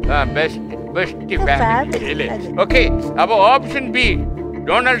family. ഓക്കെ, അപ്പൊ ഓപ്ഷൻ ബി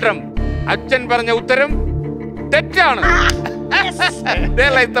ഡൊണാൾഡ് ട്രംപ്. അച്ഛൻ പറഞ്ഞ ഉത്തരം തെറ്റാണ്.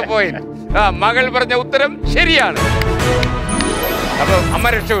 മകൾ പറഞ്ഞ ഉത്തരം ശരിയാണ്. അപ്പൊ അമ്മ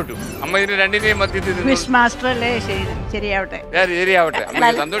രക്ഷപ്പെട്ടു. അമ്മ ഇതിന് രണ്ടിനെയും മധ്യത്തിൽ ശരിയാവട്ടെ.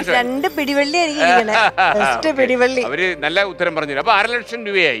 സന്തോഷം. അവര് നല്ല ഉത്തരം പറഞ്ഞു. അപ്പൊ 1.5 ലക്ഷം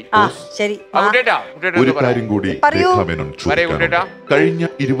രൂപയായി. ഒരു കാര്യം കൂടി കഴിഞ്ഞ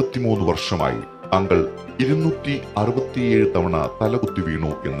 23 വർഷമായി അങ്കിൾ 267 തവണ തലകുത്തി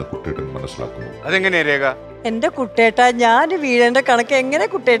വീണു എന്ന് കുട്ടേട്ടൻ മനസ്സിലാക്കുന്നു. അതെങ്ങനെയാ രേഖ? എന്റെ കുട്ടേട്ട, ഞാൻ വീഴേണ്ട കണക്ക് എങ്ങനെ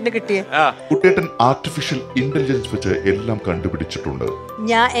കുട്ടേട്ടന് കിട്ടിയേ? കുട്ടേട്ടൻ ആർട്ടിഫിഷ്യൽ ഇന്റലിജൻസ് വെച്ച് എല്ലാം കണ്ടുപിടിച്ചിട്ടുണ്ട്.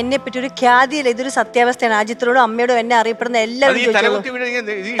 ഞാൻ എന്നെ പറ്റി ഒരു ഖ്യാതിയില്ല, ഇതൊരു സത്യാവസ്ഥയാണ്. അജിത്തിനോടും അമ്മയോടും എന്നെ അറിയപ്പെടുന്ന എല്ലാവരും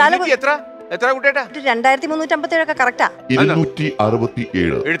 2357 ഒക്കെ കറക്റ്റാ.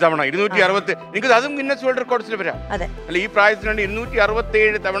 267 തവണ 260. നിങ്ങൾക്ക് അതും ഗിന്നസ് വേൾഡ് റെക്കോർഡ്സിൽ വരാം. അതെ, അല്ല ഈ പ്രായത്തിനുണ്ട്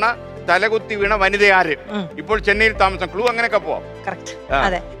 267 തവണ തലകുത്തി വീണ വനിത ആര്? ഇപ്പോൾ ചെന്നൈയിൽ താമസം. ക്ലൂ അങ്ങനെയൊക്കെ പോവാം.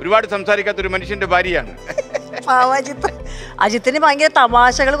 ഒരുപാട് സംസാരിക്കാത്ത ഒരു മനുഷ്യന്റെ ഭാര്യയാണ്. അജിത്തിന് ഭയങ്കര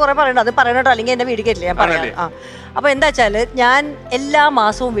തമാശകൾ കുറെ പറയണ്ട, അത് പറയണോ, അല്ലെങ്കിൽ എന്റെ വീട് കേട്ടില്ല ഞാൻ പറയാം. അപ്പൊ എന്താ വെച്ചാല് ഞാൻ എല്ലാ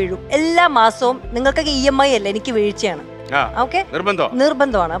മാസവും വീഴും. എല്ലാ മാസവും നിങ്ങൾക്കൊക്കെ EMI അല്ല, എനിക്ക് വീഴ്ചയാണ്. ഓക്കെ,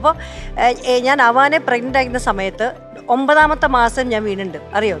 നിർബന്ധമാണ്. അപ്പൊ ഞാൻ അവാനെ പ്രഗ്നന്റ് ആയിരുന്ന സമയത്ത് 9ാമത്തെ മാസം ഞാൻ വീണുണ്ട്,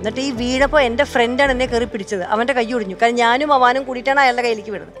 അറിയോ? എന്നിട്ട് ഈ വീണപ്പോൾ എൻ്റെ ഫ്രണ്ടാണ് എന്നെ കയറി പിടിച്ചത്. അവൻ്റെ കൈ ഒടിഞ്ഞു. കാരണം ഞാനും അവാനും കൂടിയിട്ടാണ് അയാളുടെ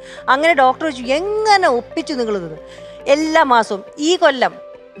കയ്യിലേക്ക് വീണത്. അങ്ങനെ ഡോക്ടർ ചോദിച്ചു, എങ്ങനെ ഒപ്പിച്ചു നിങ്ങളിത്? എല്ലാ മാസവും. ഈ കൊല്ലം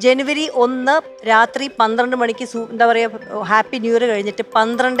ജനുവരി 1 രാത്രി 12 മണിക്ക് എന്താ പറയുക, ഹാപ്പി ന്യൂ ഇയർ കഴിഞ്ഞിട്ട്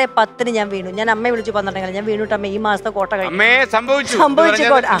 12:10 ഞാൻ വീണു. ഞാൻ അമ്മയെ വിളിച്ചു 12 ഞാൻ വീണിട്ട് അമ്മ ഈ മാസത്തെ കോട്ട കഴിഞ്ഞു സംഭവിച്ചു.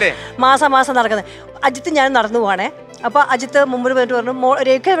 മാസം നടക്കുന്നത്. അജിത്ത് ഞാൻ നടന്നു പോവാണേ. അപ്പൊ അജിത്ത് മുമ്പ് വന്നിട്ട് പറഞ്ഞു,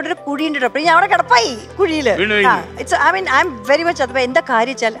 രേഖ ഇവിടെ ഒരു കുഴിയുണ്ട്. അപ്പൊ ഞാൻ അവിടെ കിടപ്പായി കുഴിയില്. I am very much. അപ്പൊ എന്താ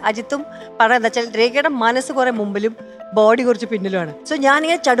കാര്യം വെച്ചാൽ അജിത്തും പറഞ്ഞ എന്താ വെച്ചാൽ രേഖയുടെ മനസ്സ് കുറെ മുമ്പിലും ബോഡി കുറച്ച് പിന്നിലുമാണ്. സോ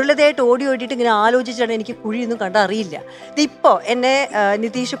ഞാനിങ്ങനെ ചടുലതയായിട്ട് ഓടി ഓടിയിട്ട് ഇങ്ങനെ ആലോചിച്ചാണ് എനിക്ക് കുഴിയൊന്നും കണ്ടറിയില്ല. ഇതിപ്പോൾ എന്നെ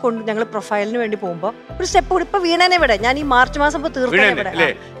നിതീഷ് കൊണ്ട് ഞങ്ങൾ പ്രൊഫൈലിന് വേണ്ടി പോകുമ്പോൾ ഒരു സ്റ്റെപ്പ് കൂടി ഇപ്പൊ വീണേനെ ഇവിടെ ഞാൻ ഈ മാർച്ച് മാസം തീർന്നിട്ടില്ല.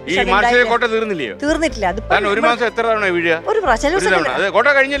 ഒരു പ്രാവശ്യം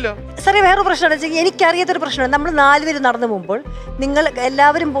സാറേ വേറൊരു പ്രശ്നം എനിക്കറിയാത്തൊരു പ്രശ്നമാണ്. നമ്മൾ 4 പേര് നടന്നു പോകുമ്പോൾ നിങ്ങൾ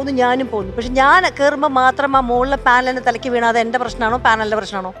എല്ലാവരും പോകുന്നു, ഞാനും പോകുന്നു. പക്ഷെ ഞാൻ കയറുമ്പോൾ മാത്രം ആ മുകളിലെ പാനലിന്റെ തലയ്ക്ക് വീണാതെ എന്റെ പ്രശ്നമാണോ പാനലിന്റെ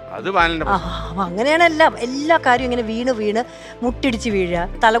പ്രശ്നമാണോ? അങ്ങനെയാണ് എല്ലാ കാര്യവും ഇങ്ങനെ വീണ് മുട്ടിടിച്ച് വീഴുക,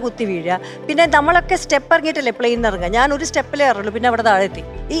 തലകുത്തി വീഴുക. പിന്നെ നമ്മളൊക്കെ സ്റ്റെപ്പ് ഇറങ്ങിയിട്ടല്ലേ പ്ലെയിൻ ഇറങ്ങുക. ഞാൻ ഒരു സ്റ്റെപ്പിലേ ഇറങ്ങുള്ളൂ, പിന്നെ അവിടെ താഴെത്തി.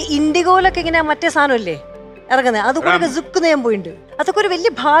 ഈ ഇൻഡിഗോയിലൊക്കെ ഇങ്ങനെ മറ്റേ സാധനമല്ലേ ഇറങ്ങുന്നത്, അതുകൂടെ സുക്ക് ഞാൻ പോയിട്ടുണ്ട്. അതൊക്കെ ഒരു വലിയ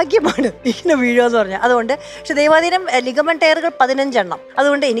ഭാഗ്യമാണ് ഇങ്ങനെ വീഴുക എന്ന് പറഞ്ഞാൽ. അതുകൊണ്ട് പക്ഷെ ദൈവാധീനം ലിഗമെന്റ് ടയറുകൾ 15 എണ്ണം.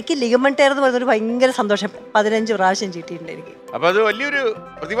 അതുകൊണ്ട് എനിക്ക് ലിഗമെന്റ് ടയർ എന്ന് പറയുന്നൊരു ഭയങ്കര സന്തോഷം. 15 പ്രാവശ്യം ചീട്ടിയിട്ടുണ്ട് എനിക്ക്. അപ്പൊ അത് വലിയൊരു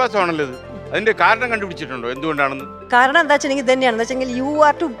പ്രതിഭാസമാണല്ലോ. അതിന്റെ കാരണം കണ്ടുപിടിച്ചിട്ടുണ്ടോ എന്തുകൊണ്ടാണെന്ന്? കാരണം എന്താ വെച്ചാൽ ഇത് തന്നെയാണ്. എന്താ വെച്ചാൽ യു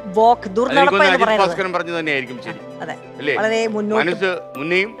ആർ ടു വാക്ക് ദുർനടപ്പ് എന്ന് പറയുന്നത്. അതെ, വളരെ മുന്നോട്ട്.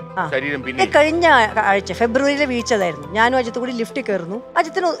 കഴിഞ്ഞ ആഴ്ച ഫെബ്രുവരിയിലെ വീഴ്ചതായിരുന്നു. ഞാനും അജിത്ത് കൂടി ലിഫ്റ്റ് കയറുന്നു.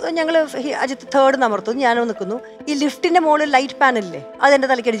 ഞങ്ങള് അജിത്ത് 3rd അമർത്തുന്നു, ഞാനും നിൽക്കുന്നു. ഈ ലിഫ്റ്റിന്റെ മുകളിൽ ലൈറ്റ് പാനലില്ലേ, അതെന്റെ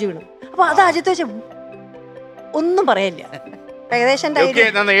തലക്കടിച്ച് വീണു. അപ്പൊ അത് അജിത്ത് വെച്ച് ഒന്നും പറയില്ല.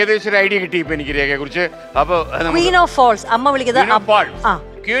 ഏകദേശം ഐഡിയ കിട്ടി ഇപ്പൊ എനിക്ക് രേഖയെ കുറിച്ച്. ക്വീൻ ഓഫ് ഫോൾസ് അമ്മ വിളിക്കുന്നത്,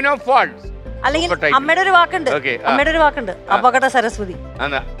 അല്ലെങ്കിൽ അമ്മയുടെ ഒരു വാക്കുണ്ട് അപകട സരസ്വതി.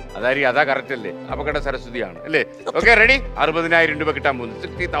 അതാ കറക്റ്റ് അല്ലേ? അപകട സരസ്വതിയാണ് അല്ലേ? Okay, ready. 60,000 രൂപ കിട്ടാൻ പോകുന്നു.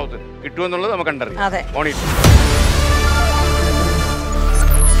 60,000 കിട്ടുമെന്നുള്ളത് നമുക്ക് കണ്ടറിയാം.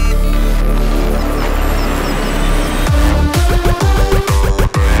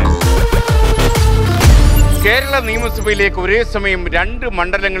 കേരള നിയമസഭയിലേക്ക് ഒരേ സമയം 2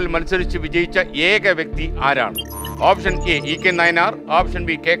 മണ്ഡലങ്ങളിൽ മത്സരിച്ച് വിജയിച്ച ഏക വ്യക്തി ആരാണ്? Option A ഇ.കെ. Nayanar, option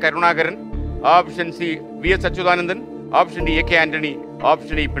B K Karunakaran, option C VS. Achuthanandan, option D AK. Antony,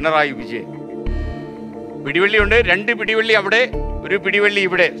 option E Pinarayi Vijayan. പിടിവള്ളിയുണ്ട്. 2 പിടിവള്ളി അവിടെ, ഒരു പിടിവള്ളി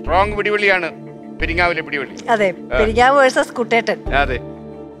ഇവിടെ. സ്ട്രോങ് പിടിവള്ളിയാണ് പെരിങ്ങാവിലെ പിടിവള്ളി. അതെ, പെരിങ്ങാവ് വേഴ്സസ് കുട്ടേട്ടൻ. അതെ,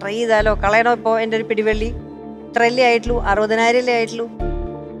 ട്രൈ ചെയ്താലോ? കളയണോ? ഇപ്പോ എന്റെ ഒരു പിടിവള്ളി ഇത്രല്ലേ ആയിട്ടുള്ളൂ, 60,000 ആയിട്ടുള്ളൂ.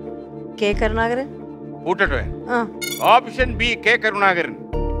 K Karunakaran കൂട്ടട്ടെ. Option B K Karunakaran.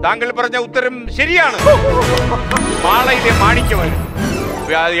 താങ്കൾ പറഞ്ഞ ഉത്തരം ശരിയാണ്. മാളയിലെ മാണിക്യവൻ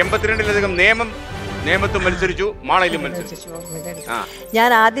 82-ലധികം നിയമത്തും മത്സരിച്ചു, മാളയിലും മത്സരിച്ചു. ഞാൻ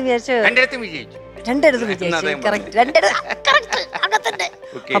ആദ്യം വിചാരിച്ചു 2 വിജയിച്ചു. 2 വിജയിച്ചു.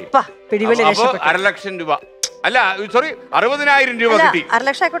 പിടിവള്ളി 1,00,000 രൂപ അല്ല, സോറി, 60,000 രൂപ കിട്ടി.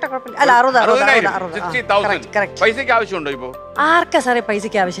 1,00,000 ആയിക്കോട്ടെ, കുഴപ്പമില്ല. അല്ല, 60,000. പൈസക്ക് ആവശ്യമുണ്ടോ ഇപ്പൊ? ആർക്കാ സാറേ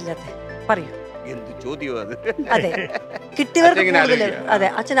പൈസക്ക് ആവശ്യമില്ലാത്ത? പറയൂ. എന്ത് ചോദ്യം അത്? അതെ, കിട്ടിയവർക്ക് കൂടുതൽ. അതെ,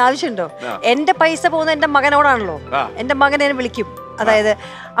 അച്ഛൻ ആവശ്യമുണ്ടോ? എന്റെ പൈസ പോകുന്ന എന്റെ മകനോടാണല്ലോ. എന്റെ മകൻ എന്നെ വിളിക്കും. അതായത്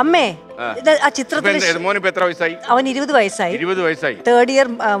അമ്മേ, ആ ചിത്രത്തിൽ അവൻ 20 വയസ്സായി. 3rd ഇയർ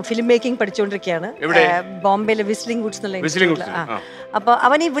ഫിലിം മേക്കിംഗ് പഠിച്ചുകൊണ്ടിരിക്കുകയാണ് ബോംബെയിലെ വിസ്ലിംഗ് വുഡ്സ് എന്നുള്ള. അപ്പൊ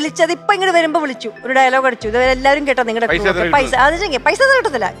അവൻ ഈ വിളിച്ചത് ഇപ്പൊ ഇങ്ങോട്ട് വരുമ്പോ വിളിച്ചു, ഒരു ഡയലോഗ് അടിച്ചു. ഇത് എല്ലാവരും കേട്ടോ, നിങ്ങളുടെ പൈസ പൈസ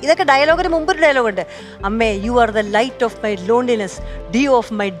കിട്ടത്തില്ല. ഇതൊക്കെ ഡയലോഗിന് മുമ്പ് ഒരു ഡയലോഗ് ഉണ്ട്. അമ്മേ, you are the light of my loneliness, due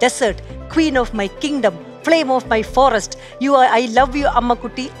of my desert, Queen of my kingdom, flame off my forest, U I love you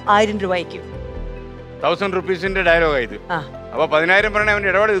അമ്മക്കുട്ടി. 1000 രൂപ അയക്കും. 1000 റുപ്പീസിന്റെ ഡയലോഗ് ആയത്. അപ്പൊ 10,000 പറഞ്ഞ അവന്റെ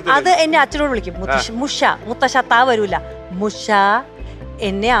ഇടപാട്. അത് എന്നെ അച്ഛനോട് വിളിക്കും. മുത്തശ്ശ താ വരൂല, മുഷ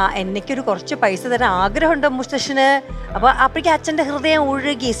എന്നൊരു കുറച്ച് പൈസ തരാൻ ആഗ്രഹമുണ്ടോ മുത്തശ്ശന്? അപ്പൊ അപ്പോഴേക്കും അച്ഛന്റെ ഹൃദയം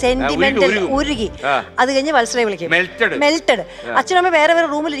ഒഴുകി, സെന്റിമെന്റൽ ഉരുകി. അത് കഴിഞ്ഞ് വത്സരയെ വിളിക്കും, മെൽറ്റഡ്. അച്ഛനമ്മ വേറെ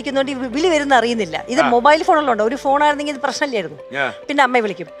റൂമിൽ ഇരിക്കുന്നതുകൊണ്ട് വിളി വരുന്ന അറിയുന്നില്ല. ഇത് മൊബൈൽ ഫോണിലുണ്ടോ? ഒരു ഫോണായിരുന്നെങ്കിൽ ഇത് പ്രശ്നമില്ലായിരുന്നു. പിന്നെ അമ്മയെ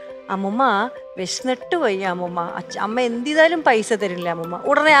വിളിക്കും, അമ്മുമ്മ വിശന്നിട്ട് പോയി അമ്മുമ്മ, അമ്മ എന്തിതായാലും പൈസ തരില്ല അമ്മുമ്മ.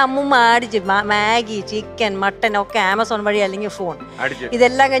 ഉടനെ അമ്മുമ്മ അടിച്ച് മാഗി, ചിക്കൻ, മട്ടൻ ഒക്കെ ആമസോൺ വഴി അല്ലെങ്കിൽ ഫോൺ.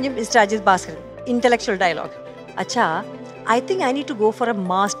 ഇതെല്ലാം കഴിഞ്ഞ് mister Ajith Bhaskar intellectual dialogue. അച്ഛാ, I think I need to go for A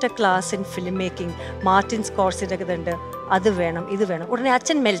master class in film making. Martin's കോഴ്സിന്റെ ഒക്കെ ഉണ്ട്, അത് വേണം, ഇത് വേണം. ഉടനെ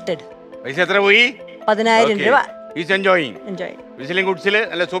അച്ഛൻ മെൽറ്റഡ്. 10,000 രൂപ.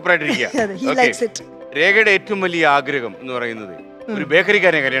 രേഖയുടെ ഏറ്റവും വലിയ ആഗ്രഹം എന്ന് പറയുന്നത് ഒരു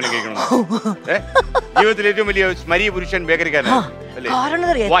ബേക്കറിക്കാരനെ കല്യാണം കഴിക്കണം. ജീവിതത്തിലെ ഏറ്റവും വലിയ സ്മരീയ പുരുഷൻ ബേക്കറിക്കാരനാണ്. കാരണം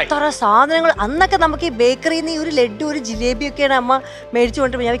എത്ര സാധനങ്ങൾ അന്നൊക്കെ നമുക്ക് ഈ ബേക്കറിയിൽ നിന്ന് ഒരു ലഡ്ഡു, ഒരു ജിലേബി ഒക്കെയാണ് അമ്മ മേടിച്ചു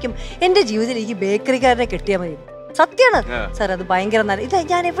കൊണ്ടിരുമ്പോൾ ഞാൻ വയ്ക്കും, എന്റെ ജീവിതത്തിൽ എനിക്ക് ബേക്കറിക്കാരനെ കെട്ടിയാൽ മതി. സത്യാണ് സാർ, അത് ഭയങ്കര നല്ല. ഇത്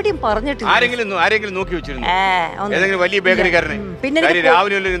ഞാൻ എവിടെയും പറഞ്ഞിട്ടില്ല. ആരെങ്കിലും നോക്കി വെച്ചിരുന്നു വലിയ ബേക്കറിക്കാരനെ? പിന്നെ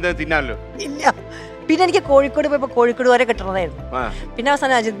രാവിലെ തിന്നാലോ ഇല്ല. പിന്നെ എനിക്ക് കോഴിക്കോട് പോയപ്പോ കോഴിക്കോട് വരെ കിട്ടണതായിരുന്നു. പിന്നെ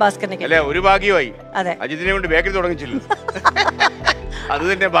അവസാനം അജിത് ഭാസ്കറിനെ. ഒരു ഭാഗ്യമായി. അതെ, അജിത്തിനെ കൊണ്ട് ബേക്കറി തുടങ്ങിച്ചില്ല. അത്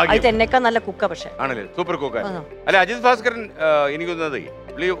തന്നെ ഭാഗ്യം. എന്നെക്കാൾ നല്ല കുക്ക. പക്ഷെ ആണല്ലേ, സൂപ്പർ കുക്ക. അല്ല, അജിത് ഭാസ്കരൻ എനിക്ക് തോന്നുന്നത്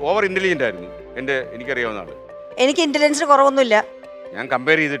ഓവർ ഇന്റലിജന്റ് ആയിരുന്നു. എനിക്കറിയാവുന്ന ആള്. എനിക്ക് ഇന്റലിജൻസ് കുറവൊന്നുമില്ല, ഞാൻ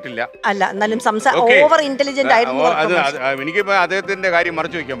കമ്പയർ ചെയ്തിട്ടില്ല. അല്ല, എന്നാലും ഓവർ ഇന്റലിജന്റ് ആയിരുന്നു. എനിക്കിപ്പോ അദ്ദേഹത്തിന്റെ കാര്യം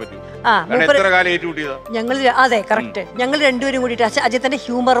മറച്ചു വെക്കാൻ പറ്റും. ഞങ്ങൾ അതെ കറക്റ്റ്. ഞങ്ങൾ രണ്ടുപേരും കൂടിയിട്ട് അജിത്തിന്റെ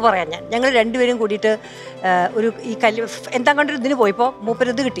ഹ്യൂമർ പറയാൻ ഞങ്ങൾ രണ്ടുപേരും കൂടിയിട്ട് ഒരു ഈ എന്താ കണ്ടൊരു ഇതിന് പോയപ്പോ മൂപ്പര്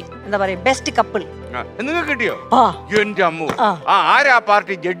ഇത് കിട്ടി, എന്താ പറയാ ബെസ്റ്റ് കപ്പിൾ. കിട്ടിയോ?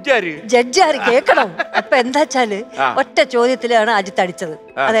 ജഡ്ജാര് കേക്കണം. അപ്പൊ എന്താ വെച്ചാല് ഒറ്റ ചോദ്യത്തിലാണ് അജിത്ത് അടിച്ചത്.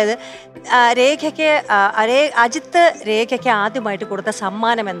 അതായത് അജിത്ത് രേഖയ്ക്ക് ആദ്യമായിട്ട് കൊടുത്ത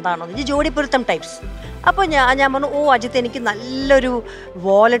സമ്മാനം എന്താണോ, ജോഡിപ്പൊരുത്തം ടൈപ്സ്. അപ്പോൾ ഞാൻ പറഞ്ഞു, ഓ അജിത്ത് എനിക്ക് നല്ലൊരു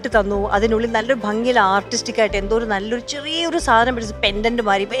വാലറ്റ് തന്നു, അതിനുള്ളിൽ നല്ലൊരു ഭംഗിയിൽ ആർട്ടിസ്റ്റിക് ആയിട്ട് എന്തോ ഒരു നല്ലൊരു ചെറിയൊരു സാധനം പിടിച്ച് പെൻഡന്റ്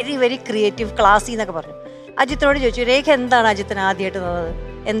മാറി, വെരി വെരി ക്രിയേറ്റീവ് ക്ലാസി എന്നൊക്കെ പറഞ്ഞു. അജിത്തിനോട് ചോദിച്ചു, രേഖ എന്താണ് അജിത്തിന് ആദ്യമായിട്ട് തന്നത്?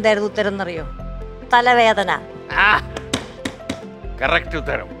 എന്തായിരുന്നു ഉത്തരം എന്നറിയോ? തലവേദന.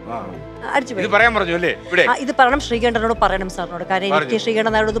 ഇത് പറയണം ശ്രീകണ്ഠനോട് പറയണം സാറിനോട്. കാരണം എനിക്ക്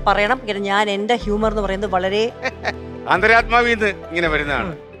ശ്രീകണ്ഠൻ നായരോട് ഇത് പറയണം. ഞാൻ എന്റെ ഹ്യൂമർ എന്ന് പറയുന്നത് വളരെ അന്തരാത്മാവിന്ന് ഇങ്ങനെ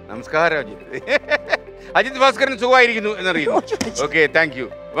വരുന്നതാണ്. നമസ്കാരം അജിത് ഭാസ്കരൻ സുഖമായിരിക്കുന്നു എന്നറിയുന്നു. Okay, thank you.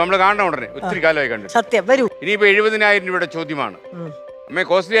 അപ്പൊ നമ്മള് കാണണം ഉടനെ, ഒത്തിരി കാലമായി കണ്ടു. സത്യം വരൂ. ഇനിയിപ്പോ 70,000 രൂപയുടെ ചോദ്യമാണ്. അമ്മേ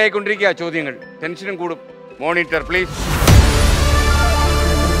കോസ്റ്റ്ലി ആയിക്കൊണ്ടിരിക്കുക ചോദ്യങ്ങൾ, ടെൻഷനും കൂടും. Monitor please.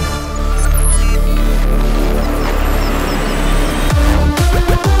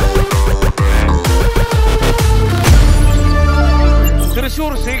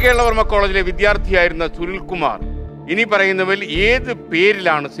 തൃശൂർ ശ്രീകേരളവർമ്മ കോളേജിലെ വിദ്യാർത്ഥിയായിരുന്ന സുനിൽകുമാർ ഇനി പറയുന്നവരിൽ ഏത്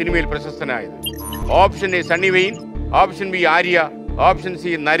പേരിലാണ് സിനിമയിൽ പ്രശസ്തനായത്? Option A Sunny vein, option B Arya, option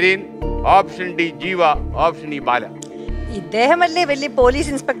C Naren, option D ജീവ, ഓപ്ഷൻ ഇ ബാല. ഇദ്ദേഹമല്ലേ വലിയ പോലീസ്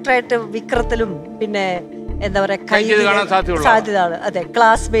ഇൻസ്പെക്ടറായിട്ട് വിക്രത്തിലും പിന്നെ എന്താ പറയാ സാധ്യത. അതെ,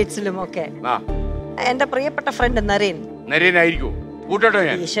 ക്ലാസ്മേറ്റ്സിലും ഒക്കെ. എന്റെ പ്രിയപ്പെട്ട ഫ്രണ്ട് നരേൻ. നരേൻ ആയിരിക്കും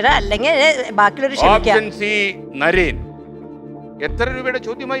ഈശ്വര, അല്ലെങ്കിൽ ബാക്കിയുള്ളൊരു ഓപ്ഷൻ സി നരേൻ. എത്ര രൂപയുടെ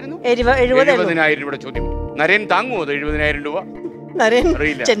ചോദ്യമായിരുന്നു? 70,000 രൂപയുടെ ചോദ്യം. നരേൻ താങ്ങുമോ 70,000 രൂപ? നരേൻ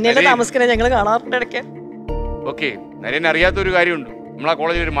ചെന്നൈയിലെ താമസിക്കുന്ന ഞങ്ങൾ കാണാറുണ്ട് ഇടയ്ക്ക്. ഓക്കെ, നരേൻ അറിയാത്തൊരു കാര്യമുണ്ട്, നമ്മളാ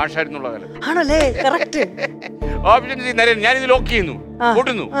കോളേജിൽ ഒരു മാഷായിരുന്നുള്ള കാലം. ആണല്ലേ? കറക്റ്റ്. Option C Naren. ഞാൻ ഇത് ലോക്ക് ചെയ്യുന്നു,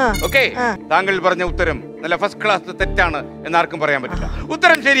 കൂട്ടുന്നു. ഓക്കെ, താങ്കൾ പറഞ്ഞ ഉത്തരം നല്ല ഫസ്റ്റ് ക്ലാസ് തെറ്റാണ് എന്നാർക്കും പറയാൻ പറ്റില്ല.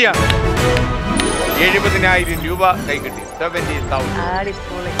 ഉത്തരം ശരിയാണ്. 70,000 രൂപ കൈ കിട്ടി. 70,000.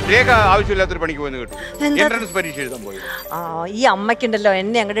 രേഖ ആവശ്യമില്ലാത്തൊരു പണിക്ക് പോയെന്ന് കേട്ടു. എൻട്രൻസ് പരീക്ഷ എഴുതാൻ പോയി. ഈ അമ്മയ്ക്കുണ്ടല്ലോ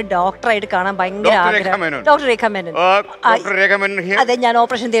എന്നെ അങ്ങോട്ട് ഡോക്ടറായിട്ട് കാണാൻ ഭയങ്കര ആഗ്രഹം. ഡോക്ടർ രേഖ മേനോൻ. അതെ, ഞാൻ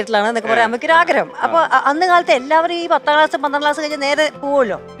ഓപ്പറേഷൻ തിയേറ്ററിലാണ് എന്നൊക്കെ പറയാൻ അമ്മയ്ക്കൊരു ആഗ്രഹം. അപ്പൊ അന്ന് കാലത്ത് എല്ലാവരും ഈ 10ാം ക്ലാസ് 12ാം ക്ലാസ് കഴിഞ്ഞ് നേരെ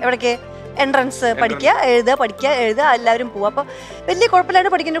പോവുമല്ലോ എവിടേക്ക്, എൻട്രൻസ് പഠിക്കുക എഴുതുക, എല്ലാവരും പോവുക. അപ്പോൾ വലിയ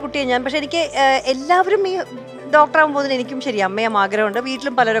കുഴപ്പമില്ലാണ്ട് പഠിക്കുന്ന കുട്ടിയാണ് ഞാൻ. പക്ഷെ എനിക്ക് എല്ലാവരും ഈ ഡോക്ടറാകുമ്പോൾ പോകുന്നതിന് എനിക്കും ശരി അമ്മയും ആഗ്രഹമുണ്ട്.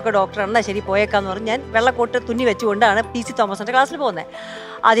 വീട്ടിലും പലരൊക്കെ ഡോക്ടറാണ്, എന്നാൽ ശരി പോയേക്കാന്ന് പറഞ്ഞ് ഞാൻ വെള്ളക്കോട്ട് തുന്നി വെച്ചുകൊണ്ടാണ് PC തോമസിന്റെ ക്ലാസ്സിൽ പോകുന്നത്.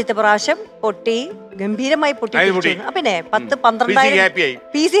 ആദ്യത്തെ പ്രാവശ്യം പൊട്ടി, ഗംഭീരമായി പൊട്ടി. പിന്നെ 10-12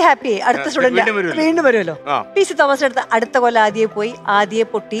 PC ഹാപ്പി ആയി. അടുത്ത സ്റ്റുഡന്റ് വീണ്ടും വരുമല്ലോ. PC തോമസിന്റെ അടുത്ത് അടുത്ത കൊല്ലം ആദ്യേ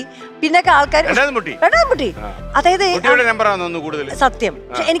പൊട്ടി. പിന്നെ ആൾക്കാർ പൊട്ടി. അതായത് സത്യം.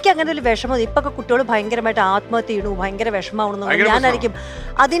 പക്ഷെ എനിക്ക് അങ്ങനെ ഒരു വിഷമം. ഇപ്പൊ കുട്ടികൾ ഭയങ്കരമായിട്ട് ആത്മഹത്യ ചെയ്യണു, ഭയങ്കര വിഷമാവണമെന്ന് ഞാനായിരിക്കും.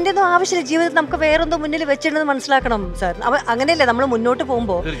 അതിന്റെ ഒന്നും ആവശ്യമില്ല. ജീവിതത്തിൽ നമുക്ക് വേറെന്തോ മുന്നിൽ വെച്ചിട്ടുണ്ടെന്ന് മനസ്സിലാക്കണം സാർ. അങ്ങനെയല്ലേ നമ്മൾ മുന്നോട്ട്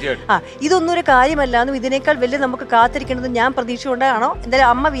പോകുമ്പോ ഇതൊന്നും ഒരു കാര്യമല്ലാന്നും ഇതിനേക്കാൾ വലിയ നമുക്ക് കാത്തിരിക്കണമെന്ന് ഞാൻ പ്രതീക്ഷ കൊണ്ടാണോ എന്തായാലും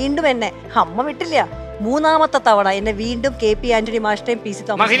അമ്മ വീണ്ടും എന്നെ അമ്മ വിട്ടില്ല. 3ാമത്തെ തവണ എന്നെ വീണ്ടും KP ആന്റണി മാസ്റ്റേയും PC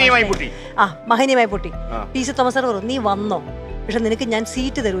തോമസ് മഹനീയമായി പൊട്ടി. PC തോമസ് സാർ പറഞ്ഞു, നീ വന്നോ, പക്ഷെ നിനക്ക് ഞാൻ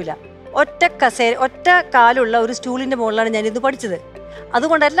സീറ്റ് തരൂല. ഒറ്റ കാലുള്ള ഒരു സ്റ്റൂളിന്റെ മുകളിലാണ് ഞാൻ ഇത് പഠിച്ചത്.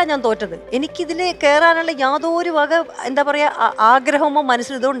 അതുകൊണ്ടല്ല ഞാൻ തോറ്റത്. എനിക്കിതിൽ കയറാനുള്ള യാതൊരു വക എന്താ പറയുക ആഗ്രഹമോ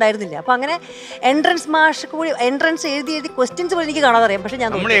മനസ്സിൽ ഇതോ ഉണ്ടായിരുന്നില്ല. അപ്പൊ അങ്ങനെ എൻട്രൻസ് മാഷ് കൂടി എൻട്രൻസ് എഴുതി ക്വസ്റ്റ്യൻസ് പോലും എനിക്ക് കാണാതെ അറിയാം. പക്ഷെ ഞാൻ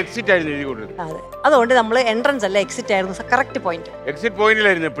അതെ, അതുകൊണ്ട് നമ്മൾ എൻട്രൻസ് അല്ല എക്സിറ്റ് ആയിരുന്നു. Correct point.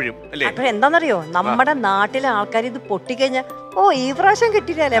 പക്ഷെ എന്താണെന്നറിയോ, നമ്മുടെ നാട്ടിലെ ആൾക്കാർ ഇത് പൊട്ടിക്കഴിഞ്ഞാൽ ഈ പ്രാവശ്യം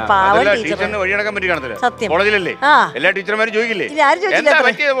കിട്ടിയില്ലേ പാവം ടീച്ചർ. സത്യം.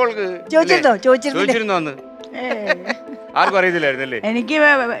 ചോദിച്ചിരുന്നോ? ആർക്കും അറിയത്തില്ലായിരുന്നല്ലേ? എനിക്ക്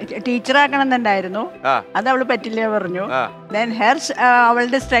ടീച്ചറാക്കണം എന്നുണ്ടായിരുന്നു. അത് അവള് പറ്റില്ല പറഞ്ഞു.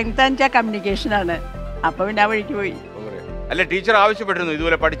 അവളുടെ സ്ട്രെങ്ത് ആൻഡ് കമ്മ്യൂണിക്കേഷൻ ആണ്. അപ്പൊ പിന്നെ ആ വഴിക്ക് പോയി. അല്ല, ടീച്ചർ ആവശ്യപ്പെട്ടിരുന്നു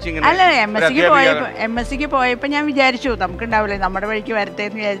ഇതുപോലെ പഠിച്ചിങ്ങനെ. അല്ല, MSc പോയപ്പോ ഞാൻ വിചാരിച്ചു നമുക്കുണ്ടാവില്ലേ, നമ്മുടെ വഴിക്ക് വരട്ടെ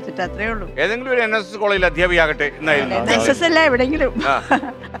എന്ന് വിചാരിച്ചിട്ട്, അത്രേ ഉള്ളൂ. ഏതെങ്കിലും ഒരു NSS കോളേജിൽ അധ്യാപികയാകട്ടെ. NSS അല്ല, എവിടെയെങ്കിലും.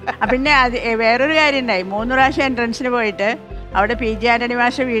 പിന്നെ വേറൊരു കാര്യം ഉണ്ടായി. 3 പ്രാവശ്യം എൻട്രൻസിന് പോയിട്ട് അവിടെ PG ആന്റണി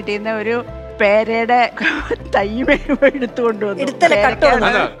മാഷ വീട്ടിൽ നിന്ന് ഒരു പേരയുടെ തൈ എടുത്തു കൊണ്ടുവന്നു.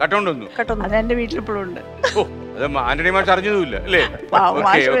 അതെന്റെ വീട്ടിലിപ്പോഴും ഉണ്ട്.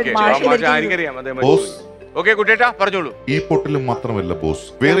 ഈ പൊട്ടിലും മാത്രമല്ല ബോസ്,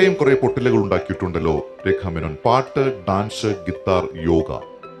 വേറെയും കുറെ പൊട്ടിലുകൾ ഉണ്ടാക്കിയിട്ടുണ്ടല്ലോ രേഖ മേനോൻ. പാട്ട്, ഡാൻസ്, ഗിത്താർ, യോഗ,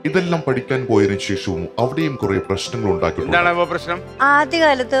 ഇതെല്ലാം പഠിക്കാൻ പോയതിനു ശേഷവും അവിടെയും കുറെ പ്രശ്നങ്ങൾ ഉണ്ടാക്കിയിട്ടുണ്ട്.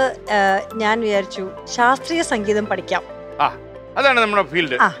 ആദ്യകാലത്ത് ഞാൻ വിചാരിച്ചു ശാസ്ത്രീയ സംഗീതം പഠിക്കാം. അതാണ് നമ്മുടെ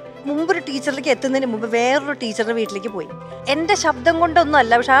ഫീൽഡ്. മുമ്പൊരു ടീച്ചറിലേക്ക് എത്തുന്നതിന് മുമ്പ് വേറൊരു ടീച്ചറുടെ വീട്ടിലേക്ക് പോയി. എന്റെ ശബ്ദം കൊണ്ടൊന്നും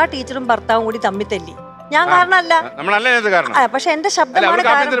അല്ല, പക്ഷെ ആ ടീച്ചറും ഭർത്താവും കൂടി തമ്മിൽ തല്ലി. ഞാൻ കാരണമല്ല, പക്ഷെ എന്റെ ശബ്ദമാണ്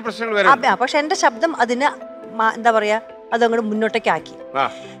കാരണം. പക്ഷെ എന്റെ ശബ്ദം അതിന് എന്താ പറയാ, അതങ്ങോട്ട് മുന്നോട്ടേക്ക് ആക്കി.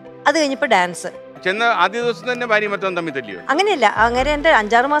 അത് കഴിഞ്ഞപ്പോ ഡാൻസ് അങ്ങനെയല്ല, അങ്ങനെ എന്റെ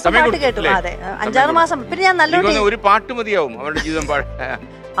 5-6 മാസം പാട്ട് കേട്ടു. അതെ, 5-6 മാസം. പിന്നെ ഞാൻ നല്ലോണം ഒരു പാട്ട് മതിയാവും അവരുടെ ജീവിതം.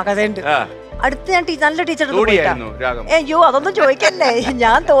 അകതയുണ്ട്. അടുത്ത് ഞാൻ നല്ല ടീച്ചറുടെ പോയിട്ടാ. അയ്യോ അതൊന്നും ചോദിക്കല്ലേ,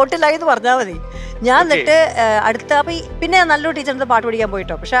 ഞാൻ തോട്ടിലായി എന്ന് പറഞ്ഞാൽ മതി. ഞാൻ എന്നിട്ട് അടുത്ത പിന്നെ ഞാൻ നല്ലൊരു ടീച്ചറിന്റെ പാട്ട് പഠിക്കാൻ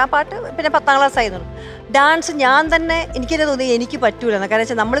പോയിട്ടോ. പക്ഷെ ആ പാട്ട് പിന്നെ 10ാം ക്ലാസ് ആയിരുന്നു. ഡാൻസ് ഞാൻ തന്നെ എനിക്കെന്നെ തോന്നി എനിക്ക് പറ്റൂല. കാരണം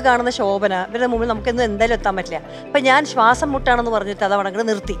വെച്ചാൽ നമ്മൾ കാണുന്ന ശോഭന ഇവരുടെ മുമ്പിൽ നമുക്കൊന്നും എന്തായാലും എത്താൻ പറ്റില്ല. അപ്പം ഞാൻ ശ്വാസം മുട്ടാണെന്ന് പറഞ്ഞിട്ട് അത് അവിടെ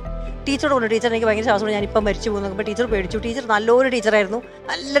നിർത്തി. ടീച്ചറോട് പറഞ്ഞു, ടീച്ചർ എനിക്ക് ഭയങ്കര ശ്വാസം, ഞാൻ ഇപ്പം മരിച്ചു പോകുന്നു. അപ്പോൾ ടീച്ചർ പേടിച്ചു. ടീച്ചർ നല്ലൊരു ടീച്ചറായിരുന്നു,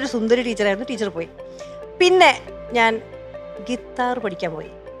 നല്ലൊരു സുന്ദരി ടീച്ചറായിരുന്നു. ടീച്ചർ പോയി. പിന്നെ ഞാൻ ഗിത്താർ പഠിക്കാൻ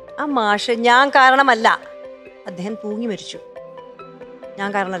പോയി. ആ മാഷ് ഞാൻ കാരണമല്ല, അദ്ദേഹം തൂങ്ങി മരിച്ചു. ഞാൻ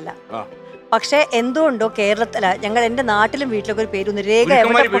കാരണമല്ല. പക്ഷെ എന്തുകൊണ്ടോ കേരളത്തില എൻ്റെ നാട്ടിലും വീട്ടിലൊക്കെ ഒരു പേരൊന്ന് രേഖ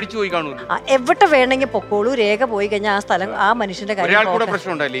എവിടെ വേണമെങ്കിൽ പൊക്കോളൂ, രേഖ പോയി കഴിഞ്ഞാൽ ആ സ്ഥലം ആ മനുഷ്യന്റെ കാര്യം.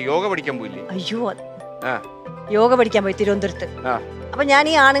 അയ്യോ, യോഗ പഠിക്കാൻ പോയി തിരുവനന്തപുരത്ത്. അപ്പൊ ഞാൻ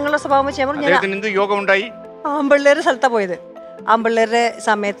ഈ ആണുങ്ങളുടെ സ്വഭാവം വെച്ച് ആമ്പിള്ളേരുടെ സ്ഥലത്താ പോയത്. ആമ്പിള്ളേരുടെ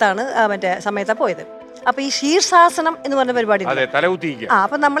സമയത്താ പോയത്. അപ്പൊ ഈ ശീർഷാസനം എന്ന് പറഞ്ഞ പരിപാടി,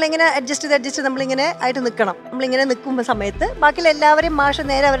 അപ്പൊ നമ്മളിങ്ങനെ അഡ്ജസ്റ്റ് നമ്മളിങ്ങനെ ആയിട്ട് നിൽക്കണം. നമ്മളിങ്ങനെ നിൽക്കുമ്പോ സമയത്ത് ബാക്കിയുള്ള എല്ലാവരെയും മാഷ്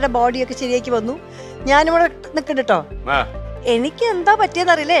നേരെ അവരുടെ ബോഡിയൊക്കെ ശരിയാക്കി വന്നു. ഞാനിവിടെ നിൽക്കണ്ട കേട്ടോ. എനിക്ക് എന്താ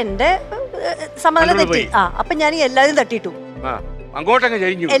പറ്റിയെന്നറിയില്ല, എന്റെ സമാധാനം തെറ്റി. അപ്പൊ ഞാൻ എല്ലാവരും തട്ടിയിട്ടു.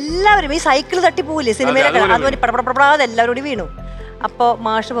 എല്ലാവരും ഈ സൈക്കിൾ തട്ടി പോവില്ലേ സിനിമയിലൊക്കെ, അതുപോലെ പടപടപടാതെ എല്ലാവരും കൂടി വീണു. അപ്പൊ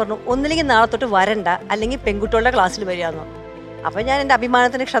മാഷ് പറഞ്ഞു, ഒന്നില്ലെങ്കിൽ നാളെ തൊട്ട് വരണ്ട, അല്ലെങ്കിൽ പെൺകുട്ടികളുടെ ക്ലാസ്സിൽ വരികയെന്നോ. അപ്പൊ ഞാൻ എന്റെ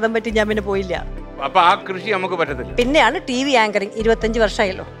അഭിമാനത്തിന് ക്ഷതം പറ്റി ഞാൻ പിന്നെ പോയില്ല. അപ്പൊ ആ കൃഷി നമുക്ക് പറ്റത്തില്ല. പിന്നെയാണ് TV ആങ്കറിങ്. 25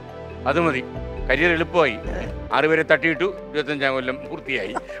 വർഷമായല്ലോ. അത് മതി, കരിയർ എളുപ്പമായി. 6 പേരെ തട്ടിയിട്ടു, 25 കൊല്ലം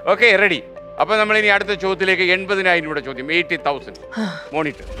പൂർത്തിയായി. Okay, ready. അപ്പൊ നമ്മൾ ഇനി അടുത്ത ചോദ്യത്തിലേക്ക്. 80,000 രൂപയുടെ ചോദ്യം, 80,000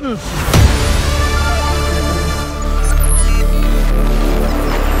 മോണിറ്റർ.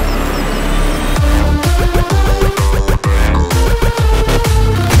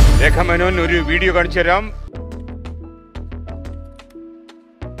 രേഖ മേനോൻ ഒരു വീഡിയോ കാണിച്ചു തരാം.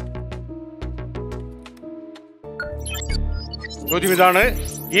 ചോദ്യം ഇതാണ്: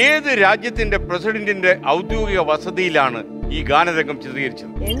 ഏത് രാജ്യത്തിന്റെ പ്രസിഡന്റിന്റെ ഔദ്യോഗിക വസതിയിലാണ് ഈ ഗാനരംഗം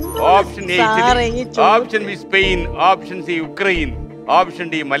ചിത്രീകരിച്ചത്? Option A Italy, option B Spain, option C Ukraine, option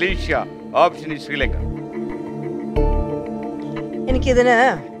D Malaysia, option E Sri Lanka. എനിക്കിതിന്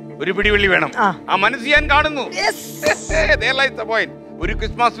ഒരു പിടിവള്ളി വേണം. ആ മനസ്സ് ഞാൻ കാണുന്നു. ഒരു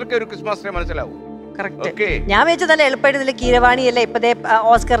ക്രിസ്മസിനൊക്കെ ഒരു ക്രിസ്മസിനെ മനസ്സിലാവും. ഞാൻ വെച്ചതല്ല എളുപ്പമായിട്ട് കീരവാണി അല്ലേ ഇപ്പതേ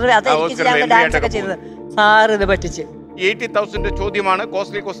ഓസ്കറിന് ഡാൻസ് ഒക്കെ ചെയ്തത്. സാർ ഇത് പറ്റിച്ച്. 80,000 ചോദ്യമാണ്,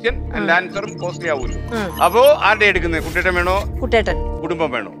 കോസ്റ്റ്ലി ക്വസ്റ്റ്യൻ. ആൻസറും കോസ്റ്റ്ലി ആവുമല്ലോ. അപ്പോ ആരുടെ എടുക്കുന്നത്? കുട്ടേട്ടൻ വേണോ? കുട്ടേട്ടൻ. കുടുംബം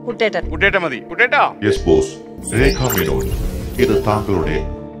വേണോ? കുട്ടേട്ടൻ. കുട്ടേട്ടൻ മതി. കുട്ടേട്ടാ. Yes boss. രേഖ മേനോൻ, ഇത് താങ്കളുടെ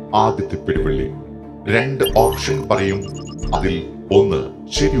ആദ്യത്തെ പിടിവള്ളി. 2 ഓപ്ഷൻ പറയും, അതിൽ ഒന്ന്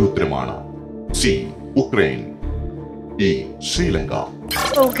ശരി ഉത്തരമാണ്. C Ukraine, E Sri Lanka.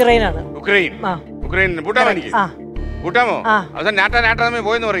 ഉക്രൈനാണ്. Ukraine. Ukraine കൂട്ടാമോ? എനിക്ക് കൂട്ടാമോ? അത് നാട്ടാ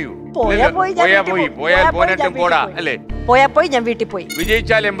പോയെന്ന് പറയൂ. ഞാൻ വീട്ടിൽ പോയി.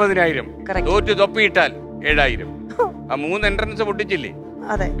 വിജയിച്ചാൽ 80,000, തോറ്റ് തൊപ്പിയിട്ടാൽ 7,000. ആ 3 എൻട്രൻസ് പൊട്ടിച്ചില്ലേ?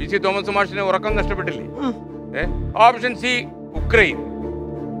 PC തോമസ് മാഷിന് ഉറക്കം നഷ്ടപ്പെട്ടില്ലേ? Option C Ukraine.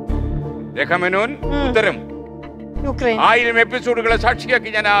 രേഖ മേനോൻ ഉത്തരം 1000 എപ്പിസോഡുകളെ സാക്ഷിയാക്കി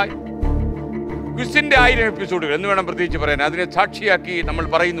ഞാൻ ക്വിസിന്റെ 1000 എപ്പിസോഡുകൾ എന്ന് വേണം പ്രത്യേകിച്ച് പറയാൻ. അതിനെ സാക്ഷിയാക്കി നമ്മൾ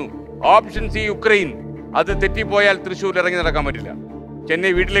പറയുന്നു ഓപ്ഷൻ സി യുക്രൈൻ. അത് തെറ്റിപ്പോയാൽ തൃശ്ശൂരിൽ ഇറങ്ങി നടക്കാൻ പറ്റില്ല,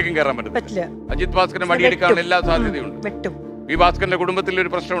 ചെന്നൈ വീട്ടിലേക്കും കയറാൻ പറ്റില്ല. അജിത് ഭാസ്കരൻ വടിയെടുക്കാനുള്ള എല്ലാ സാധ്യതയുണ്ട്. വി ഭാസ്കരന്റെ കുടുംബത്തിൽ ഒരു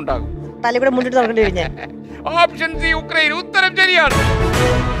പ്രശ്നം ഉണ്ടാകും. ഓപ്ഷൻ സി യുക്രൈൻ ഉത്തരം ശരിയാണ്.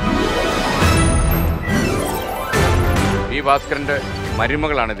 വി ഭാസ്കരന്റെ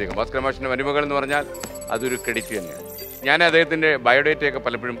മരുമകളാണ് ഇദ്ദേഹം. ഭാസ്കരൻ മാഷിന്റെ മരുമകൾ എന്ന് പറഞ്ഞാൽ അതൊരു ക്രെഡിറ്റ് തന്നെയാണ്. ഞാൻ അദ്ദേഹത്തിന്റെ ബയോഡേറ്റയൊക്കെ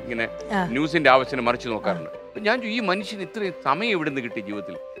പലപ്പോഴും ഇങ്ങനെ ന്യൂസിന്റെ ആവശ്യത്തിന് മറിച്ച് നോക്കാറുണ്ട്. ഞാൻ ഈ മനുഷ്യന് ഇത്രയും സമയം ഇവിടുന്ന് കിട്ടിയ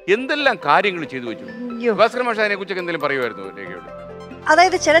ജീവിതത്തിൽ എന്തെല്ലാം കാര്യങ്ങൾ ചെയ്തു വെച്ചു. ഭാസ്കരൻ മാഷ് അതിനെ കുറിച്ചൊക്കെ എന്തെങ്കിലും പറയുമായിരുന്നു രേഖയോട്?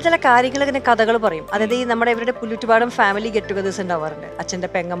 അതായത് ചില കാര്യങ്ങൾ ഇങ്ങനെ കഥകൾ പറയും. അതായത് ഈ നമ്മുടെ ഇവരുടെ പുല്ലുറ്റുപാടും ഫാമിലി ഗെറ്റ് ടുഗദേഴ്സ് ഉണ്ടാവാറുണ്ട്. അച്ഛൻ്റെ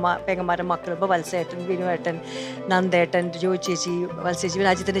പെങ്ങന്മാരും മക്കളും. ഇപ്പോൾ വത്സേട്ടൻ, വിനുവേട്ടൻ, നന്ദേട്ടൻ, ജോ ചേച്ചി, വത്സേച്ചി,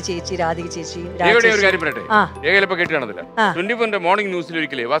 രാജ്യത്തിന്റെ ചേച്ചി, രാധിക ചേച്ചി. ഒരു കാര്യം പറയട്ടെ, രേഖയിലിപ്പോ കേട്ട് കാണത്തില്ല. 24 മോർണിംഗ് ന്യൂസിൽ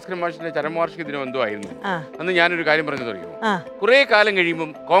ഒരിക്കലേ ഭാസ്കരൻ മാഷിന്റെ ചരമവാർഷിക ദിനം എന്തോ ആയിരുന്നു. അന്ന് ഞാനൊരു കാര്യം പറഞ്ഞു തുടങ്ങിയോ, കുറെ കാലം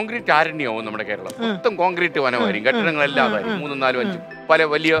കഴിയുമ്പോൾ കോൺക്രീറ്റ് ആരണ്യമാവും നമ്മുടെ കേരളം. മൊത്തം കോൺക്രീറ്റ് വനമായിരിക്കും, കെട്ടിടങ്ങളെല്ലാം 3, 4,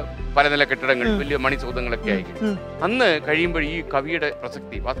 5 പല നില കെട്ടിടങ്ങൾ, വലിയ മണിസൗധങ്ങളൊക്കെ ആയിരിക്കും. അന്ന് കഴിയുമ്പോൾ ഈ കവിയുടെ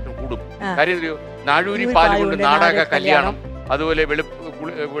പ്രസക്തി ഭാസ്കരൻ കൂടും. കാര്യം നാഴൂരി പാല് കൊണ്ട് നാടക കല്യാണം, അതുപോലെ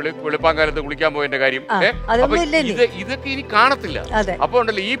വെളുപ്പാങ്കാലത്ത് കുളിക്കാൻ പോയതിന്റെ കാര്യം. അപ്പൊ ഇതൊക്കെ ഇനി കാണത്തില്ല. അപ്പൊ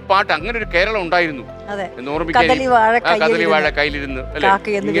ഉണ്ടല്ലോ ഈ പാട്ട് അങ്ങനെ ഒരു കേരളം ഉണ്ടായിരുന്നു എന്ന് ഓർമ്മിക്കാൻ. കദളി വാഴ കയ്യിലിരുന്ന് അല്ലെ,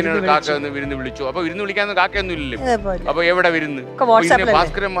 ഇങ്ങനെയുള്ള കാക്ക എന്ന് വിരുന്ന് വിളിച്ചു. അപ്പൊ വിരുന്ന് വിളിക്കാന്ന് കാക്കയൊന്നും ഇല്ലല്ലോ. അപ്പൊ എവിടെ വിരുന്ന്?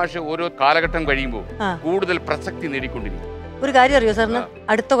 ഭാസ്കരൻ മാഷ് ഓരോ കാലഘട്ടം കഴിയുമ്പോൾ കൂടുതൽ പ്രസക്തി നേടിക്കൊണ്ടിരിക്കും. ഒരു കാര്യം അറിയോ സാറിന്?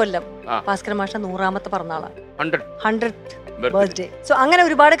 അടുത്ത കൊല്ലം ഭാസ്കരൻ മാഷ 100ാമത്തെ പിറന്നാളാണ്, 100th ബർത്ത്ഡേ. സോ അങ്ങനെ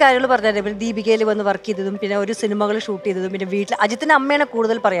ഒരുപാട് കാര്യങ്ങൾ പറഞ്ഞായിരുന്നു. പിന്നെ ദീപികയിൽ വന്ന് വർക്ക് ചെയ്തതും പിന്നെ ഒരു സിനിമകൾ ഷൂട്ട് ചെയ്തതും പിന്നെ വീട്ടിൽ അജിത്തിന്റെ അമ്മയാണ്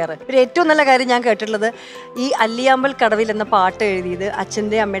കൂടുതൽ പറയാറ്. പിന്നെ ഏറ്റവും നല്ല കാര്യം ഞാൻ കേട്ടിട്ടുള്ളത് ഈ അല്ലിയാമ്പൽ കടവിൽ എന്ന പാട്ട് എഴുതിയത്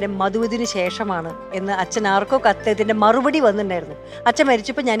അച്ഛൻ്റെ അമ്മയുടെ മധുവിധിന് ശേഷമാണ് എന്ന് അച്ഛൻ ആർക്കോ കത്തതിന്റെ മറുപടി വന്നിട്ടുണ്ടായിരുന്നു. അച്ഛൻ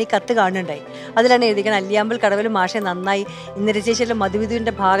മരിച്ചപ്പോൾ ഞാൻ ഈ കത്ത് കാണുന്നുണ്ടായി. അതിലാണ് എഴുതിക്കണം അല്ലിയാമ്പൽ കടവിൽ മാഷെ നന്നായി ഇന്നരശേഷിയിലെ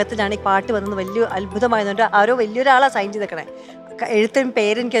മധുവിധുവിന്റെ ഭാഗത്തിലാണ് ഈ പാട്ട് വന്നത്. വലിയ അത്ഭുതമായതുകൊണ്ട് ആരോ വലിയൊരാളാണ് സൈൻ ചെയ്തേക്കണേ. എഴുത്തും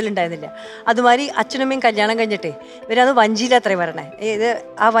പേരെനിക്ക് അതിലുണ്ടായിരുന്നില്ല. അതുമാതിരി അച്ഛനമ്മയും കല്യാണം കഴിഞ്ഞിട്ടേ ഇവരത് വഞ്ചിയിലത്രേ വരണേ. ഇത്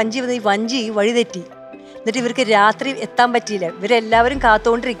ആ വഞ്ചി വഴി തെറ്റി. എന്നിട്ട് ഇവർക്ക് രാത്രി എത്താൻ പറ്റിയില്ല. ഇവരെല്ലാവരും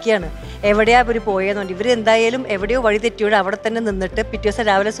കാത്തുകൊണ്ടിരിക്കുകയാണ് എവിടെയാ ഇവർ പോയെന്നുണ്ട്. ഇവർ എന്തായാലും എവിടെയോ വഴി തെറ്റിയോടെ അവിടെ തന്നെ നിന്നിട്ട് പിറ്റേ ദിവസം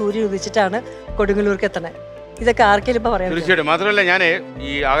രാവിലെ സൂര്യൻ ഉദിച്ചിട്ടാണ് കൊടുങ്ങല്ലൂർക്ക് എത്തണേ. ഇതൊക്കെ ആർക്കെങ്കിലും ഇപ്പൊ പറയാം. തീർച്ചയായിട്ടും. മാത്രമല്ല ഞാൻ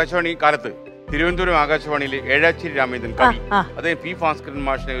ഈ ആകാശവാണി കാലത്ത് തിരുവനന്തപുരം ആകാശവാണിയിൽ ഏഴാച്ചേരി രാമേന്ദ്രൻ കവി അദ്ദേഹം പി ഭാസ്കരൻ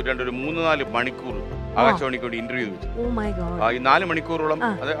മാഷിനെ 3-4 മണിക്കൂർ ആകാശവാണിക്ക് വേണ്ടി ഇന്റർവ്യൂ വെച്ചു. ഈ 4 മണിക്കൂറോളം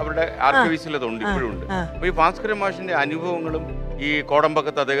അത് അവരുടെ ആർക്കൈവ്സിൽ അതുണ്ട്, ഇപ്പോഴും ഉണ്ട്. അപ്പൊ ഈ ഭാസ്കരൻ മാഷിന്റെ അനുഭവങ്ങളും ഈ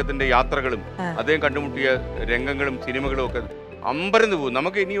കോടമ്പക്കത്ത് അദ്ദേഹത്തിന്റെ യാത്രകളും അദ്ദേഹം കണ്ടുമുട്ടിയ രംഗങ്ങളും സിനിമകളും ഒക്കെ അമ്പരന്ന് പോകും.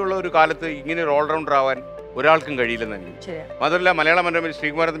 നമുക്ക് ഇനിയുള്ള ഒരു കാലത്ത് ഇങ്ങനെ ഒരു ഓൾറൗണ്ടർ ആവാൻ ഒരാൾക്കും കഴിയില്ലെന്ന് എനിക്ക്. മാത്രമല്ല മലയാള മനോരമയിൽ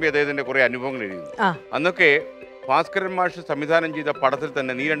ശ്രീകുമാരൻ തമ്പി അദ്ദേഹത്തിന്റെ കുറെ അനുഭവങ്ങൾ എഴുതി. അന്നൊക്കെ ഭാസ്കരൻ മാഷ് സംവിധാനം ചെയ്ത പടത്തിൽ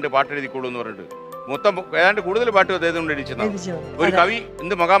തന്നെ നീ 2 പാട്ട് എഴുതിക്കോളൂ എന്ന് പറഞ്ഞിട്ട് മൊത്തം ഏതാണ്ട് കൂടുതൽ പാട്ടും അദ്ദേഹം കൊണ്ട് എഴുതിച്ചതാണ്. ഒരു കവി,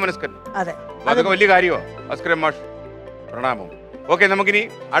 എന്ത് മഹാമനസ്കൻ. അതൊക്കെ വലിയ കാര്യമാണ്. ഭാസ്കരൻ മാഷ് പ്രണാമം. ഓക്കെ, നമുക്കിനി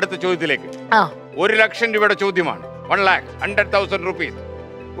അടുത്ത ചോദ്യത്തിലേക്ക്. 1 ലക്ഷം രൂപയുടെ ചോദ്യമാണ്. 1,100,000 rupees.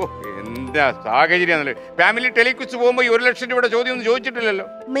 ഓ, എന്താ സാഹചര്യം. ഫാമിലി ടെലിക്വിസ് പോകുമ്പോ ഈ 1 ലക്ഷം രൂപയുടെ ചോദ്യം ഒന്നും ചോദിച്ചിട്ടില്ലല്ലോ.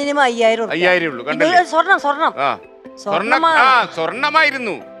 മിനിമം 5,000 ഉള്ളൂ. കണ്ടല്ലേ?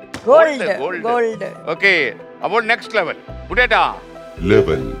 സ്വർണ്ണമായിരുന്നു. ഗോൾഡ്. ഓക്കെ, അപ്പോൾ നെക്സ്റ്റ് ലെവൽ കുട്ടേട്ടാ.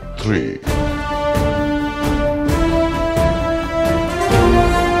 ലെവൽ 3.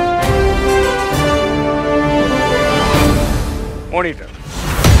 മോണിറ്റർ.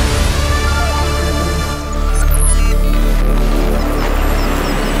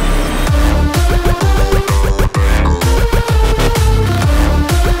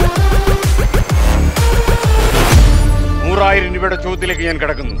 രൂപയുടെ ചോദ്യത്തിലേക്ക് ഞാൻ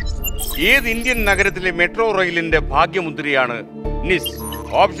കടക്കുന്നു. ഏത് ഇന്ത്യൻ നഗരത്തിലെ metro റെയിലിന്റെ ഭാഗ്യമുദ്രയാണ് നിസ്?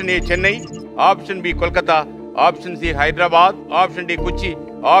 Option A Chennai, option B Kolkata, option C Hyderabad, option D Kochi,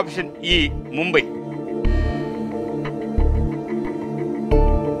 option E Mumbai.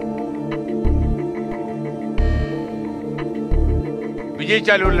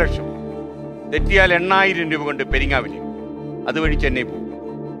 വിജയിച്ചാൽ 1 ലക്ഷം, തെറ്റിയാൽ 8,000 രൂപ കൊണ്ട് പെരിങ്ങാവില്. അതുവഴി ചെന്നൈ പോകും.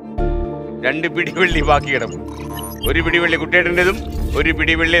 2 പിടിവെള്ളി ബാക്കി കിടക്കും. 1 പിടിവെള്ളി കുട്ടിയേട്ടൻ്റെതും 1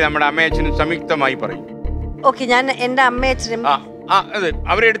 പിടിവെള്ളി നമ്മുടെ അമ്മയച്ഛനും സംയുക്തമായി പറയും. ഓക്കെ, ഞാൻ എന്റെ അമ്മയച്ഛനും അതെ,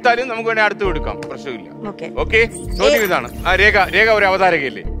 അവരെടുത്താലും നമുക്ക് വേണേ അടുത്ത് കൊടുക്കാം, പ്രശ്നമില്ല. ഓക്കെ, ചോദ്യം ഇതാണ്. രേഖ ഒരു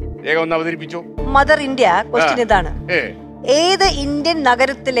അവതാരകയല്ലേ, രേഖ ഒന്ന് അവതരിപ്പിച്ചോ. മദർ ഇന്ത്യ ക്വസ്റ്റ്യൻ ഇതാണ്: ഏത് ഇന്ത്യൻ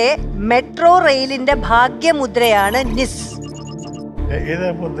നഗരത്തിലെ മെട്രോ റെയിലിന്റെ ഭാഗ്യമുദ്രയാണ് നിസ്?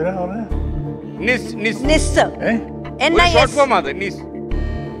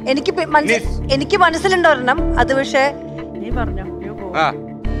 എനിക്ക് മനസ്സിലുണ്ട് ഒരെണ്ണം, അത് പക്ഷേ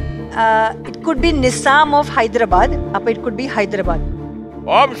it could be Nizam of Hyderabad. അപ്പൊ it could be Hyderabad.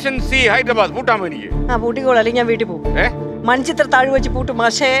 Option C Hyderabad. പൂട്ടാമോ എനിക്ക്? പൂട്ടിക്കോളൂ, അല്ലെങ്കിൽ ഞാൻ വീട്ടിൽ പോകും. മൺചിത്ര താഴ് വെച്ച് പൂട്ടും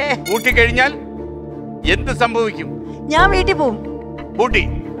മാഷേ. പൂട്ടി കഴിഞ്ഞാൽ എന്ത് സംഭവിക്കും? ഞാൻ വീട്ടിൽ പോകും. പൂട്ടി.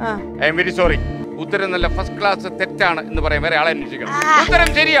 I am very sorry. ഉത്തരം നല്ല ഫസ്റ്റ് ക്ലാസ് തെറ്റാണ് എന്ന് പറയാൻ വേറെ ആളെ അന്വേഷിക്കണം. ഉത്തരം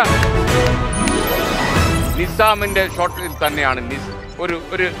ശരിയാണ്. നിസാമിന്റെ ഷോട്ടിൽ തന്നെയാണ് നിസ്. ഒരു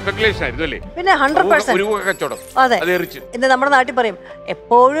സ്പെക്കുലേഷൻ ആയിരുന്നു അല്ലേ? പിന്നെ 100% കച്ചവടം. അതെ, എന്ന് നമ്മുടെ നാട്ടിൽ പറയും,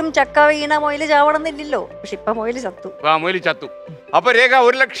 എപ്പോഴും ചക്ക വീണ മൊയില് ചാവണമെന്നില്ലല്ലോ. പക്ഷെ ഇപ്പൊ മൊയില് ചത്തു. മൊയില് ചത്തു. അപ്പൊ രേഖ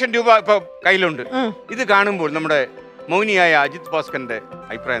 1 ലക്ഷം രൂപ ഇപ്പൊ കയ്യിലുണ്ട്. ഇത് കാണുമ്പോൾ നമ്മുടെ മൗനിയായ അജിത് ഭാസ്കറിന്റെ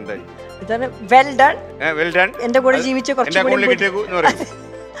അഭിപ്രായം എന്തായിരിക്കും? ഇതാണ് വെൽ ഡൺ. എന്റെ കൂടെ ജീവിച്ച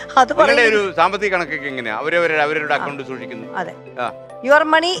അവരുടെ ഒരു സാമ്പത്തിക കണക്കൊക്കെ എങ്ങനെയാ? അവരവരുടെ അക്കൗണ്ട് സൂക്ഷിക്കുന്നു. അതെ, your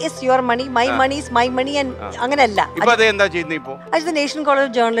money is your money, my money is my മണി. അങ്ങനെയല്ല. ഇപ്പൊ അത് എന്താ ചെയ്യുന്നത്? ഇപ്പോ നേഷണൽ കോളേജ്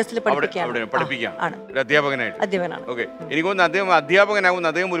ഓഫ് ജേർണലിസ്റ്റിൽ പഠിപ്പിക്കുകയാണ് അധ്യാപകനായിട്ട്. ഓക്കെ, എനിക്ക് തോന്നുന്നു അദ്ദേഹം അധ്യാപകനാകുന്ന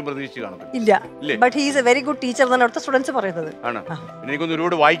അദ്ദേഹം ഒരു പ്രതീക്ഷ കാണുന്നത് ഇല്ല. But he is A very good teacher എന്നാണ് അവിടുത്തെ സ്റ്റുഡൻസ് പറയുന്നത്. ആണ്. എനിക്കൊന്ന്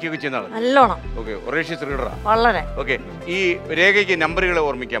ഒരുപാട് വായിക്കുകയൊക്കെ ചെയ്യുന്നതാണ് നല്ലോണം. ഓക്കെ, ഒറേഷ്യസ് റീഡറാ വളരെ. ഓക്കെ, ഈ രേഖയ്ക്ക് നമ്പറുകൾ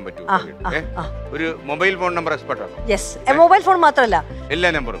ഓർമ്മിക്കാൻ പറ്റും? ഒരു മൊബൈൽ ഫോൺ നമ്പർ എക്സ്പെർട്ട് ആണ്. യെസ്, മൊബൈൽ ഫോൺ മാത്രമല്ല,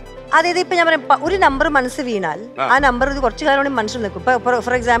 എല്ലാ നമ്പറും അതായത് ഇപ്പൊ ഞാൻ പറയാം, ഒരു നമ്പർ മനസ്സ് വീണാൽ ആ നമ്പർ ഇത് കുറച്ച് കാലം കൂടി മനസ്സിൽ നിൽക്കും. ഇപ്പൊ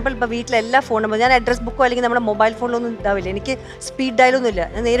ഫോർ എക്സാമ്പിൾ ഇപ്പൊ വീട്ടിലെ എല്ലാ ഫോൺ നമ്പർ, ഞാൻ അഡ്രസ് ബുക്കോ അല്ലെങ്കിൽ നമ്മുടെ മൊബൈൽ ഫോണിലൊന്നും ഇതാവില്ല, എനിക്ക് സ്പീഡ് ഡയലൊന്നും ഇല്ല,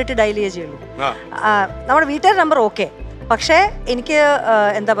 ഞാൻ നേരിട്ട് ഡയൽ ചെയ്യുള്ളൂ. നമ്മുടെ വീട്ടുകാരുടെ നമ്പർ ഓക്കെ, പക്ഷേ എനിക്ക്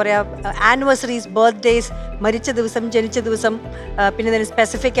എന്താ പറയുക, ആനിവേഴ്സറീസ്, ബർത്ത്ഡേസ്, മരിച്ച ദിവസം, ജനിച്ച ദിവസം, പിന്നെ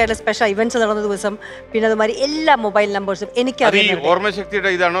സ്പെസിഫിക് ആയിട്ടുള്ള സ്പെഷ്യൽ ഇവന്റ്സ് നടന്ന ദിവസം, പിന്നെ അതുമാതിരി എല്ലാ മൊബൈൽ നമ്പേഴ്സും എനിക്കറിയാം.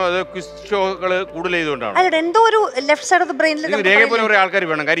 ഓർമ്മശക്തിയുടെ ഇതാണോ അതോ ക്വിസ് ഷോകൾ കൂടുതൽ ചെയ്തുകൊണ്ടാണോ? അല്ല, എന്തോ ഒരു ലെഫ്റ്റ് സൈഡ് ഓഫ് ദ ബ്രെയിനിൽ ആൾക്കാർ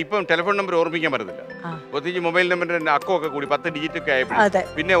വേണം. കാര്യം ഇപ്പം ടെലിഫോൺ നമ്പർ ഓർമ്മിക്കാൻ പറ്റത്തില്ല, പ്രത്യേകിച്ച് മൊബൈൽ നമ്പറിന്റെ അക്കമൊക്കെ കൂടി 10 ഡിജിറ്റ് ഒക്കെ ആയപ്പോൾ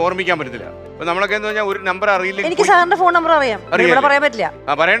പിന്നെ ഓർമ്മിക്കാൻ പറ്റത്തില്ല. അപ്പൊ നമ്മളൊക്കെ എന്ന് പറഞ്ഞാൽ ഒരു നമ്പർ അറിയില്ല. എനിക്ക് സാറിന്റെ ഫോൺ നമ്പർ അറിയാം, പറയാൻ പറ്റില്ല.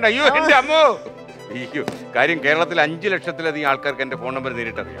 പറയണ്ട, അയ്യോ എന്റെ അമ്മോ. കാര്യം കേരളത്തിൽ 5 ലക്ഷത്തിലധികം ആൾക്കാർക്ക് എന്റെ ഫോൺ നമ്പർ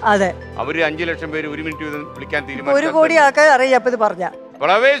നേരിട്ട് അറിയാം. അതെ, അവര് 5 ലക്ഷം പേര് 1 മിനിറ്റ് വിളിക്കാൻ തീരുമാനിച്ചു. 1 കോടി ആൾക്കാർ അറിയാം. ഇത് പറഞ്ഞ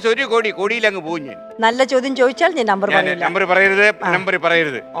 1 കോടി കോടിയിൽ അങ്ങ് പോകും. ഞാൻ നല്ല ചോദ്യം ചോദിച്ചാൽ ഞാൻ നമ്പർ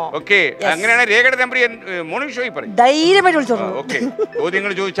പറയരുത്. ഓക്കെ, അങ്ങനെയാണ് രേഖയുടെ നമ്പർ മോർണിംഗ് ഷോയിൽ പറയും. ധൈര്യമായിട്ട് വിളിച്ചോളൂ. ഓക്കെ,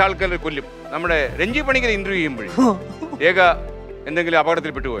 ചോദ്യങ്ങൾ ചോദിച്ച ആൾക്കാർ കൊല്ലും. നമ്മുടെ രഞ്ജി പണിക്കർ ഇന്റർവ്യൂ ചെയ്യുമ്പോഴേ രേഖ എന്തെങ്കിലും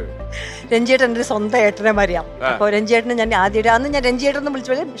അപകടത്തിൽ പെട്ടുപോയോ? രഞ്ജിയേട്ടൻ എൻ്റെ സ്വന്തം ഏട്ടനെ അറിയാം. അപ്പോൾ രഞ്ജിയേട്ടനെ ഞാൻ ആദ്യമായിട്ട് അന്ന് ഞാൻ രഞ്ജിയേട്ടൻ എന്ന്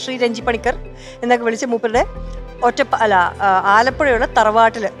വിളിച്ചു, ശ്രീ രഞ്ജി പണിക്കർ എന്നൊക്കെ വിളിച്ച് മൂപ്പരുടെ ആലപ്പുഴയുള്ള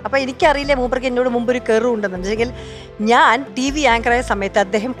തറവാട്ടിൽ. അപ്പോൾ എനിക്കറിയില്ല മൂപ്പർക്ക് എന്നോട് മുമ്പ് ഒരു കയറുണ്ടെന്ന് വെച്ചെങ്കിൽ, ഞാൻ TV ആങ്കറായ സമയത്ത്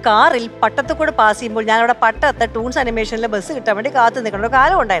അദ്ദേഹം കാറിൽ പട്ടത്ത് കൂടെ പാസ് ചെയ്യുമ്പോൾ ഞാൻ അവിടെ പട്ടത്തെ ടൂൺസ് അനിമേഷനിലെ ബസ് കിട്ടാൻ വേണ്ടി കാത്തു നിൽക്കേണ്ട ഒരു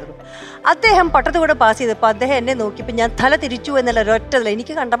കാലം ഉണ്ടായിരുന്നു. അദ്ദേഹം പട്ടത്ത് കൂടെ പാസ് ചെയ്തപ്പോൾ അദ്ദേഹം എന്നെ നോക്കിയപ്പോൾ ഞാൻ തല തിരിച്ചു എന്നുള്ള ഒരൊറ്റതില്ല,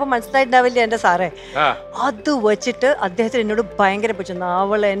 എനിക്ക് കണ്ടപ്പോൾ മനസ്സിലായിട്ടുണ്ടാവില്ല എൻ്റെ സാറേ. അത് വെച്ചിട്ട് അദ്ദേഹത്തിന് എന്നോട് ഭയങ്കര പിടിച്ചു.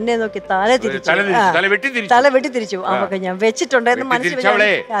 അവൾ എന്നെ നോക്കി തല വെട്ടി തിരിച്ചു. അവർക്ക് ഞാൻ വെച്ചിട്ടുണ്ടായിരുന്നു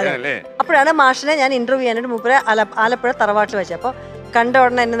മനസ്സിലായി. അപ്പോഴാണ് മാഷിനെ ഞാൻ ഇന്റർവ്യൂ ചെയ്യാനായിട്ട് മൂപ്പരെ ആലപ്പുഴ തറവാട്ടിൽ വെച്ചത്. അപ്പോൾ കണ്ട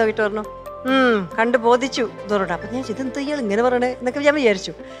ഉടനെ എന്നെ നോക്കിയിട്ട് പറഞ്ഞു, കണ്ടു ബോധിച്ചു തോന്നുന്നു. അപ്പം ഞാൻ ഇതെന്ത് ഇയാൾ ഇങ്ങനെ പറയണേ എന്നൊക്കെ ഞാൻ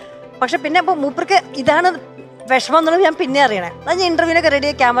വിചാരിച്ചു. പക്ഷെ പിന്നെ അപ്പോൾ മൂപ്പർക്ക് ഇതാണ് വിഷമം എന്നുള്ളത് ഞാൻ പിന്നെ അറിയണേ. അത് ഞാൻ ഇന്റർവ്യൂവിനൊക്കെ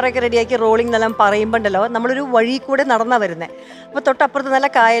റെഡിയാക്കി, ക്യാമറയൊക്കെ റെഡിയാക്കി, റോളിംഗ് എല്ലാം പറയുമ്പോണ്ടല്ലോ നമ്മളൊരു വഴി കൂടെ നടന്നാണ് വരുന്നത്. അപ്പോൾ തൊട്ടപ്പുറത്ത് നല്ല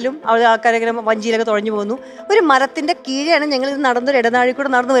കായലും അവിടെ ആൾക്കാരൊക്കെ വഞ്ചിയിലൊക്കെ തുഴഞ്ഞു പോകുന്നു. ഒരു മരത്തിൻ്റെ കീഴെയാണ് ഞങ്ങൾ ഇത് നടന്നൊരു ഇടനാഴി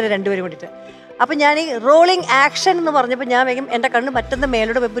കൂടെ നടന്നു വരിക രണ്ടുപേരും വേണ്ടിയിട്ട്. അപ്പം ഞാൻ ഈ റോളിംഗ് ആക്ഷൻ എന്ന് പറഞ്ഞപ്പോൾ ഞാൻ വേഗം എൻ്റെ കണ്ണ് മറ്റൊന്ന്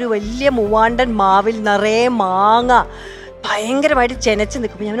മേലോട്ട് പോയപ്പോൾ ഒരു വലിയ മൂവാണ്ടൻ മാവിൽ നിറയെ മാങ്ങ ഭയങ്കരമായിട്ട് ചെനച്ച്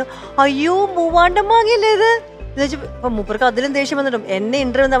നിൽക്കുമ്പോൾ ഞാൻ അയ്യോ മൂവാണ്ടൻ മാങ്ങയല്ലേ ഇത് എന്ന് വെച്ചാൽ. അപ്പം മൂപ്പർക്ക് അതിലും ദേഷ്യം വന്നിട്ടും എന്നെ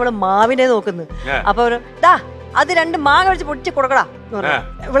ഇന്റർവ്യൂ നമ്മൾ മാവിനെ നോക്കുന്നു. അപ്പോൾ അവർ അത് 2 മാങ്ങ വെച്ച് പൊട്ടിച്ച് കൊടുക്കടാ എന്ന് പറഞ്ഞു,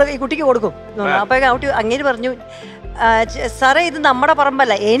 ഇവിടെ ഈ കുട്ടിക്ക് കൊടുക്കും എന്ന് പറഞ്ഞു. അപ്പോൾ കുട്ടി അങ്ങേര് പറഞ്ഞു, സാറേ ഇത് നമ്മുടെ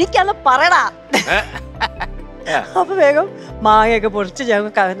പറമ്പല്ല, എനിക്കത് പറയടാ. അപ്പൊ വേഗം മാങ്ങയൊക്കെ പൊടിച്ച്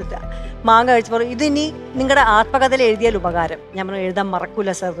ഞങ്ങൾക്ക് മാങ്ങ കഴിച്ച് പറഞ്ഞു, ഇതിനി നിങ്ങളുടെ ആത്മകഥയിൽ എഴുതിയാൽ ഉപകാരം. ഞാൻ പറഞ്ഞു എഴുതാൻ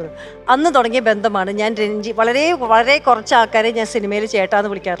മറക്കൂല സാർ. അന്ന് തുടങ്ങിയ ബന്ധമാണ്. ഞാൻ വളരെ വളരെ കുറച്ച് ആൾക്കാരെ ഞാൻ സിനിമയിൽ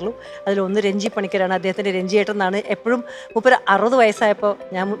ചേട്ടാന്ന് വിളിക്കാറുള്ളൂ. അതിലൊന്ന് രഞ്ജി പണിക്കരാണ്. അദ്ദേഹത്തിൻ്റെ രഞ്ജിയേട്ടൻ എന്നാണ് എപ്പോഴും. മൂപ്പര് 60 വയസ്സായപ്പോൾ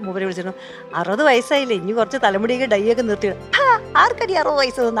ഞാൻ മൂപ്പരെ വിളിച്ചിരുന്നു, 60 വയസ്സായില്ലേ, ഇനി കുറച്ച് തലമുടിയൊക്കെ ഡൈയൊക്കെ നിർത്തി. ആർക്കടി 60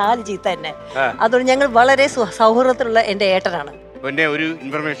 വയസ്സ് 4 ചീത്ത തന്നെ. അതുകൊണ്ട് ഞങ്ങൾ വളരെ സൗഹൃദത്തിലുള്ള എൻ്റെ ഏട്ടനാണ്. പിന്നെ ഒരു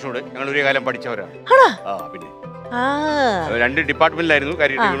ഇൻഫർമേഷനോട് ഞങ്ങൾ ഒരു കാലം പഠിച്ചവരാണ്. പിന്നെ 2 ഡിപ്പാർട്ട്മെന്റിലായിരുന്നു.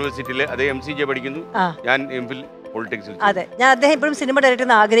 യൂണിവേഴ്സിറ്റിയിൽ അതേ MCJ പഠിക്കുന്നു, ഞാൻ MPhil പൊളിറ്റിക്സിൽ. അതെ, ഞാൻ അദ്ദേഹം എപ്പോഴും സിനിമ ഡയറക്റ്റ്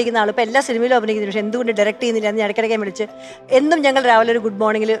ചെയ്യുന്ന ആഗ്രഹിക്കുന്ന ആൾ. ഇപ്പം എല്ലാ സിനിമയിലും അഭിനയിക്കുന്നു, പക്ഷെ എന്തുകൊണ്ട് ഡയറക്റ്റ് ചെയ്യുന്നില്ല എന്ന് ഇടയ്ക്കിടയ്ക്ക് വിളിച്ച് എന്നും ഞങ്ങൾ രാവിലെ ഒരു ഗുഡ്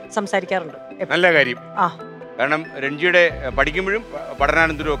മോർണിംഗിൽ സംസാരിക്കാറുണ്ട്. നല്ല കാര്യം. കാരണം രഞ്ജിയുടെ പഠിക്കുമ്പോഴും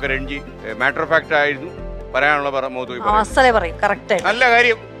പഠനാനന്തരവും ഒക്കെ രഞ്ജി മാറ്റർ ഓഫ് ഫാക്ട് ആയിരുന്നു, പറയാനുള്ള അസലേ പറയും. കറക്റ്റ്, നല്ല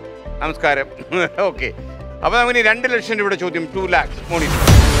കാര്യം. നമസ്കാരം. ഓക്കെ, അപ്പൊ നമുക്ക് 2 ലക്ഷം രൂപയുടെ ചോദ്യം, 2 lakhs മോർണിംഗ്.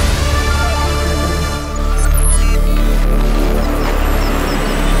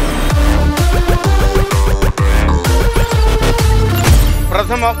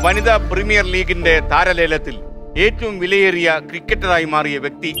 പ്രഥമ വനിതാ പ്രീമിയർ ലീഗിന്റെ താരലേലത്തിൽ ഏറ്റവും വിലയേറിയ ക്രിക്കറ്ററായി മാറിയ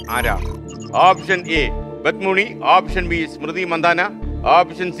വ്യക്തി ആരാണ്? Option A ബത്മുണി, option B Smriti Mandhana,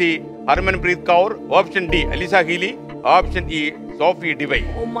 option C Harmanpreet Kaur, option D Alisa Healy, option E Sophy ഡിവൈ.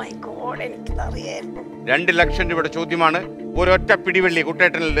 2 ലക്ഷം രൂപയുടെ ചോദ്യമാണ്. ഒരൊറ്റ പിടിവെള്ളി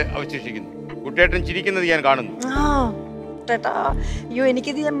കുട്ടേട്ടനിൽ അവശേഷിക്കുന്നു. കുട്ടേട്ടൻ ചിരിക്കുന്നത് ഞാൻ കാണുന്നു. അയ്യോ,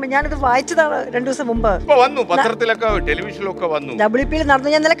 എനിക്കിത് ഞാനിത് വായിച്ചതാണ് 2 ദിവസം മുമ്പ്. വന്നു പത്രത്തിലൊക്കെ ടെലിവിഷനിലൊക്കെ വന്നു. WPL നടന്നു.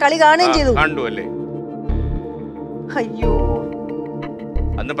 ഞാൻ ഇന്നലെ കളി കാണുകയും ചെയ്തു. കണ്ടു അല്ലേ? അയ്യോ,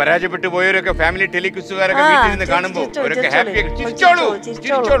 അന്ന് പരാജയപ്പെട്ടു പോയവരൊക്കെ ഫാമിലി ടെലിക്വിസുകാരൊക്കെ വീട്ടിൽ നിന്ന് കാണുമ്പോൾ അവരൊക്കെ happy. ചിരിച്ചോളൂ,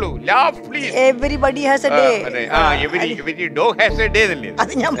 ചിരിച്ചോളൂ, laugh please. Everybody has A day. Every dog has A day എന്നല്ലേ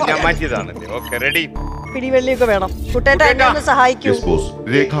ഞാൻ മാറ്റിയതാണ്. Okay, ready. പിടിവെള്ളിയൊക്കെ വേണം. കുട്ടേട്ട എന്നെ ഒന്ന് സഹായിക്കൂ.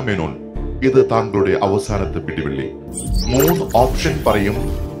 രേഖ മേനോൻ, ഇത് താങ്കളുടെ അവസാനത്തെ പിടിവെള്ളി. 3 ഓപ്ഷൻ പറയും,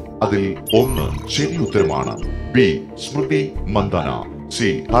 അതിൽ 1 ശരി ഉത്തരമാണ്. B Smriti Mandhana, C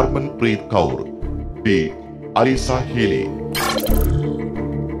Harmanpreet Kaur, D Alisa Healy.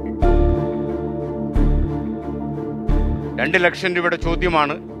 2 ലക്ഷം രൂപയുടെ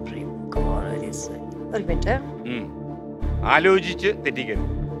ചോദ്യമാണ്. ഒരു മിനിറ്റ് ആലോചിച്ച് തെറ്റിക്കരുത്.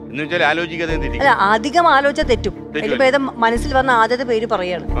 എന്ന് വെച്ചാൽ ആലോചിക്കാതെ അല്ല, അധികം ആലോചിച്ച തെറ്റും. ഭേദം മനസ്സിൽ വന്ന ആദ്യത്തെ പേര്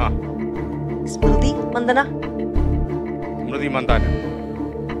പറയാണ്. സ്മൃതി മന്ദന. സ്മൃതി മന്ദാന.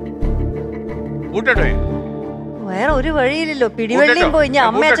 കൂട്ടട്ടെ? വേറെ ഒരു വഴിയില്ലല്ലോ. പിടിവെള്ളിയും പോയി. ഞാൻ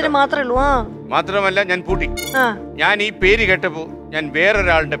അമ്മ അച്ഛനും മാത്രമേ ഉള്ളൂ. മാത്രമല്ല ഞാൻ പൂട്ടി. ഞാൻ ഈ പേര് കേട്ടപ്പോ ഞാൻ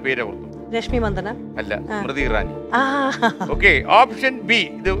വേറൊരാളുടെ പേര് ഓർത്തു. രശ്മി മന്ദന അല്ല, Smriti Irani. Okay, option B.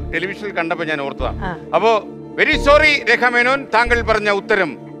 ഇത് ടെലിവിഷനിൽ കണ്ടപ്പോ ഞാൻ ഓർത്തതാ. അപ്പോ വെരി സോറി രേഖ മേനോൻ, താങ്കൾ പറഞ്ഞ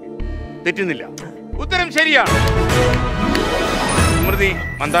ഉത്തരം തെറ്റുന്നില്ല. ഉത്തരം ശരിയാണ്. സ്മൃതി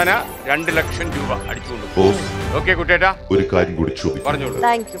മന്ദാന 2 ലക്ഷം രൂപ അടിച്ചുകൊണ്ട്. ഓക്കെ കുട്ടേട്ടാ, ഒരു കാര്യം കൂടി ചോദിക്കും.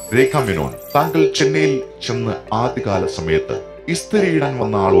 രേഖ മേനോൻ, താങ്കൾ ചെന്നൈയിൽ ചെന്ന് ആദ്യകാല സമയത്ത് ഇസ്തിരി ഇടാൻ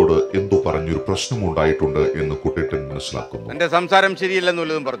വന്ന ആളോട് എന്തോ പറഞ്ഞൊരു പ്രശ്നമുണ്ടായിട്ടുണ്ട് എന്ന് കുട്ടേട്ടൻ മനസ്സിലാക്കുന്നു. എന്റെ സംസാരം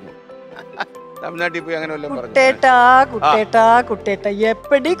ശരിയല്ലെന്നുള്ളതും പറഞ്ഞു. തമിഴ്നാട്ടിൽ പോയി അങ്ങനെ വല്ലതും പറഞ്ഞു.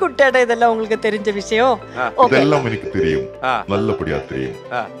 എപ്പടി കുട്ടേട്ടാ ഇതെല്ലാം உங்களுக்கு தெரிஞ்ச விஷயம். ഇതെല്ലാം എനിക്ക് தெரியும், நல்லபடியா தெரியும்.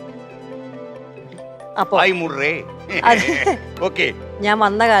 ഞാൻ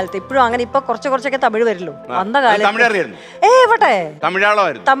വന്ന കാലത്ത് ഇപ്പോഴും അങ്ങനെ ഇപ്പൊ കുറച്ചൊക്കെ തമിഴ് വരില്ലോ. വന്ന കാലത്ത്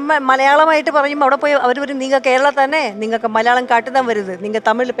മലയാളമായിട്ട് പറയുമ്പോ അവിടെ പോയി അവർ വരും, നിങ്ങൾ കേരള തന്നെ, നിങ്ങൾക്ക് മലയാളം കാട്ടുതാൻ വരുത്, നിങ്ങൾ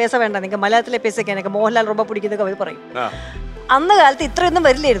തമിഴിൽ പേസ വേണ്ട, നിങ്ങൾ മലയാളത്തിലെ പേസൊക്കെ എനിക്ക് മോഹൻലാൽ റൊമ്പ പിടിക്കുന്നൊക്കെ അവർ പറയും. അന്ന് കാലത്ത് ഇത്രയൊന്നും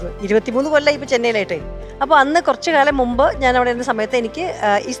വരില്ലായിരുന്നു. 23 കൊല്ലം ഇപ്പൊ ചെന്നൈയിലായിട്ട്. അപ്പൊ അന്ന് കുറച്ചു കാലം മുമ്പ് ഞാൻ അവിടെ ഇരുന്ന സമയത്ത് എനിക്ക്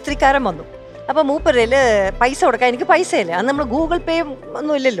ഇസ്ത്രിക്കാരൻ വന്നു. അപ്പോൾ മൂപ്പരയിൽ പൈസ കൊടുക്കാൻ എനിക്ക് പൈസയില്ല. അന്ന് നമ്മൾ ഗൂഗിൾ പേ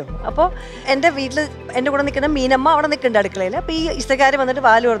ഒന്നും ഇല്ലല്ലോ. അപ്പോൾ എൻ്റെ വീട്ടിൽ എൻ്റെ കൂടെ നിൽക്കുന്ന മീനമ്മ അവിടെ നിൽക്കുന്നുണ്ട് അടുക്കളയിൽ. അപ്പോൾ ഈ ഇസ്ത്രിക്കാരൻ വന്നിട്ട്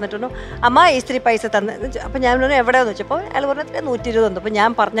വാല് പറഞ്ഞിട്ടുണ്ടോ, അമ്മ ഇസ്ത്രി പൈസ തന്ന്. അപ്പോൾ ഞാൻ പറഞ്ഞു എവിടെയാന്ന് വെച്ചപ്പോൾ അയാൾ പറഞ്ഞിട്ട് 120 തന്നു. അപ്പോൾ ഞാൻ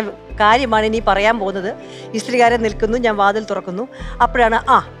പറഞ്ഞ കാര്യമാണ് ഇനി പറയാൻ പോകുന്നത്. ഇസ്ത്രിക്കാരൻ നിൽക്കുന്നു, ഞാൻ വാതിൽ തുറക്കുന്നു. അപ്പോഴാണ്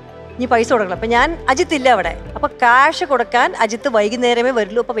നീ പൈസ കൊടുക്കണം. അപ്പം ഞാൻ അജിത്ത് ഇല്ല അവിടെ. അപ്പോൾ ക്യാഷ് കൊടുക്കാൻ അജിത്ത് വൈകുന്നേരമേ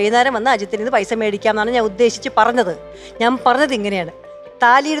വരുള്ളൂ. അപ്പോൾ വൈകുന്നേരം വന്ന് അജിത്തിന് നിന്ന് പൈസ മേടിക്കാം എന്നാണ് ഞാൻ ഉദ്ദേശിച്ച് പറഞ്ഞത്. ഞാൻ പറഞ്ഞത് ഇങ്ങനെയാണ്,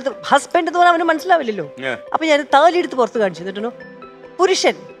 താലിയെടുത്ത് ഹസ്ബൻഡ് എന്ന് പറഞ്ഞാൽ അവന് മനസ്സിലാവില്ലല്ലോ. അപ്പൊ ഞാൻ താലിയെടുത്ത് പുറത്ത് കാണിച്ചു തന്നിട്ടുണ്ടോ,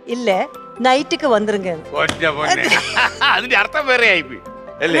 പുരുഷൻ ഇല്ലേ നൈറ്റിക്ക് വന്നിരുങ്ക.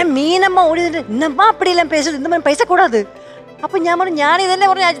 മീനമ്മ ഓടി ഇന്നമ്മ അപ്പടിയെല്ലാം പേശ ഇന്ന പൈസ കൂടാது. അപ്പൊ ഞാൻ പറഞ്ഞു ഞാൻ ഇതല്ലേ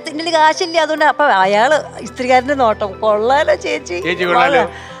പറഞ്ഞു, എന്റെ കാശില്ല അതുകൊണ്ട്. അപ്പൊ അയാള് ഇസ്ത്രീകാരന്റെ നോട്ടം, കൊള്ളാലോ ചേച്ചി.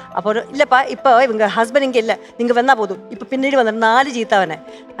 அப்போ இல்லைப்பா இப்போ இவங்க ஹஸ்பண்ட் இங்கே இல்லை, நீங்கள் வந்தால் போதும். இப்போ பின்னாடி വന്നിട്ട് 4 ചീത്തവനെ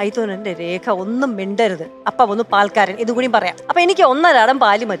അയത്തോന്നെ രേഖ ഒന്നും മിണ്ടരുത്, അപ്പം ഒന്ന് പാൽക്കാരൻ ഇതും കൂടി പറയാം. അപ്പം എനിക്ക് 1.5 അടം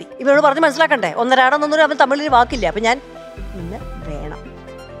പാല് മതി. ഇവരോട് പറഞ്ഞ് മനസ്സിലാക്കണ്ടേ. 1.5 അടം എന്നൊന്നും അവൻ തമിഴിൽ വാക്കില്ല. അപ്പം ഞാൻ ഇന്ന് വേണം,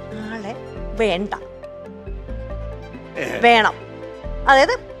 നാളെ വേണ്ട, വേണം,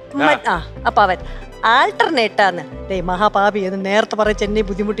 അതായത് അപ്പം അവൻ ആൾട്ടർനേറ്റാന്ന്. മഹാപാപി എന്ന് നേരത്തെ പറഞ്ഞ് എന്നെ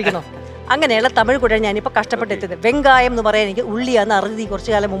ബുദ്ധിമുട്ടിക്കണോ? അങ്ങനെയുള്ള തമിഴ് കൂടെ ഞാനിപ്പോ കഷ്ടപ്പെട്ടെത്തിയത്. വെങ്കായം എന്ന് പറയാൻ എനിക്ക് ഉള്ളിയാന്ന് അറിഞ്ഞത്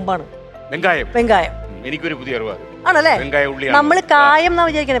കുറച്ചു കാലം മുമ്പാണ്. വെങ്കായം എനിക്കൊരു പുതിയ അറിവാണ്. ആണല്ലേ? നമ്മൾ കായം എന്നാ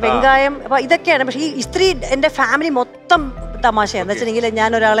വിചാരിക്കുന്നത്, വെങ്കായം. അപ്പൊ ഇതൊക്കെയാണ്. പക്ഷെ ഈ സ്ത്രീ എന്റെ ഫാമിലി മൊത്തം തമാശയാണ്. എന്താ വെച്ചിട്ടുണ്ടെങ്കിൽ ഞാൻ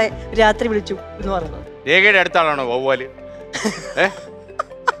ഒരാളെ രാത്രി വിളിച്ചു എന്ന് പറയുന്നത്. രേഖയുടെ അടുത്താണോ വവ്വാല്?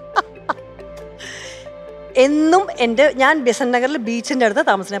 എന്നും ഞാൻ ബെസന്റ് നഗറിൽ ബീച്ചിന്റെ അടുത്ത്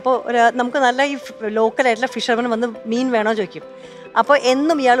താമസിക്കുന്നത്. അപ്പോൾ നമുക്ക് നല്ല ഈ ലോക്കലായിട്ടുള്ള ഫിഷർമാൻ വന്ന് മീൻ വേണോ ചോദിക്കും. അപ്പോൾ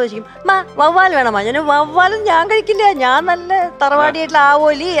എന്നും ഇയാൾ ചോദിക്കും, വവ്വാൽ വേണമാ. ഞാൻ വവ്വാലും ഞാൻ കഴിക്കില്ല, ഞാൻ നല്ല തറവാടിയായിട്ടുള്ള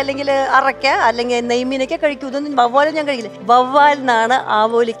ആവോലി അല്ലെങ്കിൽ അറക്ക അല്ലെങ്കിൽ നെയ്മീനൊക്കെ കഴിക്കും. ഇതൊന്നും വവ്വാലും ഞാൻ കഴിക്കില്ല. വവ്വാൽ എന്നാണ്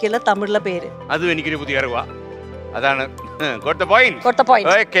ആവോലിക്കുള്ള തമിഴിലെ പേര്. അതും എനിക്കൊരു പുതിയ അറിവാ. അതാണ്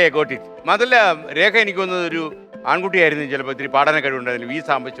മാത്രല്ല രേഖ എനിക്കൊന്ന് ഒരു ആൺകുട്ടിയായിരുന്നു ചിലപ്പോൾ ഇത്തിരി പഠന കഴിവുണ്ടായിരുന്നു, വീസ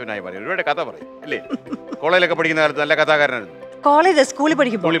അമ്പച്ചവനായി പറയും, ഒരുപാട് കഥ പറയും അല്ലേ? കോളേജിലൊക്കെ പഠിക്കുന്ന കാലത്ത് നല്ല കഥാകാരനായിരുന്നു. കോളേജ് സ്കൂളിൽ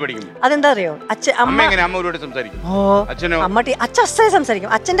പഠിക്കും. അതെന്താ അറിയോ, അമ്മ അച്ഛൻ സംസാരിക്കും.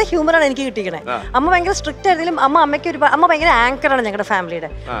 അച്ഛന്റെ ഹ്യൂമറാണ് എനിക്ക് കിട്ടിക്കണേ. അമ്മ ഭയങ്കര സ്ട്രിക്റ്റ് ആയിരുന്നെങ്കിലും അമ്മ ഭയങ്കര ആങ്കറാണ് ഞങ്ങളുടെ ഫാമിലിയുടെ.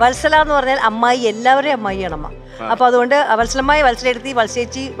 വത്സല എന്ന് പറഞ്ഞാൽ അമ്മായി, എല്ലാവരെയും അമ്മായിയാണ് അമ്മ. അപ്പൊ അതുകൊണ്ട് വത്സലമായി, വത്സലെടുത്തി,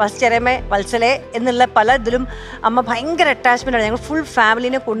 വത്സേച്ചി, വത്സരമേ, വത്സലെ എന്നുള്ള പല ഇതിലും അമ്മ ഭയങ്കര അറ്റാച്ച്മെന്റ് ആണ്. ഞങ്ങൾ ഫുൾ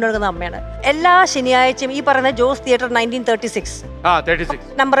ഫാമിലിനെ കൊണ്ടുനടക്കുന്ന അമ്മയാണ്. എല്ലാ ശനിയാഴ്ചയും ഈ പറയുന്ന ജോസ് തിയേറ്റർ 1936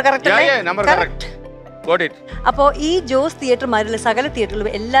 നമ്പർ കറക്റ്റ്. അപ്പോൾ ഈ ജോസ് തിയേറ്റർമാരിലെ സകല തിയേറ്ററിലും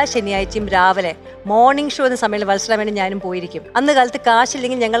എല്ലാ ശനിയാഴ്ചയും രാവിലെ മോർണിംഗ് ഷോ എന്ന സമയത്ത് വത്സലമേനും ഞാനും പോയിരിക്കും. അന്ന് കാലത്ത്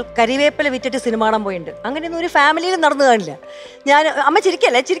കാശില്ലെങ്കിൽ ഞങ്ങൾ കരിവേപ്പില വിറ്റിട്ട് സിനിമ കാണാൻ പോയിട്ടുണ്ട്. അങ്ങനെയൊന്നും ഒരു ഫാമിലിയിൽ നടന്നു കാണില്ല. ഞാൻ അമ്മ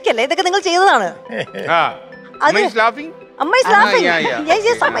ചിരിക്കല്ലേ ഇതൊക്കെ നിങ്ങൾ ചെയ്തതാണ്.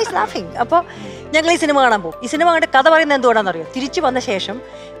 അപ്പോൾ ഞങ്ങൾ ഈ സിനിമ കാണാൻ പോകും. ഈ സിനിമ കണ്ട് കഥ പറയുന്നത് എന്തുകൊണ്ടാണെന്നറിയോ? തിരിച്ചു വന്ന ശേഷം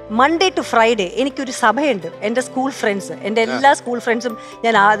മൺഡേ ടു ഫ്രൈഡേ എനിക്കൊരു സഭയുണ്ട്. എൻ്റെ സ്കൂൾ ഫ്രണ്ട്സ്, എൻ്റെ എല്ലാ സ്കൂൾ ഫ്രണ്ട്സും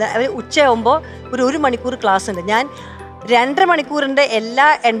ഞാൻ ഉച്ചയാകുമ്പോൾ ഒരു 1 മണിക്കൂർ ക്ലാസ് ഉണ്ട്. ഞാൻ 2.5 മണിക്കൂറിൻ്റെ എല്ലാ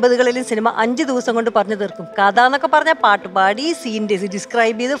 80കളിലും സിനിമ 5 ദിവസം കൊണ്ട് പറഞ്ഞു തീർക്കും. കഥ എന്നൊക്കെ പറഞ്ഞാൽ പാട്ടുപാടി സീൻ്റെ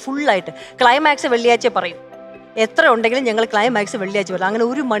ഡിസ്ക്രൈബ് ചെയ്ത് ഫുള്ളായിട്ട് ക്ലൈമാക്സ് വെള്ളിയാഴ്ച പറയും. എത്ര ഉണ്ടെങ്കിലും ഞങ്ങൾ ക്ലൈമാക്സ് വെള്ളിയാഴ്ച പറയും. അങ്ങനെ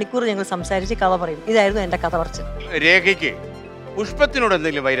 1 മണിക്കൂർ ഞങ്ങൾ സംസാരിച്ച് കഥ പറയും. ഇതായിരുന്നു എൻ്റെ കഥ പറച്ചിൽ. രേഖയ്ക്ക് പുഷ്പത്തിനോട്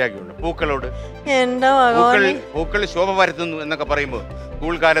എന്തെങ്കിലും വൈരാഗ്യമുണ്ട്? പൂക്കളോട്? എന്റെ പൂക്കൾ ശോഭ വരുത്തുന്നു എന്നൊക്കെ പറയുമ്പോൾ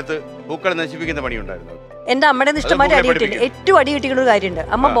സ്കൂൾ കാലത്ത് പൂക്കൾ നശിപ്പിക്കുന്ന പണിയുണ്ടായിരുന്നു. എന്റെ അമ്മയുടെ ഇഷ്ടമായിട്ട് അടി കിട്ടിയില്ല. ഏറ്റവും അടി കിട്ടിയുള്ള ഒരു കാര്യമുണ്ട്.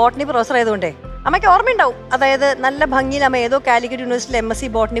 അമ്മ ബോട്ടണി പ്രൊഫസർ ആയതുകൊണ്ടേ അമ്മയ്ക്ക് ഓർമ്മയുണ്ടാവും. അതായത് നല്ല ഭംഗിയിൽ അമ്മ ഏതോ കാലിക്കറ്റ് യൂണിവേഴ്സിറ്റിയിൽ MSc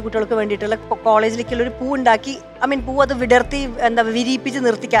ബോട്ടണി കുട്ടികൾക്ക് വേണ്ടിയിട്ടുള്ള കോളേജിലേക്കുള്ള ഒരു പൂ ഉണ്ടാക്കി, പൂ അത് വിടർത്തി വിരിയിപ്പിച്ച്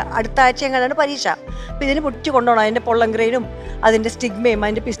നിർത്തിക്കുക. അടുത്ത ആഴ്ച എങ്ങനെയാണ് പരീക്ഷ. അപ്പോൾ ഇതിന് പൊട്ടി കൊണ്ടുപോകണം അതിൻ്റെ പൊള്ളംഗ്രൈനും അതിൻ്റെ സ്റ്റിഗ്മയും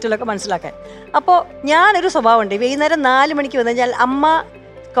അതിൻ്റെ പിസ്റ്റലൊക്കെ മനസ്സിലാക്കാൻ. അപ്പോൾ ഞാനൊരു സ്വഭാവമുണ്ട്. വൈകുന്നേരം 4 മണിക്ക് വന്നു കഴിഞ്ഞാൽ അമ്മ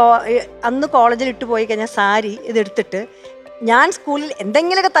അന്ന് കോളേജിൽ ഇട്ട് പോയി കഴിഞ്ഞാൽ സാരി ഇതെടുത്തിട്ട് ഞാൻ സ്കൂളിൽ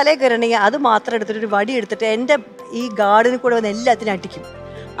എന്തെങ്കിലുമൊക്കെ തലയിൽ കയറണമെങ്കിൽ അത് മാത്രം എടുത്തിട്ട് ഒരു വടി എടുത്തിട്ട് എൻ്റെ ഈ ഗാർഡനിൽ കൂടെ വന്ന് എല്ലാത്തിനും അടിക്കും.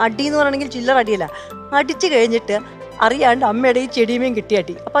 അടി എന്ന് പറയണമെങ്കിൽ ചില്ലറ അടിയല്ല. അടിച്ചു കഴിഞ്ഞിട്ട് അറിയാണ്ട് അമ്മയുടെ ഈ ചെടിയുമേയും കിട്ടി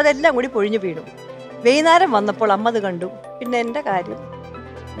അടി. അപ്പോൾ അതെല്ലാം കൂടി പൊഴിഞ്ഞു വീണു. വൈകുന്നേരം വന്നപ്പോൾ അമ്മ അത് കണ്ടു. പിന്നെ എൻ്റെ കാര്യം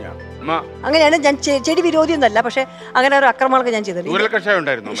അങ്ങനെയാണ്. ഞാൻ ചെടി വിരോധിയൊന്നല്ല, പക്ഷെ അങ്ങനെ ഒരു അക്രമങ്ങളൊക്കെ ഞാൻ ചെയ്തിട്ടുണ്ട്.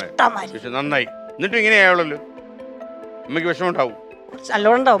 നന്നായി. എന്നിട്ടും ഇങ്ങനെയാവുള്ളൂ. അമ്മയ്ക്ക് വിഷമമുണ്ടാവും.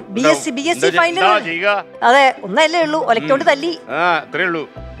 നല്ലോണ്ടാവും. BSc final. അതെ, ഒന്നല്ലേ ഉള്ളൂ. ഒലക്കൊണ്ട് തല്ലി. അത്രേ ഉള്ളൂ.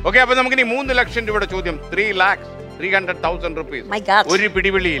 ഓക്കെ, അപ്പൊ നമുക്ക് 3 ലക്ഷം രൂപയുടെ ചോദ്യം. 3,300,000 rupees. ഒരു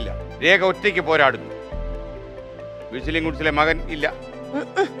പിടിവിളിയില്ല. രേഖ ഒറ്റയ്ക്ക് പോരാടുന്നു. വിസിലിംഗ് ഗുഡ്സിലെ മകൻ ഇല്ല.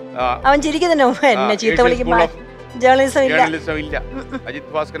 അവൻ ചിരിക്കുന്നോ എന്നെ ചീത്ത വിളിക്കുമ്പോ. ജേർണലിസം ഇല്ല.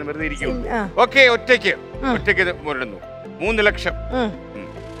 അജിത് ഭാസ്കരൻ വെറുതെ ഇരിക്കും. ഓക്കെ, ഒറ്റയ്ക്ക് പോരാടുന്നു. 3 ലക്ഷം.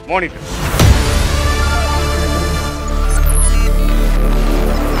 മോണിറ്റർ.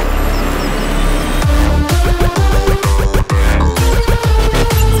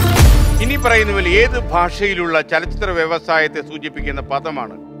 ഇനി പറയുന്ന പോലെ ഏത് ഭാഷയിലുള്ള ചലച്ചിത്ര വ്യവസായത്തെ സൂചിപ്പിക്കുന്ന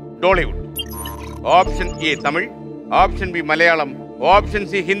പദമാണ് ഡോളിവുഡ്? Option A Tamil, option B Malayalam, option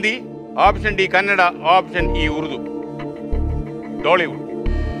C Hindi, option D Kannada, option E Urdu. ഡോളിവുഡ്.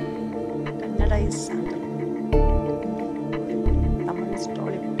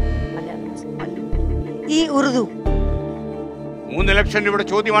 ഈ ഉറുദു. 3 ലക്ഷം രൂപയുടെ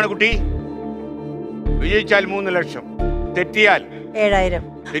ചോദ്യമാണ് കുട്ടി. വിജയിച്ചാൽ 3 ലക്ഷം, തെറ്റിയാൽ 7,000.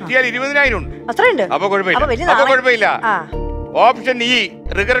 തെറ്റിയാൽ 20,000 ഉണ്ട്. അത്രയുണ്ട്. അപ്പൊ കുഴപ്പമില്ല. Option E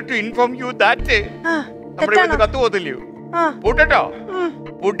regret to inform you that നമ്മുടെ വീട്ടിൽ കത്ത് പോകത്തില്ലയോ? പൂട്ടോ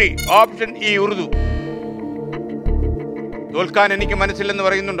പൂട്ടി. Option E Urdu. തോൽക്കാൻ എനിക്ക് മനസ്സില്ലെന്ന്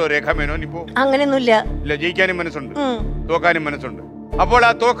പറയുന്നുണ്ടോ രേഖാ മേനോൻ? ഇപ്പോ അങ്ങനെയൊന്നുമില്ല. ഇല്ല, ജയിക്കാനും മനസ്സുണ്ട്, തോക്കാനും മനസ്സുണ്ട്. അപ്പോൾ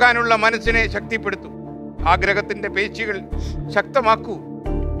ആ തോക്കാനുള്ള മനസ്സിനെ ശക്തിപ്പെടുത്തൂ. ആഗ്രഹത്തിന്റെ പേശികൾ ശക്തമാക്കൂ.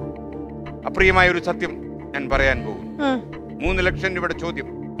 അപ്രിയമായ ഒരു സത്യം ഞാൻ പറയാൻ പോകുന്നു. 3 ലക്ഷം രൂപയുടെ ചോദ്യം.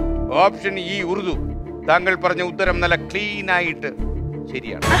 Option E Urdu. താങ്കൾ പറഞ്ഞ ഉത്തരം നല്ല ക്ലീൻ ആയിട്ട്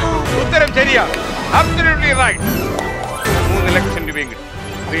ശരിയാണ്. ഉത്തരം ശരിയാണ്. Absolutely right. 3 ലക്ഷം രൂപയും കിട്ടും.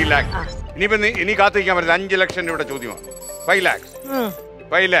 3 lakhs. ഇനി കാത്തിരിക്കാൻ പറ്റില്ല. 5 ലക്ഷം രൂപയുടെ ചോദ്യമാണ്. 5 lakhs.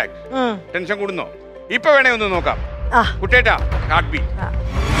 5 lakhs. ടെൻഷൻ കൂടുന്നോ? ഇപ്പൊ വേണേ ഒന്ന് നോക്കാം. കുട്ടേട്ടാ, ഹാർട്ട് ബീറ്റ്.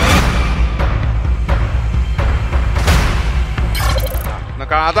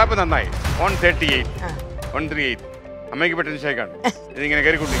 അതാപ്പ് നന്നായി. 138, 138. അമ്മയ്ക്ക് ഇപ്പൊ ടെൻഷൻ ആയിക്കാണ്. ഇതിങ്ങനെ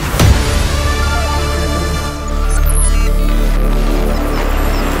കയറിക്കൊണ്ടിരിക്കും.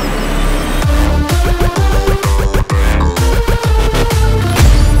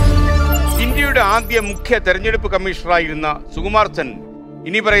 ഇന്ത്യയുടെ ആദ്യ മുഖ്യ തെരഞ്ഞെടുപ്പ് കമ്മീഷണറായിരുന്ന സുകുമാർ സെൻ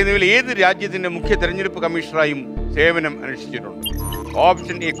ഇനി പറയുന്നതിൽ ഏത് രാജ്യത്തിന്റെ മുഖ്യ തെരഞ്ഞെടുപ്പ് കമ്മീഷണറായും സേവനം അനുഷ്ഠിച്ചിട്ടുണ്ട്?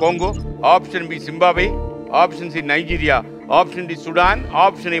 Option A Congo, option B Zimbabwe, option C Nigeria, option D Sudan,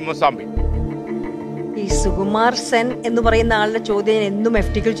 option A Mozambique. ഈ സുകുമാർ സെൻ എന്ന് പറയുന്ന ആളുടെ ചോദ്യം ഞാൻ എന്നും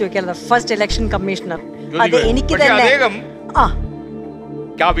FTQ ചോദിക്കാറുണ്ട്. First election commissioner. അത് എനിക്ക് തന്നെ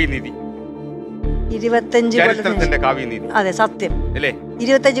 25 കാവ്യനീതി. അതെ, സത്യം.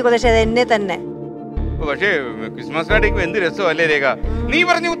 25 കൊല്ലം എന്നെ തന്നെ. പക്ഷേ ക്രിസ്മസ് കാർഡിക്ക് എന്ത് രസമല്ലേ രേഖ? നീ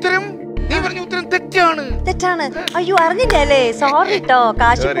പറഞ്ഞ ഉത്തരം തെറ്റാണ്. അയ്യോ, അറിഞ്ഞില്ലേ? സോറി ട്ടോ.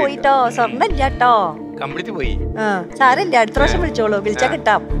 കാശ് പോയിട്ടോ. സ്വർണ്ണം ഇല്ലാട്ടോ. കംപ്ലീറ്റ് പോയി. സാരമില്ല, അടുത്ത പ്രാവശ്യം വിളിച്ചോളൂ. വിളിച്ചാ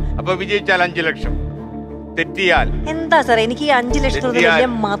കിട്ടാം. അപ്പൊ വിജയിച്ചാൽ 5 ലക്ഷം, തെറ്റിയാൽ എന്താ സാറേ? എനിക്ക് 5 ലക്ഷം വലിയ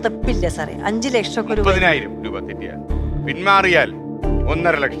മതപ്പില്ല സാറേ. 5 ലക്ഷം 30,000 രൂപ തെറ്റിയാൽ. പിന്മാറിയാൽ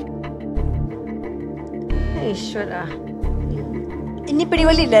 1.5 ലക്ഷം. ഈശ്വര, ഇനി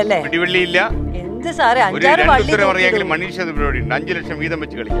പിടിവള്ളിയില്ല അല്ലേ? പിടിവള്ളിയില്ല. എന്ത് സാറേ, 5-6 വള്ളി പറയാമെങ്കിൽ മനീഷ പരിപാടിയുണ്ട്. 5 ലക്ഷം വീതം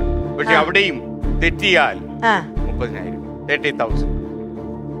വെച്ച് കളിക്കാം. പക്ഷെ അവിടെയും തെറ്റിയാൽ 30,000, 30,000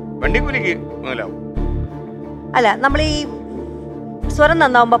 വണ്ടിക്കൂലിക്ക് മുതലാവും. അല്ല, നമ്മൾ ഈ സ്വരം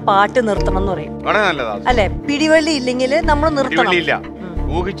നന്നാവുമ്പോ പാട്ട് നിർത്തണം എന്ന് പറയും. വളരെ നല്ലതാ അല്ലെ? പിടിവള്ളി ഇല്ലെങ്കിൽ നമ്മൾ നിർത്തണം.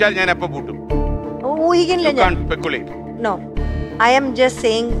 ഊഹിച്ചാൽ ഞാൻ എപ്പോ പൂട്ടും? ഊഹിക്കുന്നില്ല ഞാൻ. No, I am just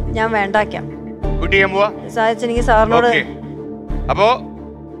saying. ഞാൻ വേണ്ടാക്കാം. എനിക്ക് സാറിനോട്. അപ്പോ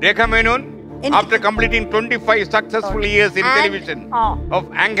രേഖാ Menon, after completing 25 successful years in television of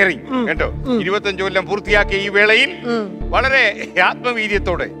anchoring, കേട്ടോ, 25 കൊല്ലം പൂർത്തിയാക്കിയ ഈ വേളയിൽ വളരെ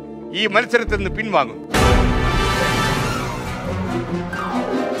ആത്മവീര്യത്തോടെ ഈ മത്സരത്തിൽ നിന്ന് പിൻവാങ്ങും.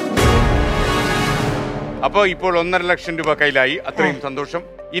 അപ്പൊ ഇപ്പോൾ 1.5 ലക്ഷം രൂപ കയ്യിലായി. അത്രയും സന്തോഷം.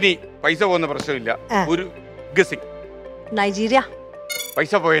 ഇനി പൈസ പോകുന്ന പ്രശ്നമില്ല. ഒരു ഗസിംഗ്. നൈജീരിയ.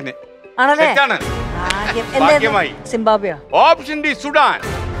 പൈസ പോയെന്നെ ആണല്ലേ? ഭാഗ്യമായി. സിംബാബ്വെ. Option D Sudan.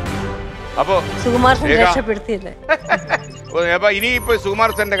 അപ്പൊ സുകുമാർ സെൻ രക്ഷപ്പെടുത്തിയല്ലേ? ഇനി ഇപ്പൊ സുകുമാർ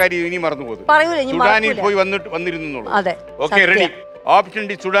സെന്റെ കാര്യം ഇനി മറന്നു പോകും. സുഡാനിൽ പോയി വന്നിരുന്നു. Okay, ready. Option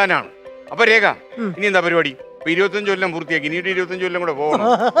D സുഡാനാണ്. അപ്പൊ രേഖ, ഇനി എന്താ പരിപാടി? 25 കൊല്ലം പൂർത്തിയാക്കി. ഇനി 25 കൊല്ലം കൂടെ പോകണം.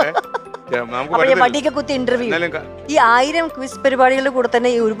 കുത്തി ഇന്റർവ്യൂ. ഈ 1000 ക്വിസ് പരിപാടികളുടെ കൂടെ തന്നെ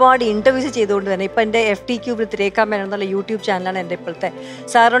ഒരുപാട് ഇന്റർവ്യൂസ് ചെയ്തുകൊണ്ട് തന്നെ ഇപ്പൊ എന്റെ FT വിത്ത് രേഖ മേനോൻ എന്നുള്ള യൂട്യൂബ് ചാനലാണ് എന്റെ ഇപ്പോഴത്തെ.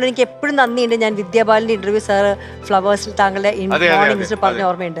 സാറിനോട് എനിക്ക് എപ്പോഴും നന്ദിയുണ്ട്. ഞാൻ വിദ്യാബാലന്റെ ഇന്റർവ്യൂ സാറ് ഫ്ലവേഴ്സിൽ താങ്കളുടെ മോർണിംഗ്സിൽ പറഞ്ഞ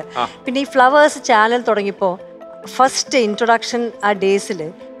ഓർമ്മയുണ്ട്. പിന്നെ ഈ ഫ്ലവേഴ്സ് ചാനൽ തുടങ്ങിയപ്പോ ഫസ്റ്റ് ഇൻട്രൊഡക്ഷൻ ആ ഡേയ്സിൽ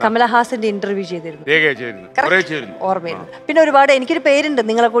കമലഹാസന്റെ ഇന്റർവ്യൂ ചെയ്തിരുന്നു. ഓർമ്മയുണ്ട്. പിന്നെ ഒരുപാട് എനിക്കൊരു പേരുണ്ട്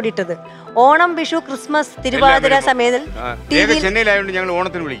നിങ്ങളെ കൂടി ഇട്ടത്. ഓണം, വിഷു, ക്രിസ്മസ്, തിരുവാതിര സമയത്തിൽ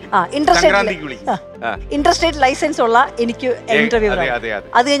ഇന്റർസ്റ്റേറ്റ് ലൈസൻസ് ഉള്ള എനിക്ക് ഇന്റർവ്യൂ.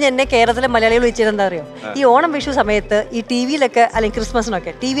 അത് കഴിഞ്ഞ് എന്നെ കേരളത്തിലെ മലയാളികൾ വിളിച്ചത് എന്താ അറിയോ? ഈ ഓണം വിഷു സമയത്ത് ഈ ടിവിയിലൊക്കെ അല്ലെങ്കിൽ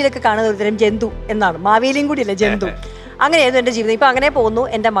ക്രിസ്മസിനൊക്കെ ടിവിയിലൊക്കെ കാണുന്ന ഒരു തരം ജന്തു എന്നാണ്. മാവേലിയും കൂടിയല്ലേ ജന്തു. അങ്ങനെയായിരുന്നു എന്റെ ജീവിതം. ഇപ്പൊ അങ്ങനെ പോകുന്നു.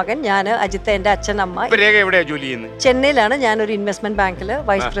 എന്റെ മകൻ, ഞാൻ, അജിത്ത്, എന്റെ അച്ഛൻ, അമ്മ. ചെന്നൈയിലാണ്. ഞാനൊരു ഇൻവെസ്റ്റ്മെന്റ് ബാങ്കിൽ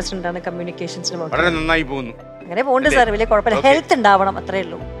വൈസ് പ്രസിഡന്റ് ആണ്. കമ്മ്യൂണിക്കേഷൻസിൽ നന്നായി പോകുന്നു. അങ്ങനെ പോകുന്നുണ്ട് സാർ. വലിയ കുഴപ്പമില്ല. ഹെൽത്ത് ഉണ്ടാവണം, അത്രേ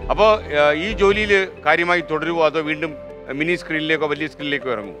ഉള്ളൂ. അപ്പോ ഈ ജോലിയിൽ കാര്യമായി തുടരുവോ അതോ വീണ്ടും മിനി സ്ക്രീനിലേക്കോ വലിയ സ്ക്രീനിലേക്കോ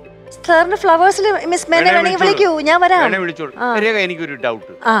ഇറങ്ങും? സാറിന് ഫ്ലവേഴ്സിൽ മിസ് മേനെ വേണമെങ്കിൽ വിളിക്കൂ, ഞാൻ വരാം. രേഖ, എനിക്കൊരു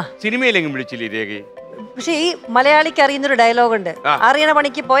ഡൗട്ട്. സിനിമയിലെങ്കിലും വിളിച്ചില്ലേ രേഖയെ? പക്ഷെ ഈ മലയാളിക്ക് അറിയുന്നൊരു ഡയലോഗ് ഉണ്ട്, അറിയണ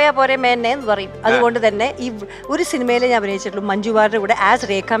പണിക്ക് പോയാ പോരെ മേനെ എന്ന് പറയും. അതുകൊണ്ട് തന്നെ ഈ ഒരു സിനിമയിൽ ഞാൻ അഭിനയിച്ചിട്ടുള്ളൂ മഞ്ജു വാര്യരുടെ കൂടെ as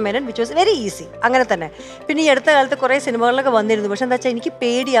Rekha Menon, which was very easy. അങ്ങനെ തന്നെ. പിന്നെ ഈ അടുത്ത കാലത്ത് കുറെ സിനിമകളിലൊക്കെ വന്നിരുന്നു. പക്ഷെ എന്താ വെച്ചാൽ എനിക്ക്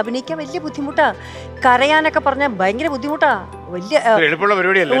പേടി, അഭിനയിക്കാൻ വലിയ ബുദ്ധിമുട്ടാ. കരയാനൊക്കെ പറഞ്ഞാൽ ഭയങ്കര ബുദ്ധിമുട്ടാ. വലിയ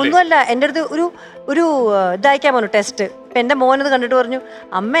ഒന്നുമല്ല. എൻ്റെ അടുത്ത് ഒരു ഇതയക്കാൻ പറഞ്ഞു, ടെസ്റ്റ്. ഇപ്പൊ എന്റെ മോനത് കണ്ടിട്ട് പറഞ്ഞു,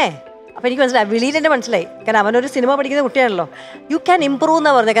 അമ്മേ. അപ്പൊ എനിക്ക് മനസ്സിലായി, വിളിയിൽ എന്നെ മനസ്സിലായി. കാരണം അവനൊരു സിനിമ പഠിക്കുന്ന കുട്ടിയാണല്ലോ. യു ക്യാൻ ഇംപ്രൂവ്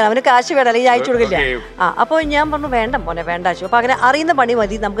എന്നാ പറഞ്ഞത്. കാരണം അവന് കാശ് വേണ്ട, അല്ലെങ്കിൽ അയച്ചു കൊടുക്കില്ല. അപ്പോൾ ഞാൻ പറഞ്ഞു വേണ്ട മോനെ വേണ്ടാച്ചു. അപ്പൊ അങ്ങനെ അറിയുന്ന പണി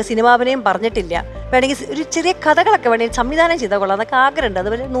മതി. നമുക്ക് സിനിമാഭിനയം പറഞ്ഞിട്ടില്ല. വേണമെങ്കിൽ ഒരു ചെറിയ കഥകളൊക്കെ വേണമെങ്കിൽ സംവിധാനം ചെയ്താൽ കൊള്ളാം. അതൊക്കെ ആഗ്രഹമുണ്ട്.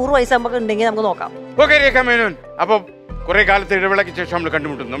 അതുപോലെ 100 വയസ്സ് നമുക്ക് ഉണ്ടെങ്കിൽ നമുക്ക് നോക്കാം. അപ്പൊ കുറെ കാലത്തെ ഇടവേളയ്ക്ക് ശേഷം നമ്മൾ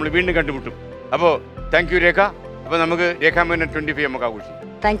കണ്ടുമുട്ടും. നമ്മൾ വീണ്ടും കണ്ടുമുട്ടും. അപ്പോ താങ്ക് യു രേഖ. അപ്പൊ നമുക്ക് രേഖ മേനോൻ 25 നമുക്ക് ആഘോഷിക്കും.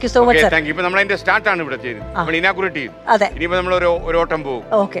 Thank you so much. ഇപ്പൊ നമ്മൾ അതിന്റെ സ്റ്റാർട്ടാണ് ഇവിടെ ചെയ്തത്. നമ്മൾ ഇനാഗുറേറ്റ് ചെയ്തു. ഇനിയിപ്പോ നമ്മൾ ഒരു ഓട്ടം പോകും.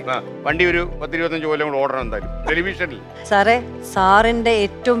 വണ്ടി ഒരു 10-25 കൊല്ലം കൂടെ ഓടണം എന്തായാലും ടെലിവിഷനിൽ. സാറേ, സാറിന്റെ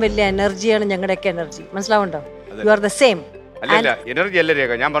ഏറ്റവും വലിയ എനർജിയാണ് ഞങ്ങളുടെയൊക്കെ എനർജി. മനസ്സിലാവുണ്ടോ? You are the same. അല്ല, എനർജി അല്ല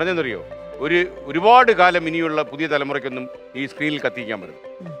രേഖ. ഞാൻ പറഞ്ഞെന്നറിയോ, ഒരുപാട് കാലം ഇനിയുള്ള പുതിയ തലമുറയ്ക്കൊന്നും ഈ സ്ക്രീനിൽ കത്തിക്കാൻ പറ്റും.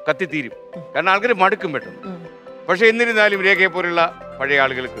 കത്തിത്തീരും. കാരണം ആൾക്കാർ മടുക്കും പെട്ടെന്ന്. പക്ഷെ എന്നിരുന്നാലും രേഖയെ പോലുള്ള പഴയ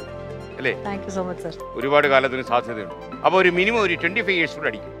ആളുകൾക്ക് അല്ലേ ഒരുപാട് കാലത്തിന് സാധ്യതയുണ്ട്. അപ്പൊ ഒരു മിനിമം ഒരു 25 ഇയേഴ്സ് കൂടെ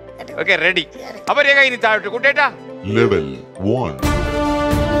അടിക്കും. Okay, ready. അപ്പൊ രേഖ ഇനി താഴോട്ട് കൂട്ടേട്ടാ. ലെവൽ 1.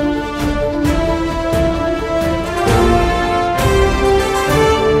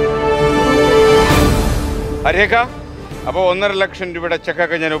 രേഖ, അപ്പൊ 1.5 ലക്ഷം രൂപയുടെ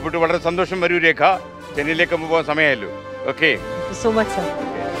ചെക്കൊക്കെ ഞാൻ ഒപ്പിട്ട്. വളരെ സന്തോഷം. വരൂ രേഖ, ചെന്നൈയിലേക്ക് പോകാൻ സമയമായല്ലോ. ഓക്കെ,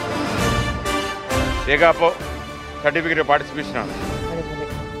 രേഖ. അപ്പോ സർട്ടിഫിക്കറ്റ് ഓഫ് പാർട്ടിസിപ്പേഷൻ ആണ്.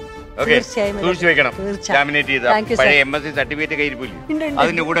 സൂക്ഷിച്ചു വെക്കണം. ലാമിനേറ്റ് ചെയ്ത പഴയ MSc സർട്ടിഫിക്കറ്റ് കയ്യിൽ പോയി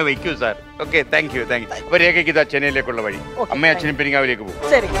അതിന്റെ കൂടെ വെക്കൂ സാർ. Okay, thank you. അപ്പൊ രേഖയ്ക്ക് ഇതാ ചെന്നൈയിലേക്കുള്ള വഴി. അമ്മയും അച്ഛനും പെരിങ്ങാവിലേക്ക് പോകും.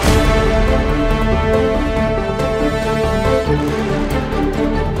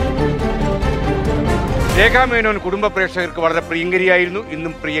 രേഖ മേനോൻ കുടുംബ പ്രേക്ഷകർക്ക് വളരെ പ്രിയങ്കരിയായിരുന്നു.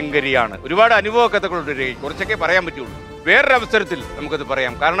 ഇന്നും പ്രിയങ്കരിയാണ്. ഒരുപാട് അനുഭവ കഥകളുണ്ട് രേഖ. കുറച്ചൊക്കെ പറയാൻ പറ്റുള്ളൂ. വേറൊരു അവസരത്തിൽ നമുക്കത്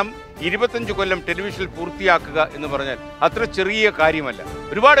പറയാം. കാരണം 25 കൊല്ലം ടെലിവിഷനിൽ പൂർത്തിയാക്കുക എന്ന് പറഞ്ഞാൽ അത്ര ചെറിയ കാര്യമല്ല.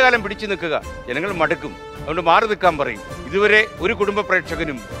 ഒരുപാട് കാലം പിടിച്ചു നിൽക്കുക. ജനങ്ങൾ മടുക്കും. അതുകൊണ്ട് മാറി നിൽക്കാൻ പറയും. ഇതുവരെ ഒരു കുടുംബ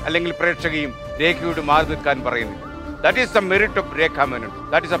പ്രേക്ഷകനും അല്ലെങ്കിൽ പ്രേക്ഷകയും രേഖയോട് മാറി നിൽക്കാൻ പറയുന്നില്ല. That is the merit of Rekha Menon.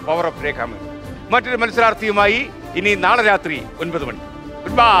 That is the power of രേഖ മേനോൻ. മറ്റൊരു മത്സരാർത്ഥിയുമായി ഇനി നാളെ രാത്രി 9 മണി.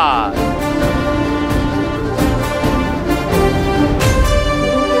 Good bye.